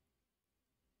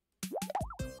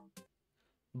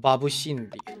 Babu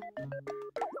Shinri.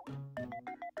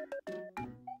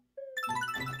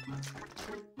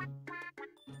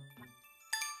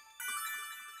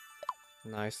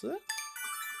 Nice.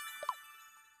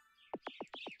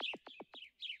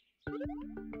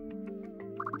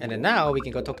 And then now we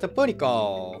can go talk to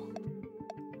Puniko.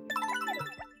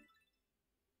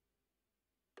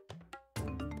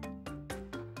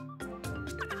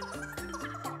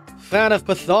 Fan of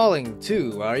Pathaling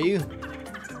too, are you?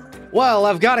 Well,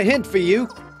 I've got a hint for you.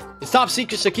 It's top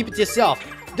secret, so keep it to yourself.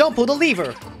 Don't pull the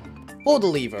lever. Pull the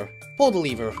lever. Pull the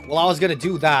lever. Well, I was gonna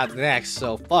do that next,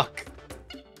 so fuck.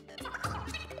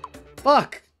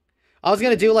 Fuck. I was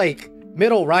gonna do, like,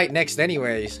 middle right next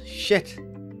anyways. Shit.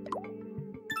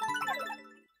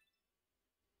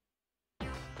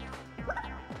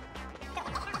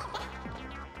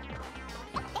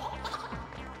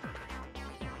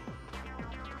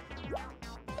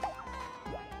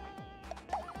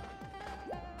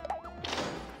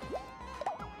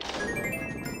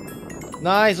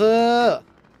 Nice! We'll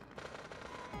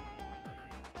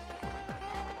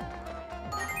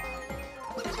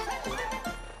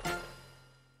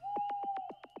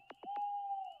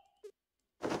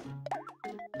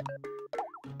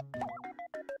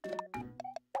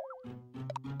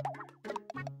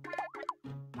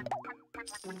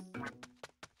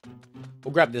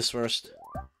grab this first.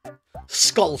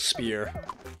 Skull Spear.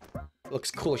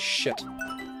 Looks cool as shit.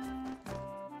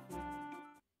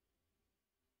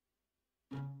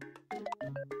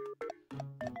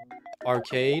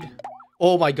 Arcade.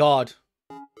 Oh my god.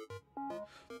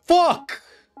 Fuck!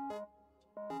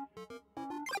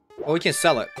 Oh, we can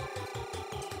sell it.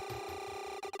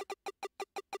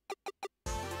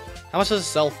 How much does it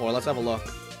sell for? Let's have a look.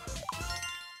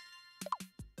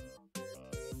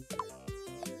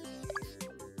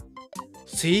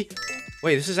 See?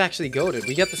 Wait, this is actually goated.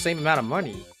 We get the same amount of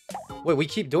money. Wait, we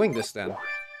keep doing this then.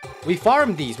 We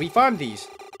farm these. We farm these.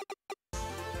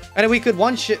 And we could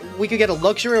we could get a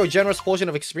luxury or generous portion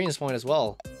of experience point as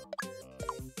well.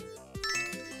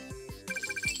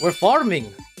 We're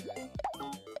farming.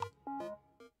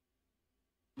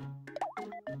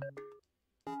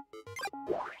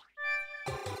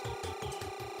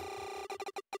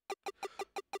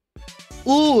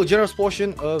 Ooh, generous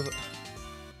portion of...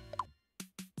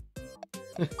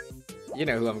 You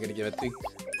know who I'm gonna give it to.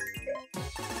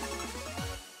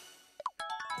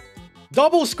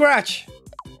 Double scratch!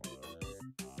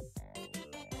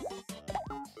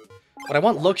 But I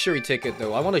want luxury ticket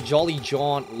though. I want a Jolly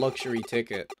Jaunt luxury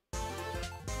ticket.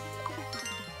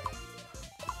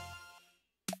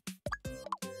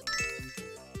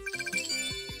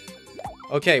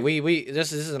 Okay,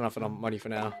 this is enough money for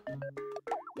now.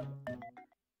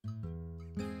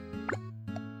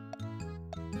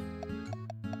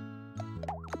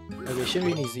 Okay,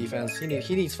 Shinri needs defense.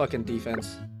 He needs fucking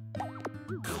defense.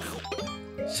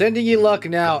 Sending you luck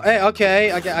now. Hey,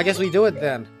 okay, I guess we do it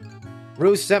then.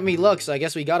 Ruse sent me luck, so I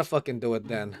guess we gotta fucking do it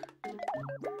then.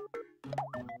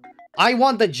 I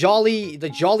want the Jolly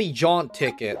Jaunt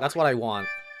ticket. That's what I want.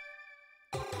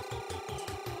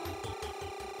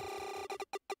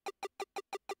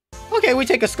 Okay, we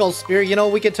take a Skull Spear. You know,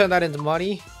 we can turn that into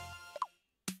money.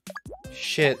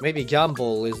 Shit, maybe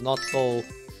gamble is not so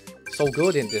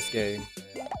good in this game.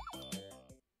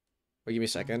 Wait, give me a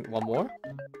second. One more.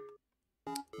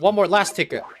 One more, last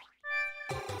ticket.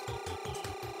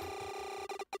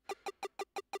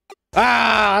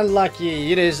 Ah,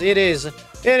 unlucky. It is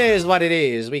what it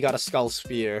is. We got a Skull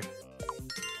Spear.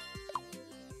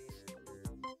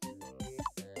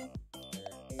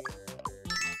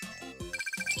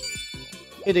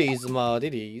 It is, mod,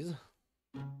 it is.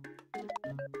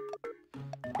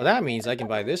 Well, that means I can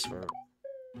buy this for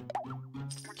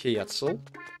Kiyatsu.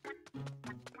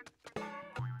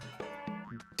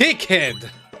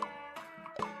 Dickhead!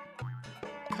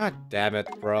 God damn it,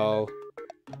 bro.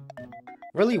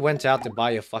 Really went out to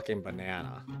buy a fucking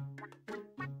banana.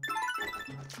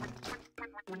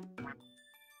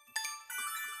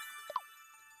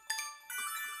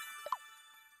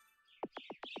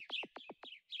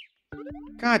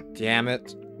 God damn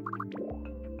it.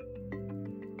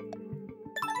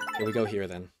 Here we go here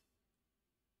then.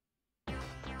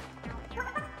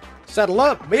 Settle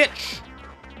up, bitch!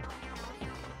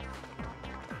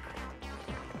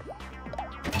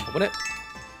 Open it.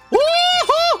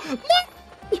 Woohoo!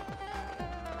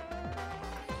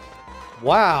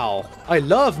 Wow, I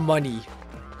love money.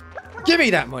 Give me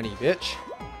that money, bitch.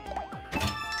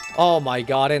 Oh my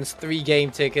god, and it's 3 game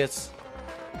tickets.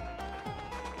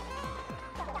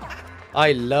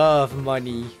 I love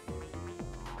money.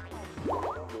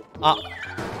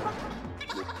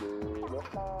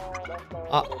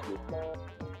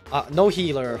 No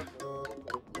healer.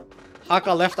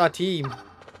 Haka left our team.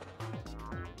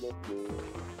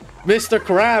 Mr.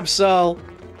 Crab Cell.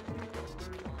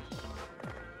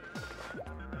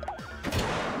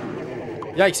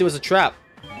 Yikes, it was a trap.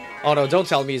 Oh no, don't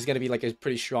tell me he's gonna be like a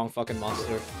pretty strong fucking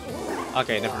monster.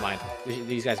 Okay, never mind.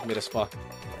 These guys mid as fuck.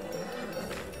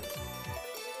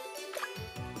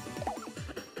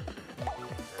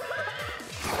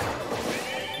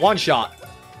 One shot.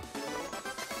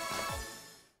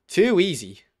 Too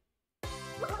easy.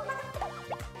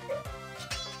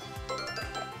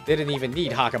 Didn't even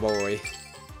need Hakaboy.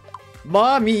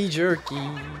 Mommy jerky.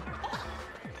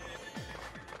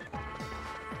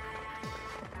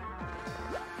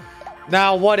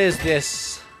 Now what is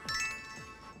this?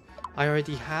 I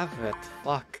already have it.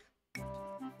 Fuck.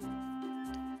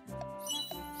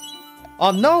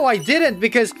 Oh no, I didn't,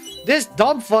 because this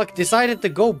dumb fuck decided to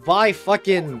go buy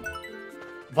fucking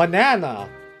banana.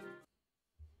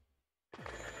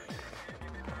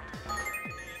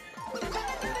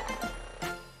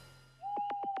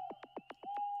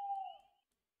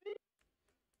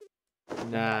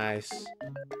 Nice.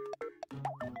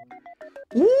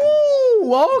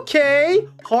 Ooh, okay.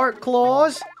 Heart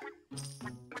claws.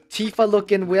 Tifa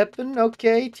looking weapon.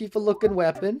 Okay, Tifa looking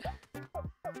weapon.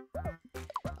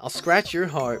 I'll scratch your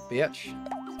heart, bitch.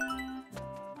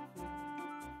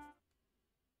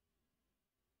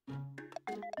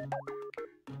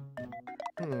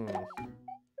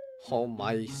 Oh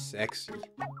my sexy.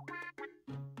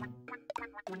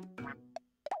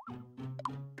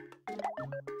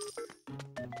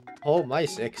 Oh my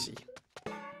sexy.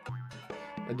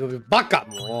 Baka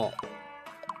mo.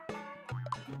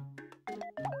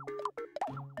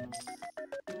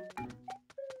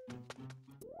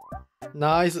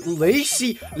 Nice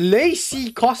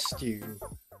lacy costume.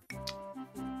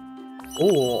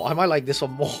 Oh, I might like this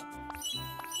one more.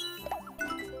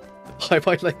 I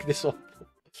might like this one.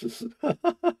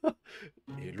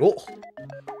 Hello.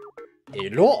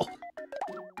 Hello.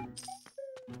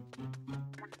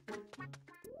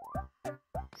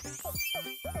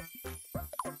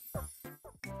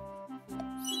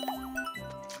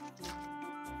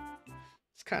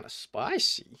 It's kind of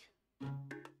spicy.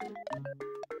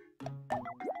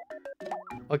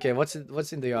 Okay, what's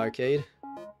in the arcade?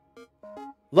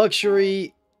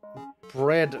 Luxury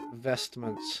bread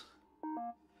vestments.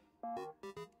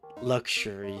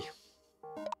 Luxury.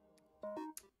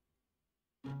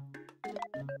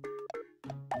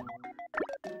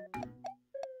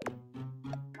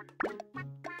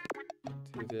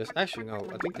 Do this. Actually, no.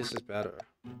 I think this is better.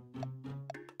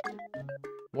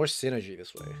 More synergy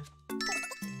this way.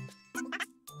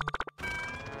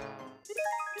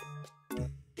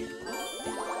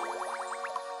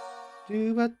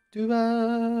 Dooba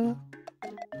dooba.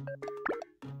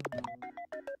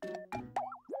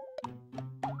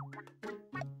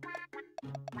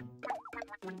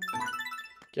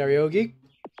 Karaoke.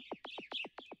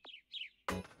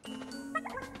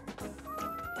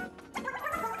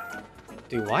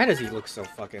 Dude, why does he look so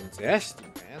fucking zesty,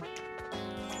 man?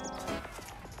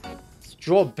 Let's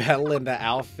draw Belle in the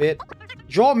outfit.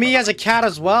 Draw me as a cat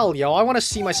as well, yo. I want to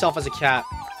see myself as a cat.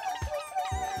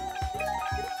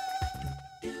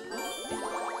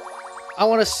 I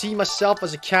want to see myself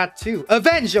as a cat too.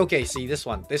 Avenge! Okay, see, this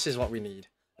one. This is what we need.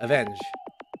 Avenge.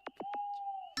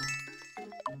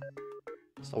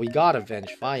 So we got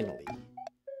Avenge, finally.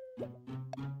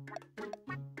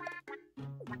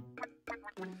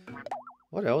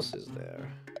 What else is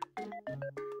there?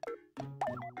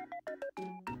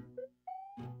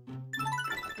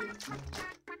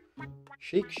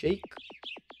 Shake, shake.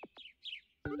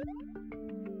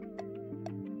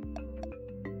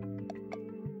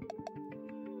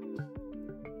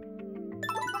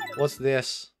 What's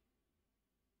this?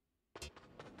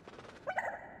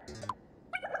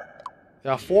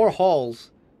 There are 4 holes.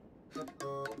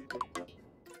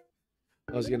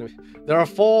 There are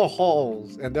 4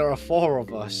 holes, and there are 4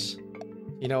 of us.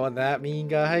 You know what that means,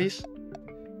 guys?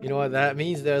 You know what that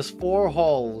means? There's 4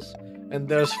 holes, and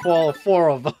there's 4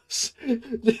 of us.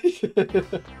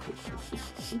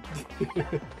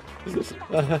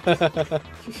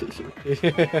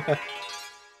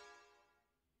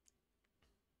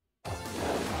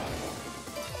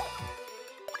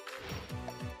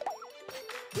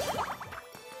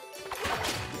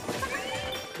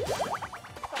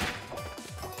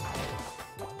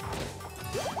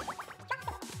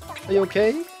 Are you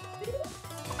okay?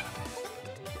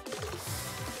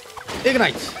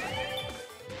 Ignite!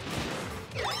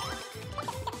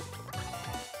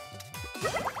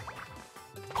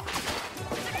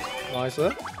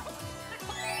 Nicer.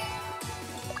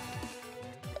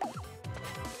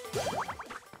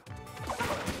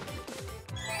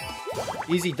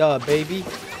 Easy dub, baby.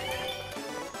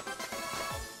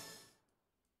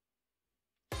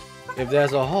 If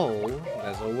there's a hole,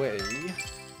 there's a way.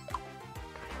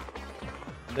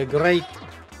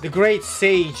 The great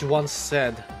sage once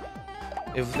said,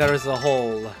 if there is a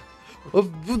hole,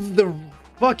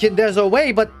 there's a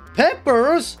way, but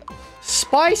peppers?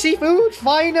 Spicy food,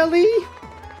 finally?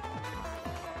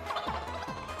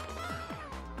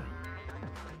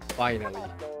 Finally.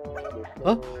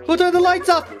 Huh? Who turned the lights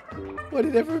off? Where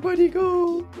did everybody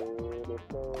go?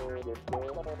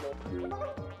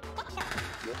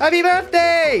 Happy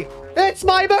birthday! It's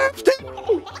my birthday!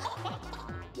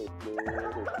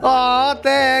 Aw,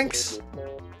 thanks!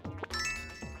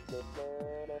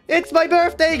 It's my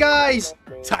birthday, guys!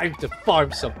 Time to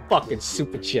farm some fucking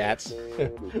super chats.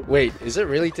 Wait, is it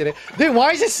really today? Dude,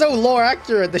 why is it so lore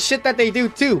accurate? The shit that they do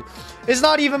too. It's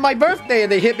not even my birthday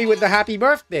and they hit me with the happy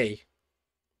birthday.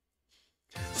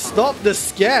 Stop the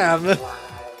scam.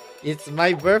 It's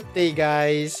my birthday,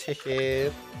 guys.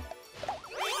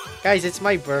 Guys, it's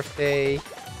my birthday.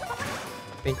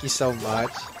 Thank you so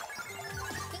much.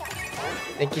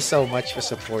 Thank you so much for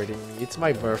supporting me. It's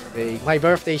my birthday. My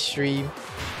birthday stream.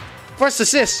 First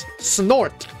assist.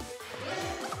 Snort.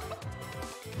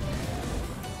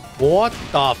 What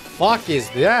the fuck is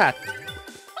that?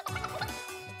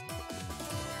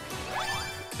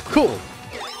 Cool.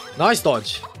 Nice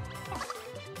dodge.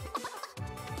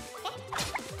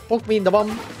 Poke me in the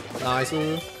bum. Nice.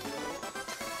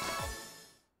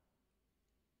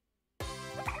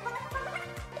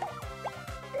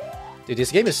 Dude,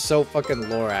 this game is so fucking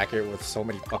lore accurate with so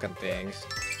many fucking things.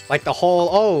 Like the whole,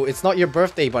 oh, it's not your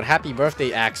birthday, but happy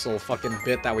birthday, Axel fucking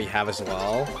bit that we have as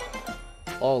well.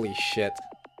 Holy shit.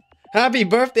 Happy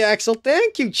birthday, Axel.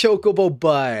 Thank you, Chocobo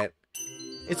Butt.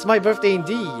 It's my birthday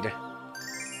indeed.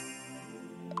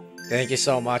 Thank you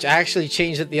so much. I actually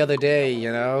changed it the other day,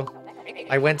 you know?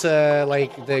 I went to,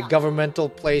 like, the governmental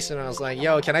place and I was like,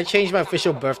 yo, can I change my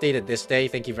official birthday to this day?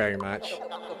 Thank you very much.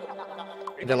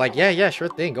 And they're like, yeah, sure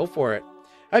thing. Go for it.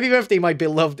 Happy birthday, my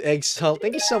beloved Axel.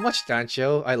 Thank you so much,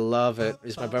 Tancho. I love it.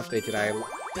 It's my birthday today.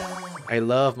 I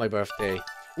love my birthday.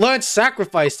 Let's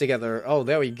sacrifice together. Oh,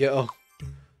 there we go.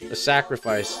 The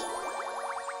sacrifice.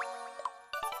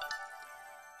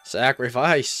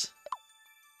 Sacrifice.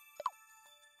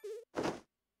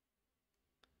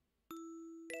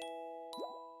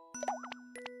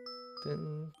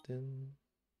 Dun, dun.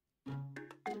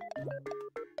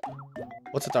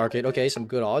 What's at the arcade? Okay, some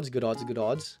good odds, good odds, good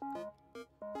odds.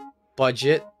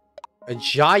 Budget. A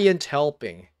giant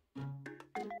helping.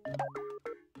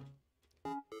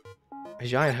 A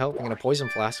giant helping and a poison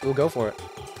flask. We'll go for it.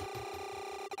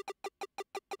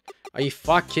 Are you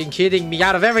fucking kidding me?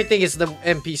 Out of everything, it's the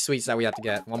MP sweets that we have to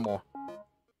get. One more.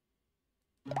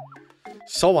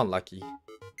 So unlucky.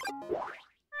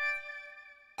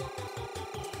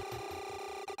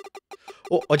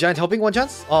 Oh, a giant helping, one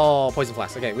chance? Oh, poison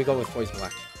flask. Okay, we go with poison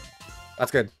flask.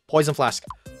 That's good. Poison flask.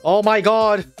 Oh my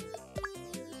god!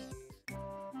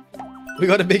 We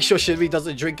gotta make sure Shinri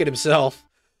doesn't drink it himself.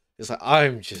 It's like,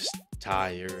 I'm just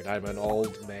tired. I'm an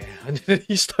old man. And then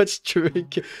he starts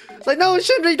drinking. It's like, no,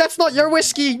 Shinri, that's not your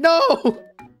whiskey. No!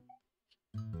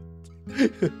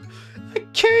 A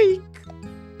cake!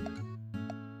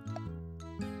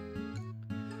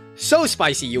 So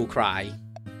spicy, you'll cry.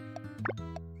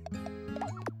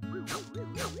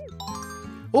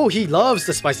 Oh, he loves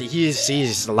the spicy. He's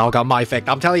the Laogamma effect.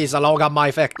 I'm telling you, it's a Laogamma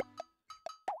effect.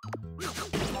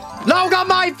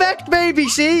 Laogamma effect, baby!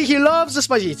 See? He loves the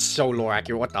spicy. It's so lore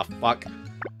accurate. What the fuck?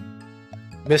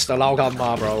 Mr.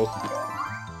 Laogamma, bro.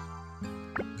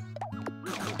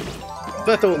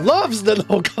 Beto loves the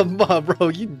Laogamma, bro.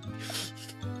 You...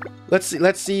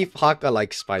 Let's see if Haka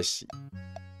likes spicy.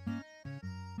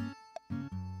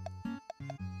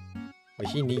 Wait,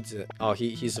 he needs it. Oh,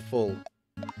 he's full.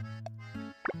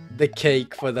 The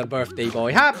cake for the birthday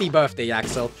boy. Happy birthday,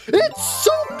 Axel. It's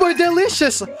super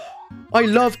delicious. I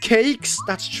love cakes.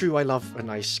 That's true. I love a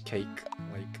nice cake.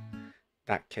 Like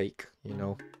that cake, you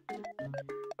know.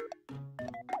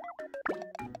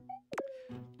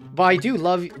 But I do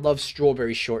love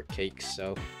strawberry shortcakes,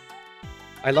 so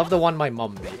I love the one my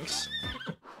mom makes.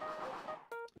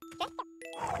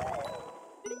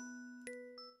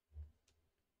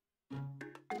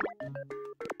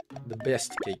 The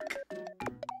best cake.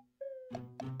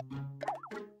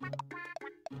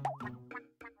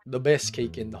 The best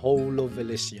cake in the whole of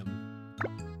Elysium.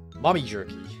 Mommy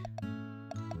jerky.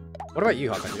 What about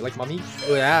you, Haka? You like mommy?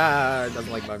 Oh, yeah,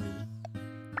 doesn't like mommy.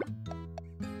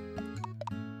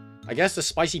 I guess the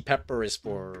spicy pepper is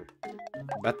for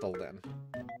Bethel then.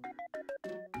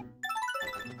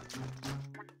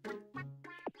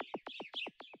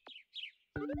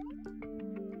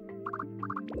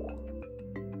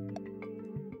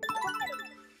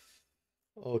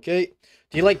 Okay.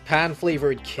 Do you like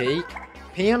pan-flavored cake?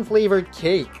 Pan-flavored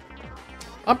cake.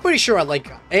 I'm pretty sure I like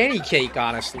any cake,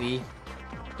 honestly.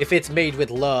 If it's made with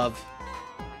love.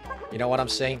 You know what I'm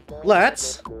saying?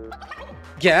 Let's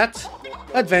get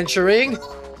adventuring.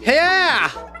 Yeah!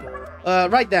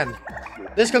 Right then.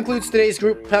 This concludes today's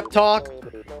group pep talk.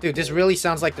 Dude, this really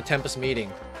sounds like the Tempus meeting.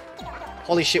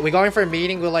 Holy shit, we're going for a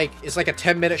meeting. We're like, it's like a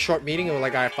 10-minute short meeting. And we're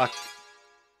like, alright, fuck.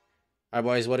 Alright,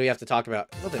 boys, what do we have to talk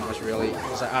about? Nothing much, really.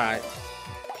 It's like, alright.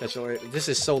 Catch you later. This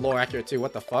is so lore accurate, too.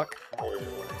 What the fuck?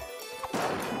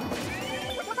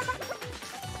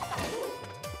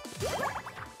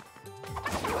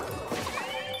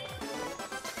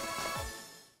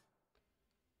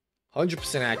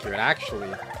 %100% accurate,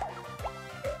 actually.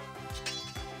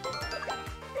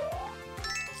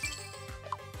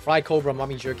 Fried cobra,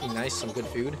 mommy jerky, nice, some good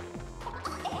food.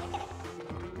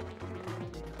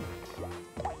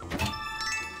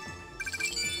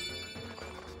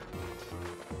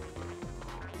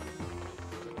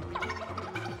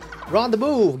 We're on the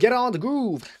move, get on the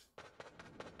groove.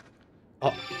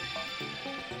 Oh.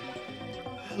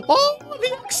 Oh, the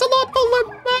Axolotl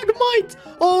and Magmite!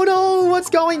 Oh no, what's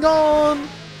going on?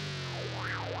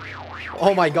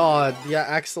 Oh my god,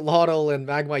 yeah, Axolotl and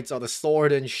Magmites are the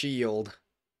sword and shield.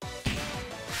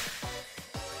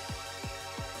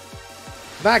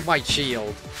 Magmite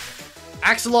shield.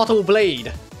 Axolotl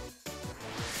blade.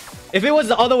 If it was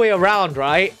the other way around,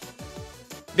 right?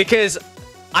 Because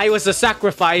I was the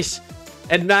sacrifice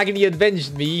and Magni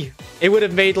avenged me, it would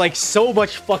have made like so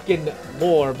much fucking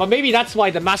more. But maybe that's why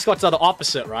the mascots are the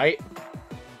opposite, right?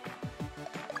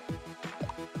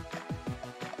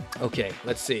 Okay,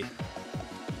 let's see.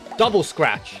 Double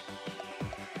scratch.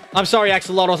 I'm sorry,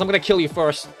 Axolotls, I'm gonna kill you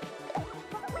first.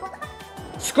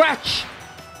 Scratch!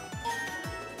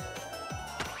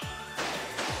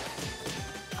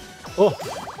 Oh.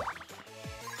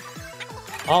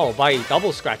 Oh, by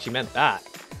double scratch, you meant that.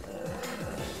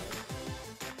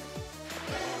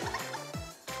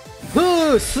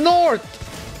 Snort!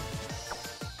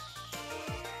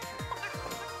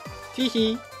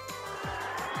 Teehee.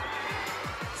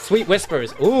 Sweet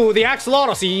whispers. Ooh, the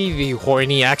axolotls. See, the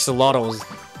horny axolotls.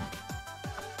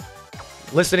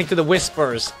 Listening to the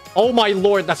whispers. Oh my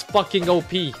lord, that's fucking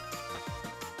OP.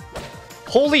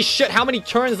 Holy shit, how many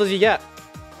turns does he get?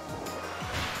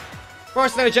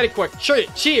 First energetic quirk.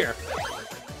 Cheer.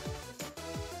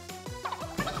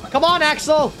 Come on,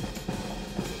 Axel.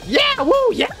 Yeah,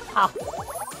 woo, yeah.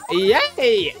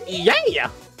 Yay! Yeah!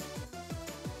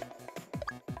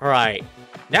 Alright.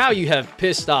 Now you have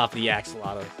pissed off the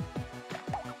Axolotl.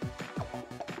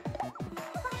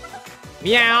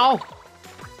 Meow!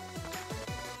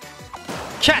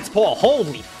 Cat's paw,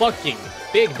 holy fucking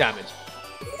big damage.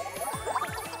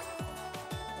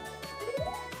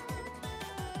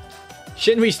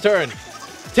 Shinri's turn.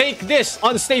 Take this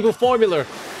unstable formula.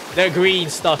 They're green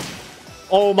stuff.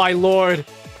 Oh my lord.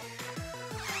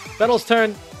 Bettle's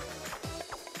turn.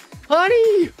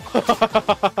 Honey!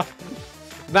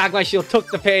 Magma Shield took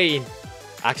the pain.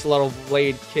 Axolotl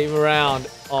Blade came around.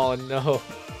 Oh no.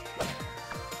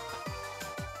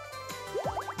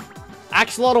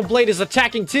 Axolotl Blade is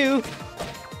attacking too.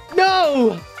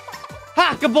 No!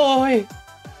 Hack-a-boy!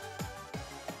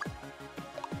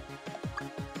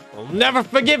 I'll never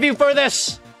forgive you for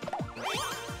this!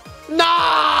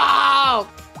 No!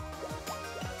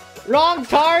 Wrong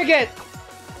target!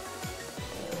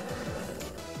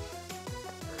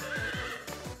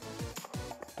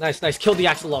 Nice, nice. Kill the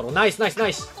Axolotl. Nice, nice,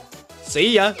 nice.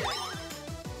 See ya.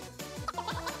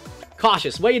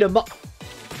 Cautious. Wait a mo-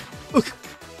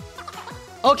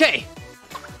 Okay.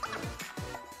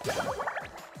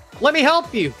 Let me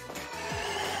help you.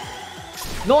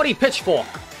 Naughty pitchfork.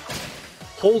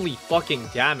 Holy fucking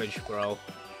damage, bro.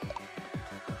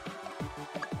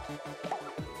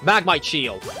 Magmite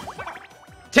shield.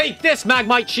 Take this,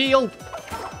 Magmite shield.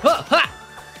 Ha ha.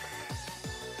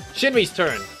 Shinri's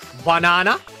turn.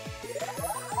 Banana.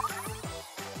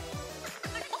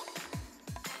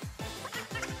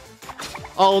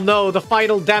 Oh no, the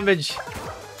final damage.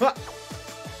 Huh.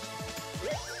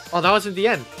 Oh, that wasn't the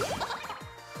end.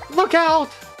 Look out!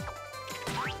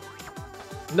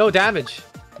 No damage.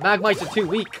 Magmites are too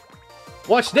weak.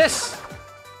 Watch this!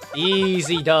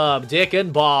 Easy dub, dick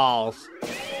and balls.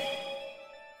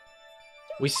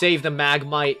 We saved the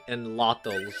Magmite and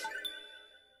Lottos.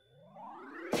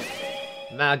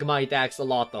 Magmite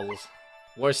Axolotls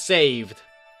were saved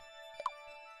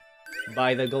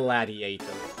by the gladiator.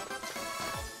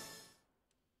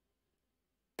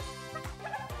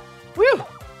 Whew!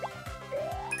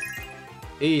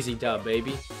 Easy dub,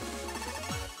 baby.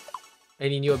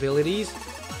 Any new abilities?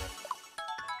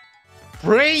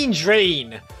 Brain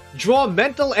Drain! Draw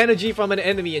mental energy from an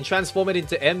enemy and transform it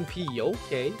into MP.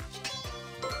 Okay.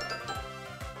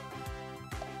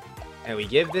 And we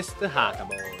give this to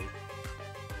Hakaboy.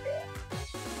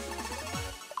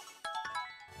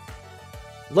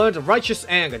 Learned Righteous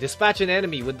Anger. Dispatch an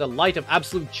enemy with the light of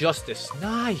absolute justice.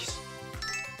 Nice!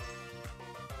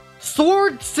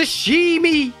 Sword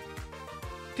Sashimi!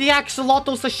 The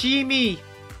Axolotl Sashimi!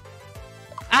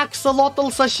 Axolotl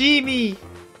Sashimi!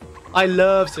 I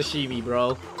love sashimi,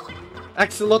 bro.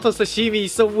 Axolotl Sashimi,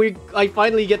 so I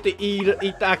finally get to eat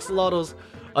the axolotls.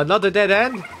 Another dead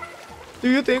end? Do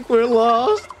you think we're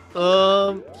lost?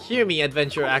 Hear me,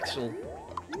 Adventure Axel.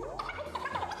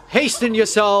 Hasten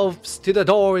yourselves to the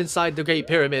door inside the Great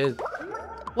Pyramid.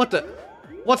 What the?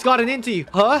 What's gotten into you?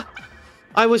 Huh?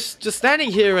 I was just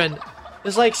standing here and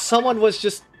it's like someone was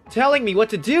just telling me what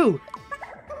to do.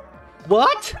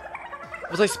 What?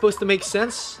 Was I supposed to make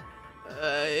sense?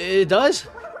 It does?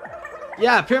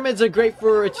 Yeah, pyramids are great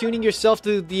for attuning yourself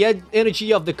to the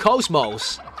energy of the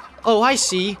cosmos. Oh, I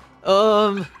see.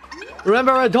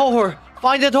 Remember a door.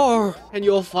 Find a door, and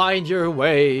you'll find your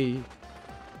way.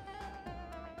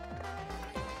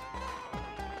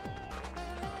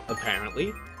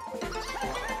 Apparently.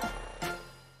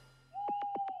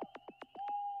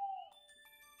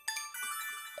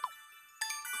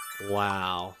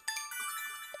 Wow.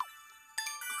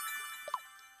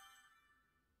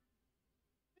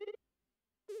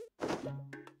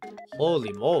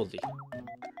 Holy moly.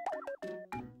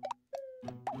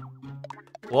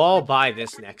 We'll buy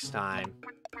this next time.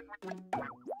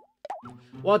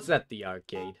 What's at the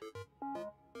arcade?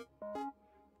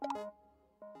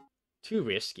 Too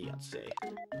risky, I'd say.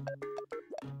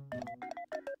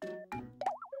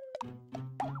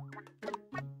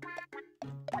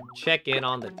 Check in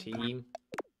on the team.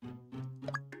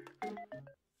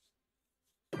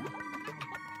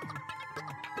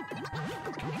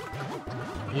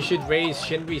 You should raise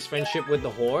Shinri's friendship with the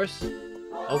horse?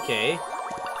 Okay.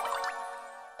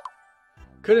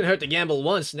 Couldn't hurt to gamble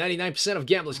once. 99% of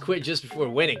gamblers quit just before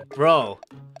winning. Bro.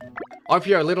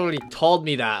 RPR literally told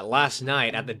me that last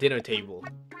night at the dinner table.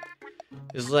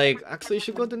 It's like, actually you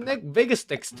should go to Vegas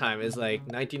next time. It's like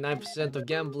 99% of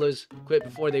gamblers quit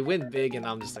before they win big, and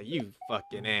I'm just like, you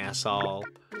fucking asshole.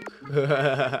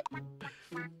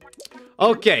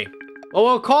 Okay. Well,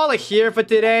 we'll call it here for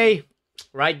today.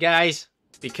 Right, guys?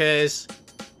 Because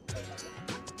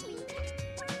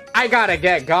I gotta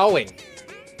get going.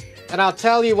 And I'll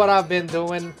tell you what I've been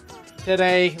doing.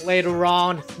 today, later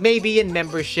on. Maybe in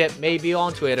membership, maybe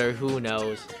on Twitter, who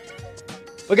knows.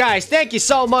 But guys, thank you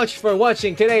so much for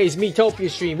watching today's Miitopia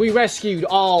stream. We rescued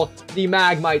all the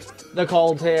Magmites, the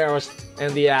Colteros,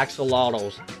 and the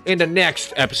Axelotls. In the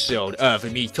next episode of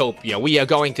Miitopia, we are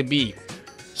going to be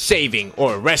saving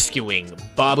or rescuing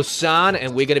Babu-san,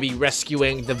 and we're going to be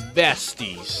rescuing the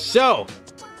Vesties. So,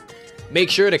 make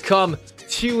sure to come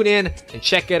tune in and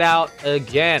check it out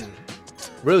again.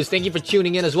 Ruse, thank you for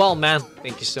tuning in as well, man.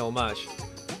 Thank you so much.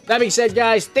 That being said,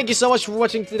 guys, thank you so much for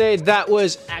watching today. That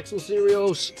was Axel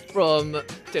Syrios from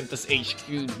Tempus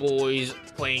HQ Boys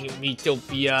playing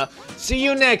Miitopia. See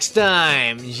you next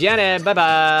time. Jane,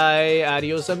 bye-bye.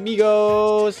 Adios,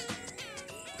 amigos.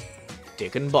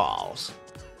 Dick and balls.